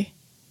times already.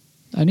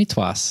 only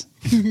twice.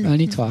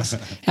 Only twice. I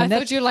And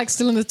thought you were like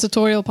still in the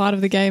tutorial part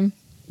of the game.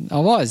 I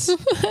was.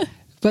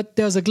 But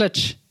there was a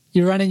glitch.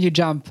 You run and you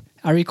jump.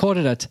 I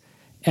recorded it.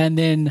 And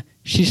then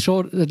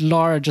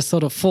Laura just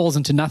sort of falls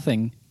into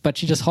nothing, but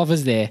she just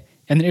hovers there.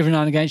 And then every now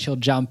and again she'll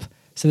jump.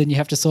 So then you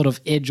have to sort of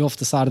edge off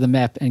the side of the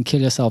map and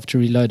kill yourself to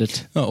reload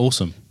it. Oh,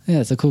 awesome. Yeah,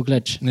 it's a cool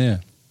glitch. Yeah.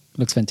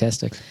 Looks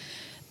fantastic.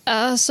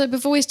 So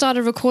before we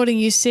started recording,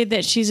 you said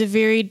that she's a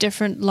very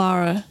different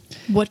Lara.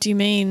 What do you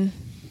mean?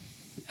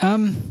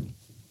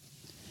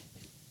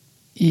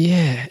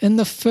 Yeah, in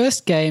the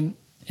first game,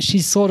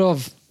 she's sort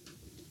of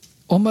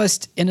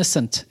almost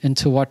innocent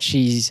into what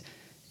she's,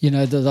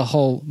 the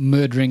whole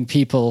murdering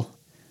people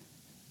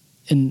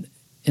in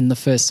the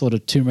first sort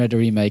of Tomb Raider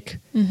remake.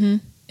 Mm-hmm.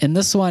 In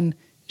this one,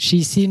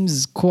 she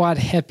seems quite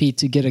happy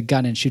to get a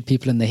gun and shoot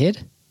people in the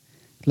head.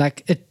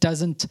 Like, it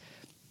doesn't...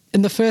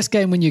 In the first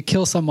game, when you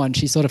kill someone,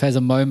 she sort of has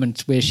a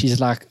moment where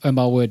she's like, oh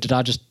my word, did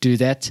I just do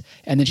that?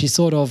 And then she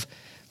sort of...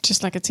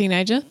 Just like a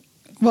teenager?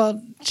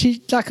 Well,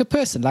 she like a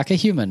person, like a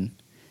human.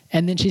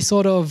 And then she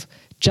sort of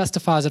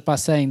justifies it by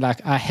saying,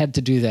 like, I had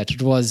to do that.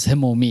 It was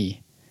him or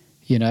me,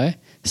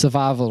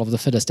 survival of the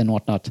fittest and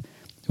whatnot.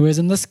 Whereas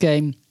in this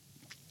game,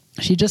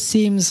 she just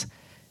seems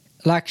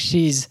like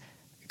she's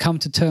come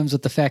to terms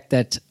with the fact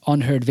that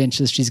on her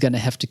adventures, she's going to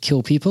have to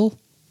kill people.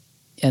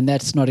 And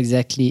that's not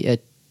exactly a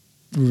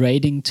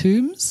raiding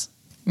tombs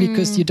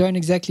because you don't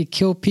exactly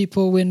kill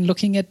people when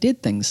looking at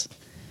dead things.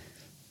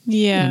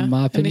 Yeah, in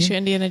my opinion. unless you're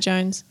Indiana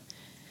Jones.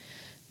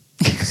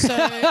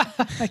 So,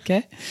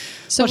 Okay.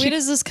 so Well, where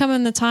does this come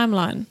in the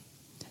timeline?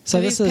 So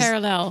Are this these is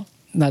parallel.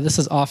 no, this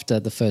is after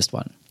the first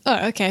one.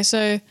 Oh, okay.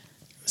 So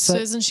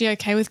isn't she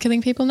okay with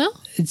killing people now?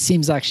 It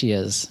seems like she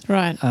is.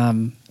 Right.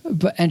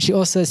 And she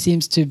also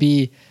seems to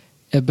be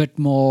a bit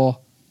more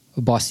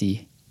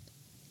bossy.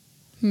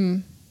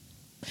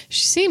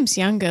 She seems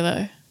younger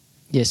though.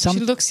 Yeah, She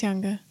looks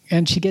younger.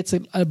 and she gets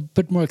a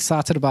bit more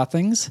excited about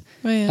things.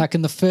 Oh, yeah. Like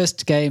in the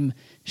first game,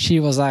 she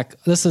was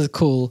like, "This is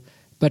cool,"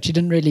 but she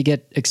didn't really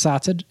get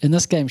excited. In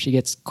this game, she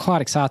gets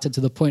quite excited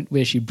to the point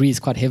where she breathes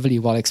quite heavily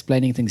while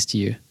explaining things to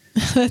you.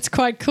 That's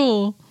quite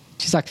cool.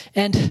 She's like,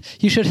 "And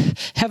you should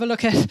have a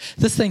look at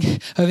this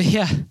thing over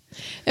here."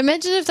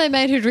 Imagine if they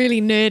made her really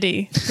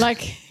nerdy.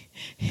 Like,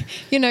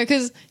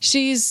 because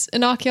she's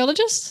an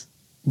archaeologist.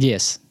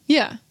 Yes.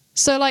 Yeah.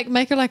 So, like,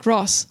 make her like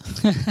Ross.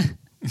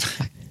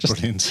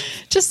 Brilliant.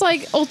 Just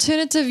like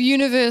alternative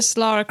universe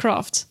Lara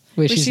Croft.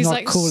 Where she's not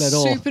like cool at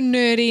all. super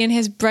nerdy and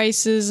has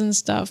braces and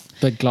stuff.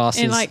 Big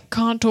glasses. And like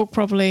can't talk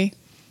properly.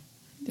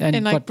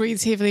 And like but-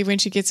 breathes heavily when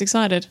she gets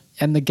excited.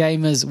 and the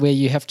game is where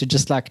you have to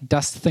just like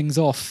dust things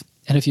off.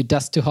 And if you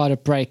dust too hard,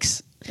 it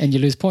breaks and you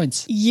lose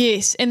points.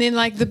 Yes. And then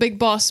like the big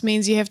boss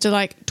means you have to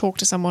like talk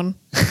to someone.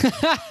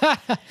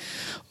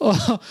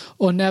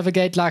 Or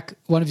navigate like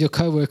one of your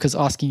coworkers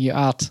asking you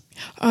out.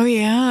 Oh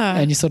yeah.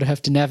 And you sort of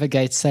have to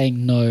navigate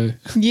saying no.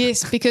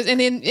 Yes, because and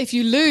then if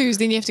you lose,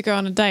 then you have to go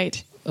on a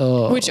date.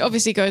 Oh. Which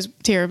obviously goes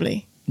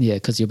terribly. Yeah,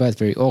 because you're both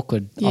very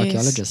awkward Yes.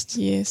 archaeologists.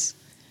 Yes.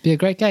 Be a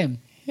great game.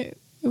 It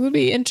would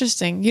be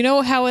interesting. You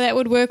know how that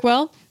would work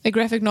well? A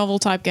graphic novel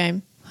type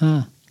game.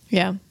 Huh.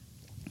 Yeah.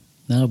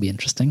 That'll be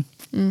interesting.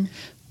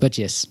 But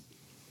yes,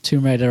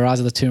 Tomb Raider, Rise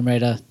of the Tomb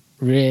Raider,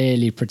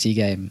 really pretty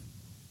game.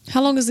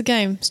 How long is the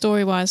game,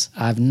 story-wise?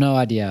 I have no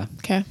idea.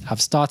 Okay.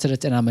 I've started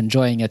it and I'm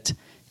enjoying it.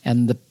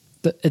 And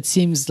it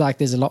seems like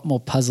there's a lot more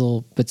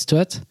puzzle bits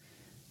to it.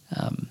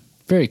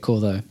 Very cool,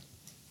 though.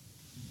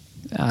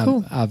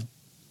 Cool. I've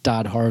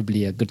died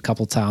horribly a good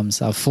couple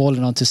times. I've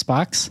fallen onto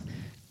spikes,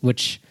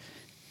 which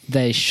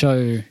they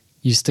show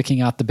you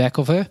sticking out the back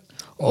of her.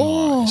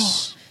 Oh.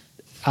 Nice.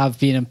 I've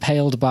been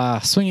impaled by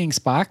swinging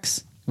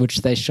spikes,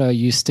 which they show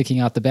you sticking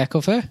out the back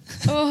of her.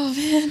 Oh,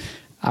 man.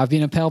 I've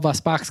been impaled by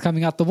spikes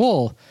coming out the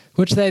wall,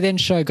 which they then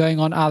show going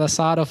on either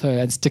side of her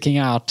and sticking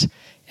out.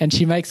 And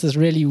she makes this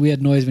really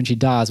weird noise when she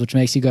dies, which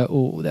makes you go,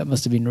 "Oh, that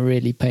must have been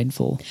really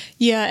painful."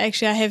 Yeah,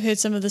 actually, I have heard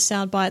some of the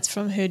sound bites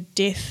from her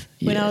death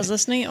when I Yeah. was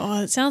listening.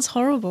 Oh, it sounds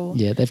horrible.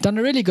 Yeah, they've done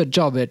a really good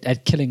job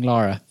at killing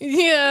Lara.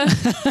 Yeah.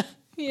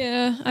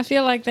 Yeah. I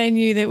feel like they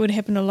knew that would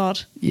happen a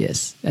lot.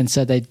 Yes, and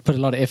so they put a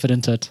lot of effort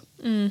into it.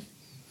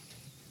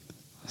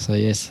 So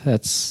yes,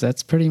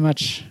 that's pretty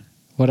much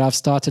what I've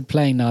started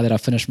playing now that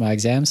I've finished my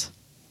exams,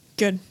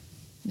 Good.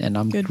 and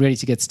I'm Good. ready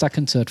to get stuck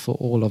into it for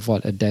all of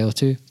a day or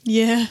two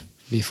Yeah.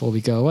 before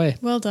we go away.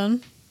 Well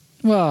done.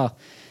 Well,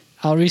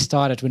 I'll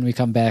restart it when we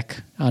come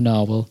back. I know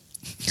I will.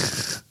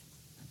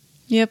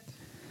 Yep.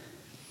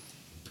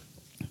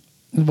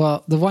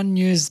 Well, the one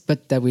news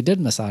bit that we did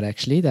miss out,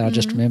 actually, that I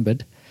just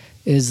remembered,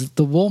 is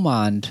the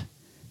Warmind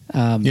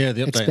Yeah,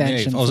 the update.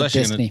 expansion Yeah, I was for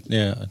actually Destiny.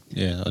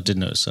 yeah, I did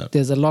notice that.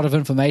 There's a lot of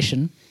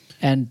information,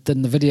 and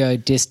in the video,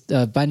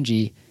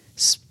 Bungie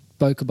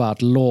spoke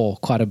about lore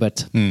quite a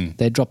bit.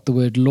 They dropped the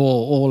word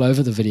lore all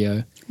over the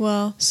video,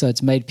 Well, so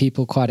it's made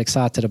people quite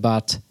excited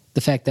about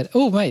the fact that,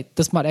 oh, mate,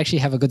 this might actually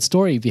have a good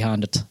story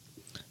behind it.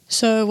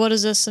 so what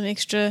is this? Some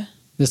extra?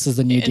 This is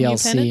the new A new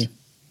DLC. planet?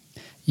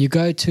 You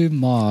go to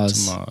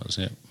Mars. To Mars,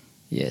 yeah.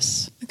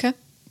 Yes. Okay.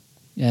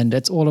 And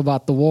it's all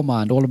about the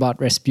Warmind, all about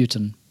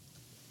Rasputin,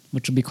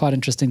 which will be quite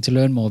interesting to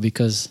learn more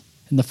because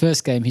in the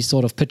first game, he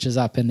sort of pitches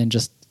up and then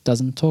just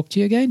doesn't talk to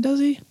you again, does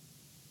he?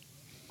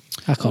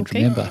 I can't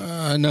Okay.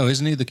 remember. No,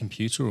 isn't he the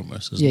computer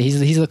almost? Isn't Yeah,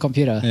 he? he's the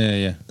computer. Yeah,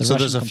 yeah. The So Russian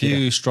there's a computer.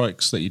 few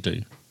strikes that you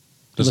do.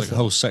 There's With like a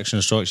whole section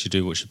of strikes you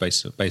do which are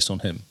based on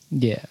him.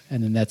 Yeah,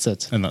 and then that's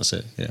it. And that's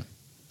it, yeah.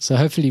 So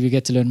hopefully we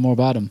get to learn more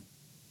about him.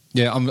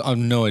 Yeah, I've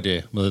no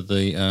idea whether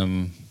the,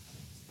 what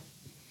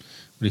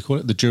do you call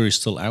it? The jury's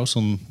still out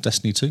on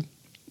Destiny 2.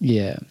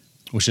 Yeah.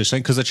 Which is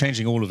saying, because they're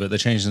changing all of it. They're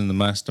changing the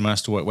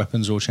masterwork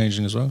weapons are all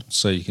changing as well.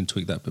 So you can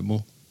tweak that a bit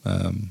more.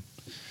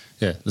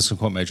 Yeah, there's some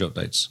quite major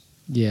updates.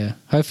 Yeah.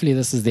 Hopefully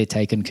this is their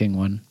Taken King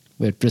one,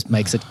 where it just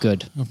makes it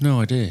good. I've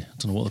no idea. I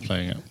don't know what they're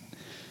playing at.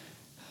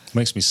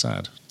 Makes me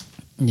sad.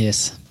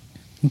 Yes.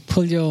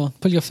 Pull your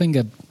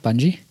finger,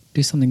 Bungie.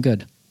 Do something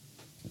good.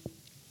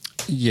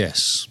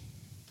 Yes.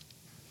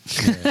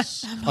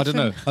 Yes. I don't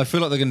know. I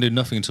feel like they're going to do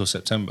nothing until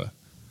September.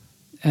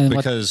 And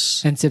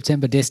Because, and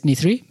September, Destiny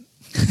 3?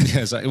 yeah,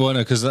 exactly. Well, no,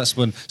 because that's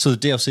when, so the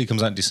DLC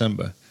comes out in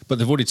December, but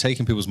they've already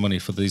taken people's money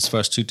for these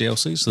first two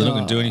DLCs, so they're not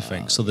going to do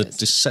anything. So the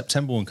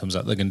September one comes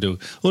out, they're going to do,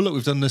 oh, look,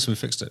 we've done this and we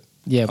fixed it.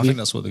 Yeah, I think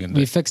that's what they're going to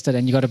We do. fixed it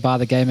and you got to buy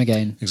the game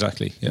again.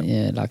 Exactly. Yeah.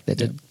 Yeah, like they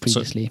did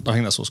previously. So I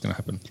think that's what's going to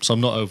happen. So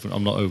I'm not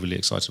overly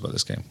excited about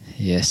this game,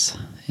 Yes,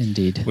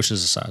 indeed. which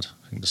is a sad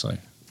thing to say.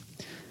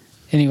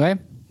 Anyway,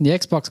 the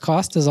Xbox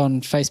Cast is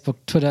on Facebook,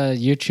 Twitter,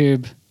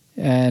 YouTube,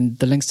 And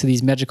the links to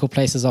these magical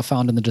places are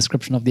found in the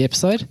description of the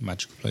episode.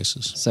 Magical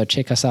places. So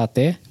check us out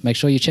there. Make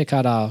sure you check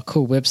out our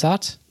cool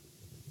website.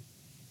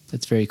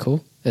 It's very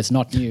cool. It's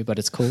not new, but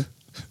it's cool.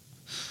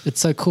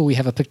 It's so cool we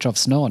have a picture of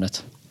snow on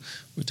it.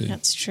 We do.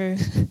 That's true.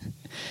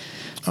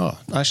 Oh,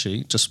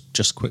 actually,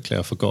 just quickly,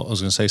 I forgot. I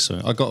was going to say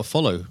something. I got a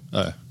follow.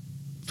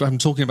 I'm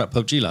talking about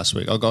PUBG last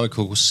week. A guy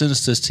called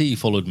Sinister T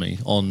followed me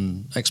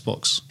on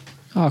Xbox.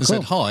 Oh, and cool.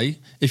 said, "Hi,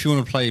 if you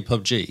want to play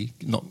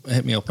PUBG,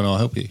 hit me up and I'll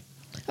help you."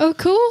 Oh,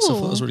 cool. So I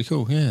thought that was really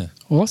cool. Yeah.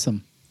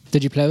 Awesome.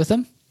 Did you play with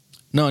them?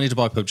 No, I need to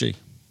buy PUBG.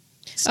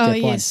 Step Oh,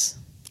 one. yes.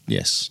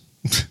 Yes.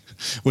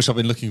 Which I've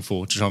been looking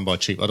for to try and buy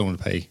cheap. I don't want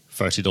to pay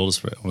 $30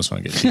 for it. I want to try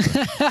and get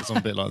cheaper. 'Cause I'm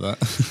a bit like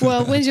that.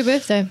 Well, when's your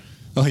birthday?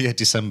 Oh yeah,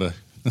 December.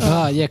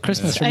 Oh, yeah,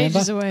 Christmas, It's remember?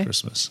 ages away.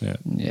 Christmas. Yeah.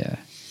 Yeah,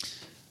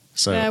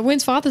 So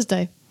When's Father's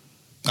Day?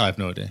 I have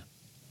no idea.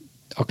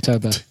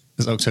 October.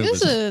 It's October.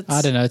 Is it?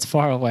 I don't know, it's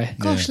far away.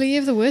 Gosh, Lee, you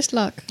have the worst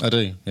luck. I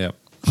do. Yeah.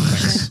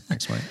 Thanks.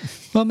 Thanks, mate.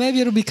 Well, maybe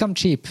it'll become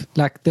cheap.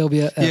 Like, there'll be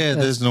a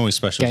There's always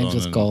specials Games on.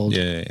 with and- gold.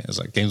 Yeah, it's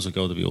like Games with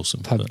Gold would be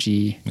awesome. but-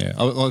 PUBG. Yeah,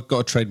 I've got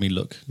a Trade Me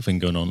Look thing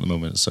going on at the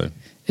moment. So,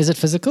 Is it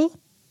physical?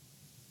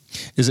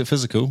 is it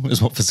physical?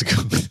 Is what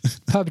physical?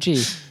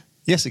 PUBG.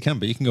 Yes, it can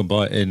be. You can go and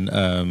buy it in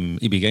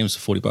EB Games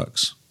for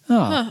 $40. Oh,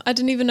 Huh, I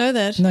didn't even know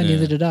that. no, Yeah.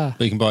 neither did I.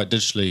 But you can buy it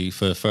digitally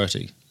for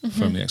 30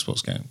 from the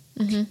Xbox game.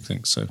 I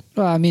think so.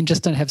 Well, I mean,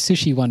 just don't have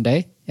sushi one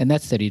day, and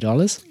that's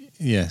 $30.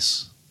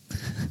 Yes. I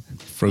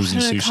Frozen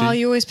don't know, sushi. Carl,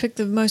 you always pick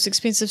the most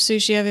expensive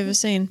sushi I've ever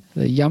seen.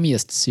 The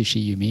yummiest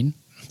sushi, you mean?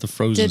 The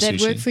frozen Did that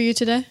sushi. work for you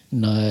today?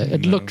 No,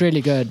 it No. looked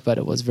really good, but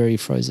it was very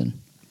frozen.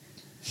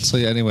 So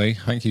yeah, anyway,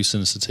 thank you,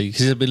 Sinister T.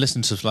 Because he's been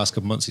listening to us for the last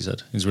couple of months, he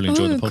said. He's really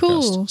enjoyed Oh, the podcast.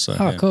 cool. So,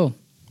 Oh, yeah. cool.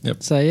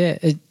 Yep. So, yeah,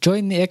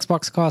 join the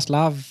Xbox Cast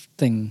Live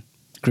thing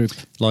group.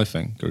 Live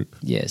thing group.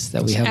 Yes,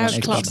 that we have Our on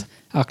Xbox. club.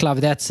 Our club,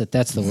 that's it.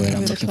 That's the word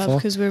I'm looking for.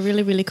 Because we're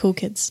really, really cool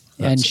kids.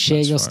 And That's- share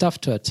that's your right.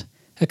 stuff to it.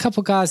 A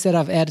couple guys that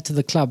I've added to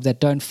the club that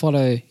don't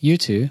follow you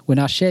two, when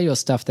I share your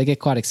stuff, they get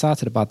quite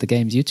excited about the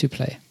games you two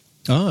play.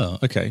 Oh,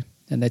 okay.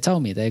 And they tell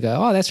me, they go,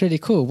 oh, that's really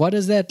cool. What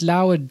is that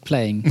Loward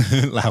playing?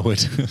 Loud.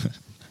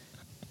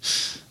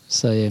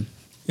 So, yeah.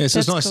 Yeah, so it's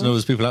That's nice to cool. know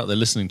there's people out there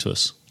listening to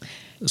us.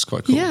 It's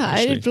quite cool. Yeah,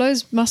 actually. it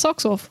blows my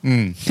socks off.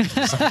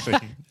 Exactly.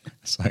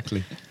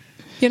 Exactly.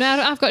 You know,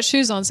 I've got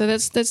shoes on, so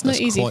that's no That's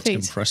easy quite feat.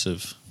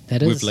 impressive.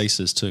 That With is.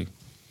 laces too.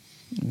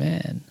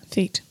 Man,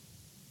 Feet.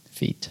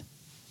 feet.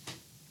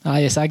 Ah,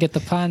 yes, I get the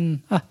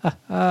pun.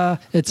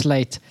 It's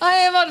late. I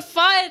am on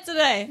fire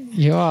today.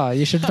 You are.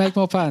 You should make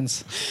more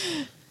puns.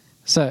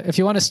 So, if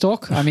you want to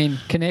stalk, I mean,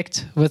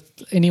 connect with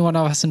any one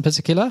of us in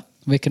particular,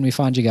 where can we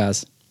find you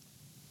guys?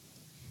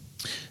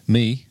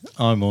 Me,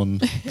 I'm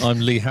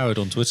Lee Howard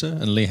on Twitter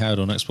and Lee Howard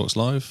on Xbox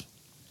Live.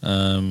 That's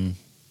Can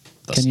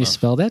you enough.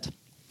 spell that?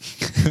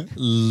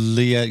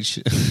 Lee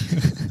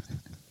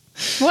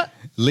What?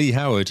 Lee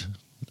Howard,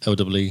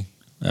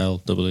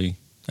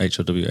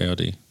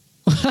 LEELEEHOWARD.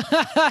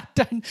 I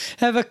don't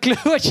have a clue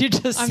what you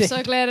just I'm said.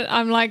 so glad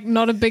I'm like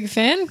not a big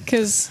fan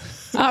because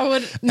I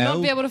would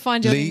not be able to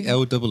find you. Lee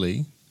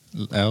LEE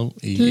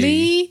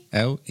Lee?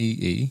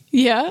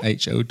 Yeah.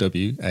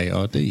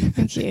 LEEHOWARD.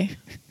 Thank you.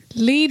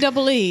 Lee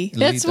double E.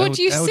 That's what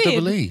you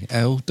said.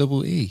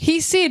 LEE. He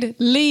said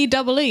Lee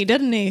double E,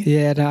 didn't he?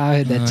 Yeah, no, I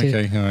heard that too.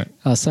 Okay, all right.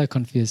 I was so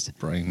confused.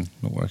 Brain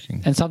not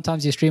working. And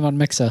sometimes you stream on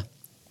Mixer.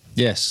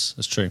 Yes,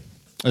 that's true.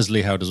 As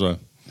Lee Howard as well.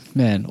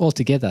 Man, all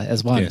together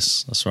as one.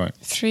 Yes, that's right.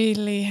 3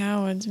 Lee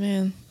Howards,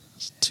 man.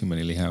 Too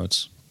many Lee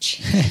Howards.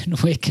 And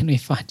where can we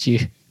find you?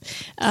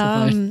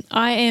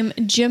 I am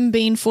Jim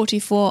Bean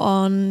 44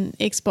 on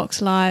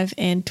Xbox Live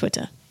and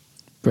Twitter.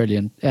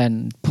 Brilliant.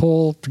 And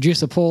Paul,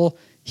 producer Paul,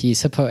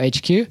 he's Hippo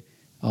HQ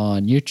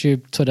on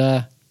YouTube,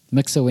 Twitter,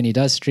 Mixer when he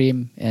does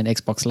stream, and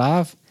Xbox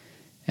Live.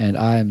 And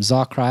I am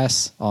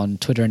Zarkreis on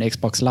Twitter and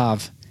Xbox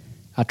Live.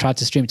 I tried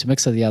to stream to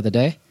Mixer the other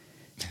day.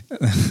 How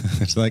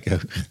did that go?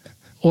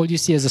 All you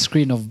see is a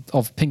screen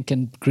of pink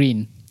and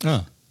green.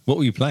 Oh, what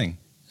were you playing?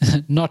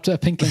 Not a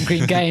pink and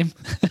green game.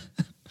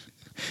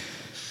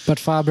 But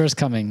fiber is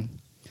coming.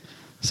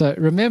 So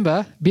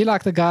remember, be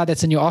like the guy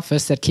that's in your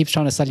office that keeps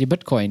trying to sell you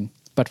Bitcoin,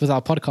 but with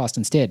our podcast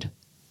instead.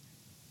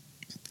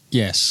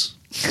 Yes.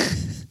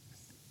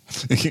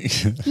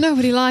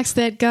 Nobody likes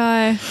that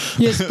guy.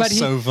 Yes, but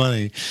so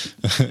funny.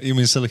 You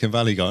mean Silicon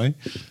Valley guy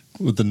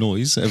with the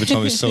noise every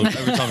time he saw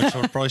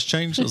a price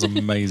change? That was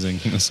amazing.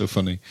 That's so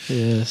funny.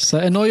 Yeah, so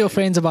annoy your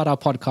friends about our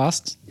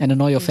podcast and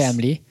annoy your Yes.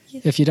 family.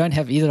 Yes. If you don't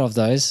have either of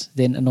those,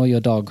 then annoy your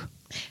dog.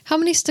 How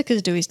many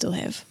stickers do we still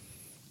have?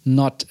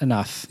 Not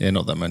enough. Yeah,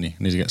 not that many.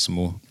 Need to get some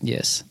more.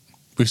 Yes.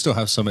 We still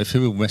have some. If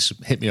people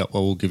hit me up, I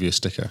will give you a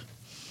sticker.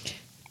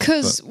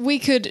 Because we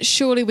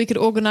could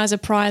organise a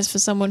prize for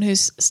someone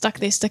who's stuck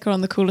their sticker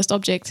on the coolest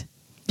object.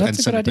 That's And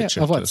a send good a idea.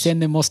 picture Of to what? us.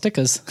 Send them more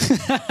stickers.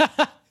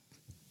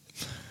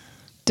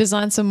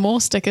 Design some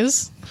more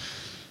stickers.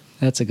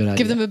 That's a good idea.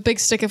 Give them a big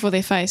sticker for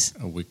their face.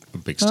 A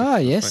big sticker. Ah,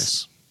 for the yes.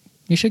 face.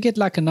 You should get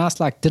like a nice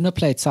like dinner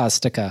plate size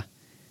sticker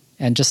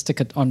and just stick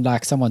it on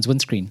like someone's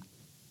windscreen.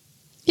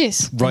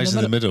 Yes. Right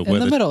in the middle. In where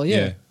the middle,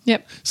 yeah.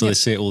 Yep. So Yep. they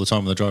see it all the time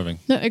when they're driving.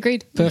 No,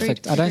 agreed.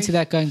 Perfect. I don't see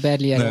that going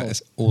badly at No, all.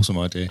 it's an awesome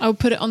idea. I would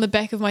put it on the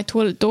back of my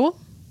toilet door.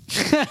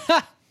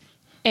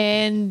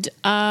 And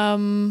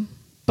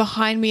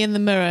behind me in the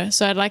mirror.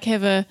 So I'd like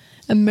have a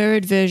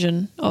mirrored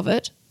version of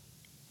it.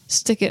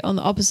 Stick it on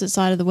the opposite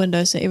side of the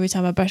window so every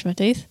time I brush my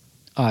teeth.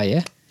 Oh,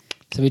 yeah?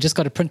 So we just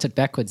got to print it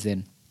backwards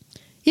then.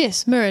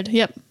 Yes, mirrored.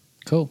 Yep.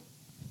 Cool.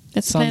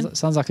 That's the plan.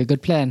 Sounds like a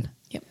good plan.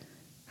 Yep.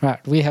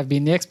 Right, we have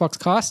been the Xbox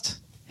Cast.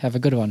 Have a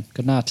good one.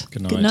 Good night.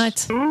 Good night. Good night.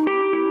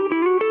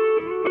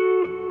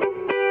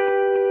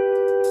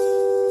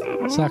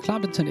 So I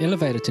climbed into an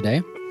elevator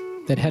today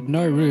that had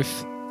no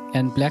roof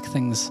and black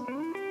things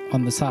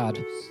on the side.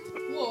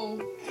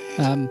 Whoa.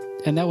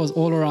 And that was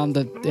all around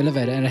the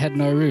elevator and it had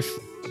no roof.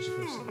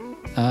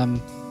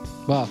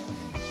 Well,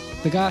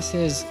 the guy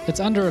says it's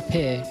under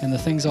repair and the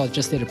things are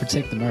just there to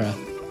protect the mirror.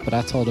 But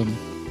I told him,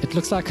 it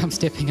looks like I'm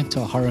stepping into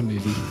a horror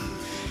movie.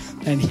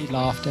 And he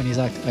laughed and he's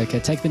like, okay,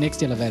 take the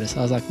next elevator. So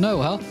I was like, no,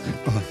 well,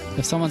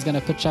 if someone's going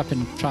to pitch up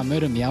and try and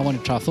murder me, I want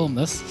to try film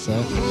this. So